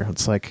much later.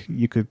 It's like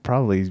you could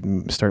probably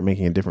start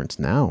making a difference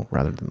now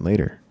rather than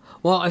later.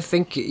 Well, I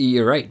think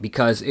you're right,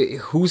 because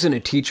who's going to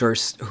teach our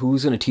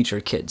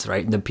kids,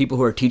 right? The people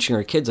who are teaching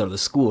our kids are the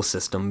school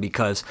system,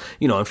 because,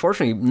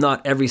 unfortunately, not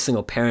every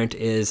single parent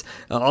is,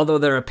 although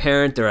they're a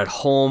parent, they're at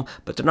home,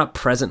 but they're not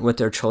present with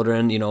their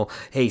children.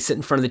 Hey, sit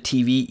in front of the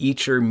TV,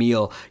 eat your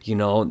meal.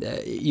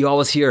 You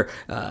always hear,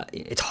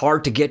 it's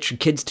hard to get your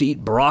kids to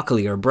eat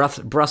broccoli or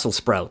Brussels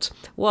sprouts.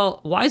 Well,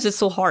 why is it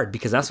so hard?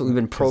 Because that's what we've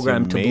been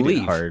programmed to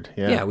believe. It hard.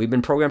 Yeah, we've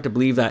been programmed to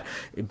believe that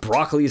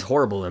broccoli is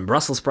horrible and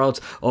Brussels sprouts,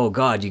 oh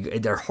God,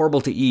 they're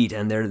horrible to eat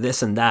and they're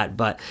this and that.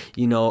 But,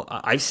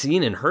 I've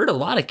seen and heard a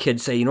lot of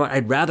kids say,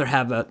 I'd rather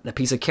have a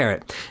piece of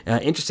carrot.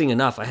 Interesting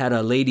enough, I had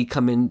a lady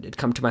come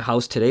to my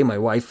house today. My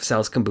wife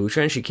sells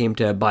kombucha and she came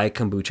to buy a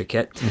kombucha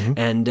kit. Mm-hmm.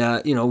 And,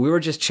 we were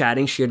just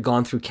chatting. She had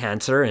gone through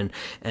cancer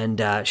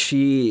and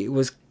she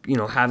was,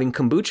 having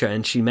kombucha,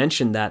 and she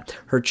mentioned that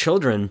her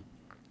children,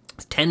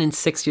 10 and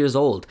 6 years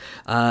old,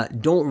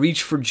 don't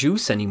reach for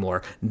juice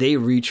anymore. They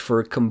reach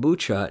for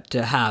kombucha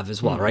to have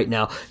as well. Right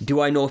now,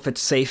 do I know if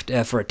it's safe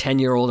for a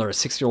 10-year-old or a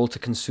 6-year-old to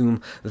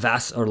consume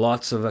vast or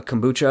lots of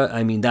kombucha?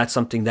 I mean, that's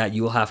something that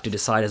you'll have to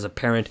decide as a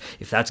parent.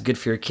 If that's good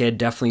for your kid,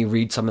 definitely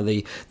read some of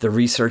the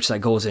research that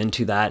goes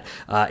into that.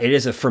 It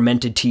is a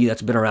fermented tea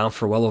that's been around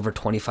for well over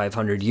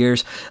 2,500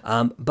 years.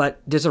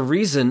 But there's a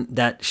reason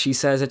that she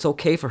says it's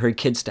okay for her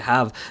kids to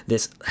have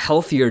this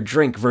healthier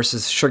drink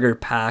versus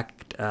sugar-packed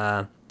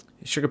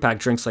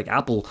drinks like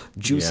apple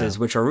juices,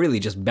 which are really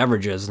just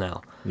beverages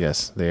now.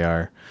 Yes, they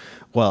are.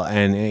 Well,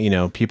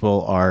 and,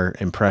 people are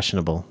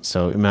impressionable.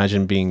 So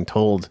imagine being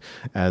told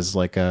as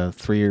like a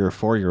 3 or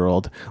 4 year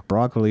old,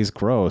 broccoli's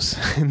gross.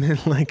 And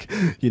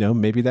then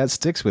maybe that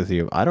sticks with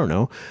you. I don't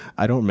know.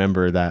 I don't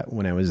remember that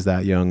when I was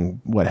that young,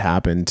 what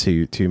happened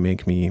to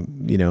make me,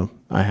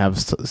 I have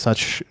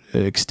such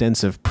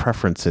extensive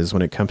preferences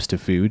when it comes to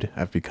food.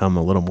 I've become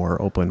a little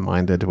more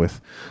open-minded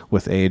with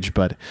age,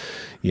 but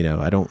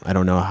I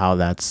don't know how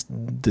that's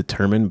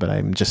determined. But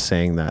I'm just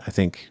saying that I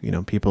think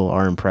people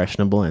are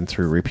impressionable, and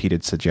through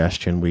repeated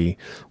suggestion, we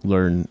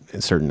learn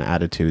certain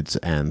attitudes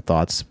and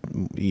thoughts,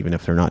 even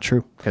if they're not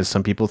true. Because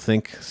some people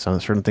think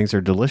certain things are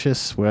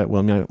delicious,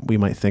 well, we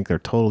might think they're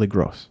totally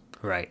gross.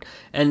 Right.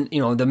 And,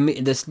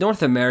 this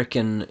North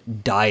American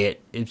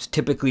diet is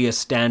typically a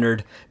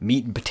standard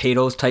meat and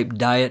potatoes type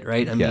diet,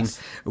 right? I mean,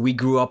 we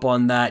grew up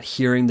on that,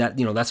 hearing that,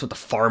 that's what the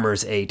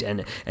farmers ate.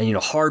 And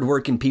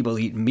hardworking people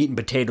eat meat and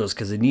potatoes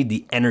because they need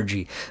the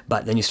energy.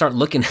 But then you start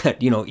looking at,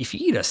 if you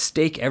eat a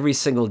steak every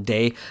single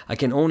day, I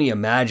can only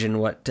imagine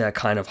what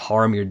kind of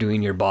harm you're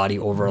doing your body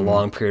over a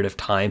long period of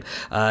time.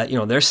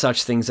 There's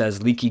such things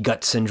as leaky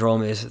gut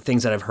syndrome, is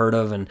things that I've heard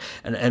of. And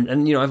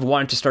I've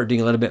wanted to start doing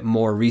a little bit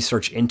more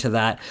research into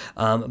that.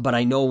 But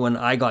I know when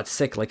I got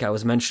sick, like I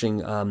was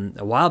mentioning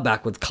a while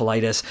back with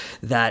colitis,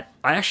 that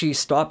I actually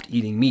stopped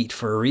eating meat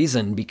for a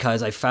reason,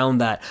 because I found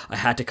that I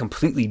had to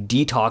completely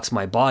detox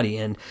my body,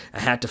 and I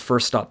had to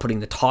first stop putting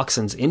the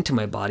toxins into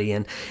my body.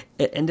 And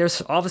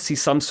there's obviously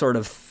some sort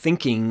of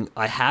thinking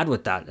I had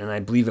with that, and I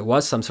believe it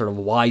was some sort of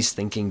wise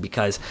thinking,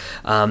 because,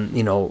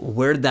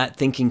 where did that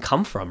thinking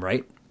come from,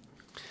 right?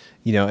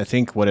 I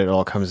think what it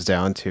all comes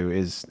down to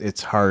is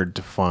it's hard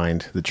to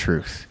find the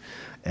truth.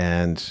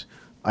 And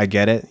I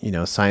get it.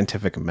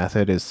 Scientific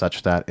method is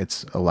such that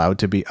it's allowed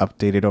to be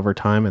updated over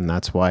time. And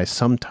that's why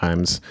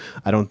sometimes,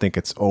 I don't think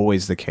it's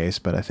always the case,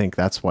 but I think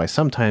that's why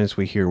sometimes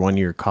we hear 1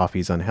 year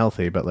coffee's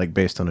unhealthy, but like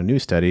based on a new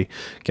study,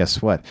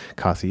 guess what?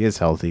 Coffee is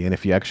healthy. And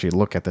if you actually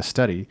look at the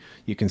study,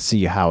 you can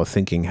see how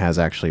thinking has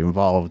actually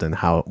evolved and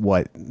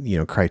what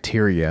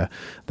criteria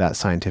that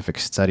scientific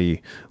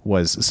study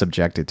was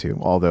subjected to.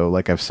 Although,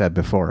 like I've said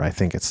before, I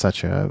think it's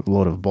such a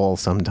load of bull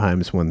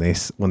sometimes when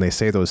they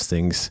say those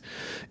things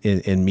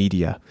in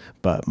media.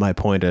 But my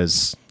point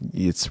is,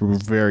 it's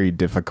very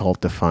difficult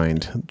to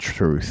find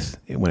truth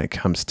when it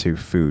comes to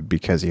food,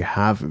 because you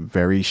have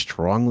very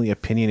strongly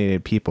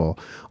opinionated people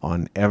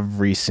on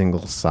every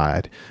single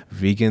side.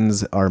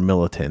 Vegans are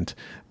militant.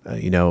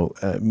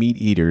 Meat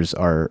eaters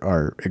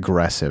are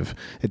aggressive.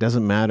 It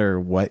doesn't matter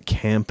what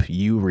camp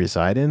you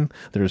reside in.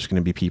 There's going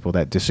to be people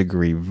that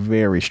disagree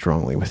very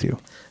strongly with you.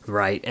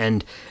 Right.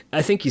 And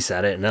I think you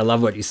said it, and I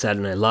love what you said,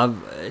 and I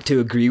love to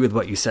agree with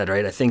what you said,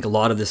 right? I think a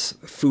lot of this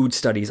food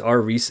studies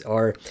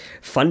are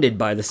funded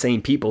by the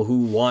same people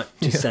who want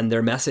to send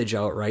their message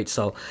out, right?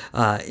 So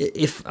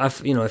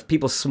if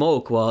people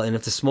smoke, well, and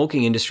if the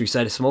smoking industry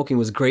said smoking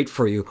was great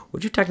for you,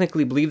 would you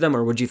technically believe them,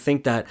 or would you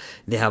think that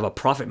they have a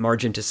profit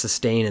margin to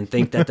sustain and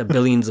think that the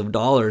billions of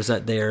dollars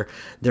that they're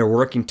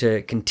working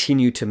to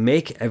continue to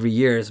make every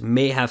year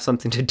may have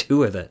something to do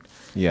with it?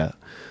 Yeah.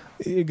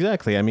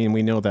 Exactly. I mean,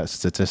 we know that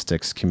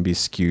statistics can be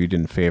skewed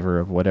in favor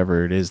of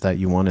whatever it is that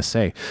you want to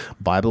say.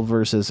 Bible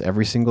verses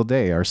every single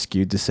day are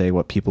skewed to say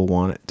what people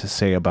want to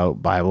say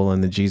about Bible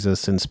and the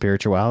Jesus and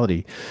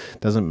spirituality.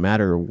 Doesn't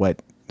matter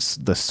what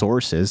the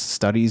source is.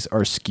 Studies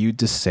are skewed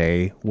to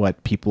say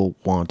what people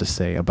want to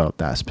say about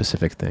that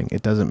specific thing.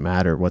 It doesn't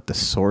matter what the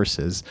source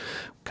is,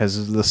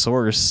 because the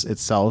source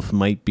itself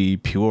might be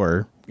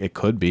pure. It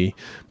could be,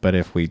 but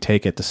if we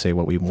take it to say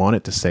what we want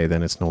it to say,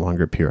 then it's no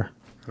longer pure.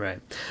 Right.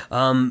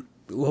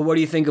 Well, what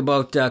do you think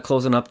about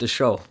closing up the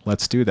show?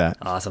 Let's do that.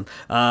 Awesome.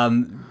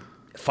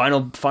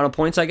 Final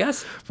points, I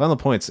guess. Final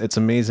points. It's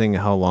amazing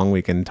how long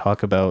we can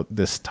talk about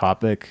this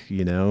topic.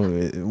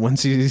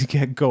 Once you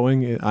get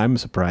going, I'm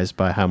surprised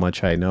by how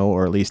much I know,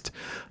 or at least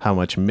how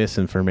much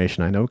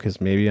misinformation I know,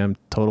 because maybe I'm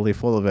totally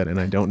full of it and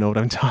I don't know what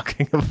I'm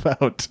talking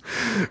about.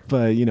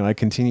 But, I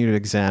continue to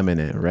examine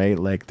it, right?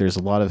 Like, there's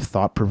a lot of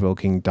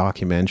thought-provoking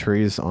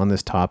documentaries on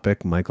this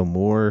topic, Michael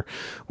Moore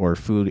or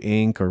Food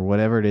Inc. or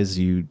whatever it is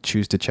you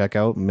choose to check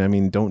out. I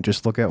mean, don't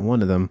just look at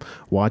one of them.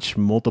 Watch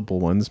multiple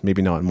ones,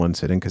 maybe not in one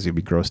sitting because you'd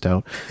be grossed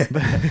out.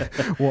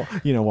 But,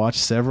 well, watch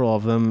several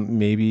of them,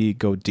 maybe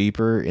go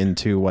deeper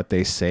into what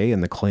they say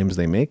and the claims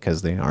they make,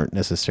 because they aren't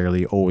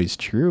necessarily always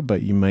true,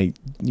 but you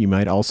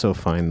might also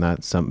find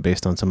that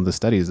based on some of the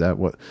studies, that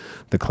what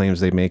the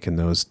claims they make in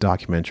those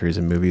documentaries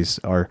and movies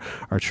are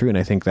true. And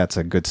I think that's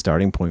a good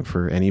starting point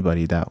for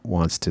anybody that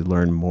wants to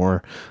learn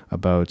more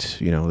about,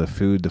 the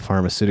food, the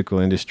pharmaceutical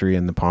industry,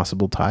 and the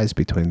possible ties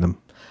between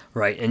them.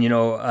 Right. And,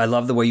 I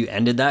love the way you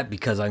ended that,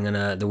 because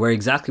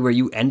exactly where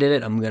you ended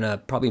it, I'm going to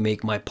probably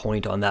make my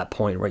point on that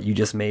point, right, you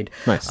just made.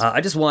 Nice.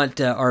 I just want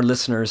our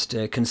listeners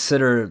to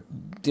consider,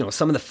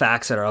 some of the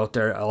facts that are out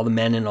there, all the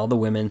men and all the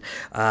women.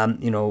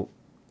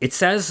 It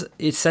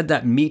said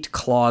that meat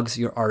clogs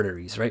your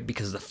arteries, right?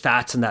 Because the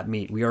fats in that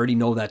meat. We already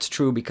know that's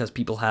true, because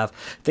people have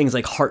things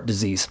like heart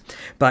disease.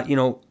 But,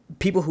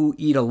 people who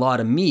eat a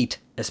lot of meat,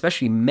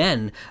 especially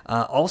men,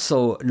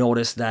 also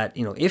notice that,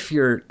 if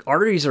your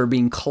arteries are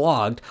being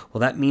clogged, well,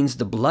 that means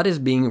the blood is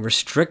being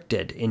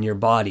restricted in your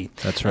body.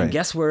 That's right. And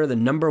guess where the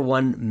number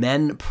one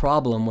men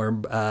problem where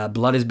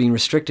blood is being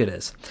restricted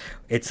is?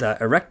 It's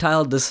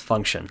erectile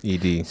dysfunction.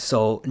 ED.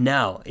 So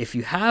now, if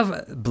you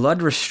have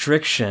blood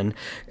restriction,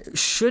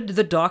 should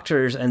the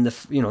doctors and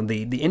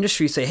the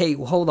industry say, hey,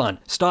 hold on,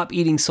 stop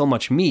eating so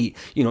much meat,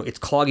 it's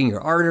clogging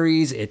your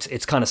arteries,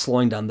 it's kind of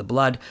slowing down the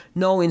blood?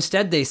 No,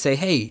 instead they say,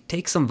 hey,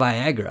 take some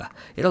Viagra.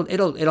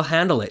 It'll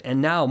handle it.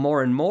 And now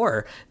more and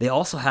more, they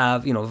also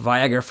have,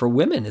 Viagra for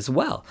women as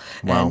well.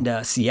 Wow. And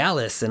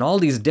Cialis and all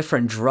these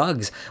different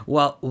drugs.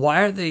 Well,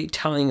 why are they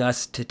telling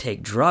us to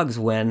take drugs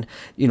when,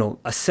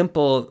 a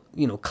simple,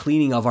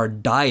 cleaning of our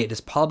diet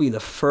is probably the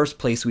first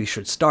place we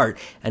should start?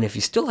 And if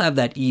you still have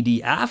that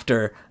ED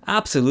after,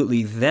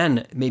 absolutely,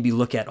 then maybe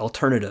look at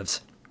alternatives.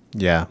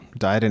 Yeah,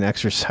 diet and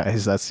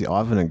exercise, that's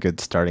often a good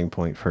starting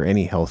point for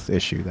any health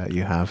issue that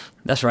you have.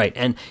 That's right.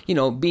 And,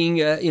 being,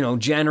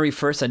 January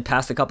 1st had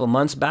passed a couple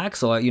months back.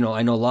 So, I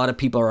know a lot of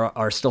people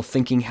are still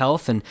thinking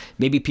health, and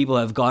maybe people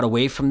have got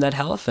away from that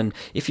health. And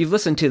if you've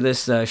listened to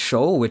this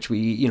show, which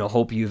we,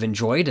 hope you've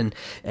enjoyed,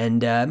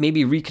 and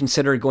maybe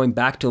reconsider going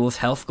back to those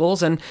health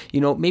goals, and,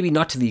 maybe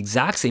not to the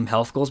exact same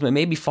health goals, but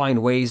maybe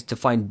find ways to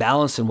find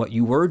balance in what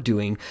you were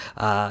doing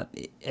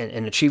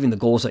and achieving the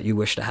goals that you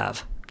wish to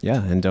have.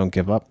 Yeah, and don't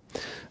give up.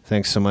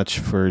 Thanks so much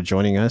for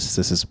joining us.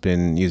 This has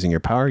been Using Your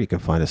Power. You can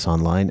find us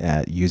online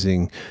at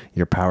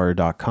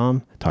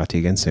usingyourpower.com. Talk to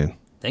you again soon.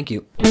 Thank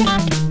you.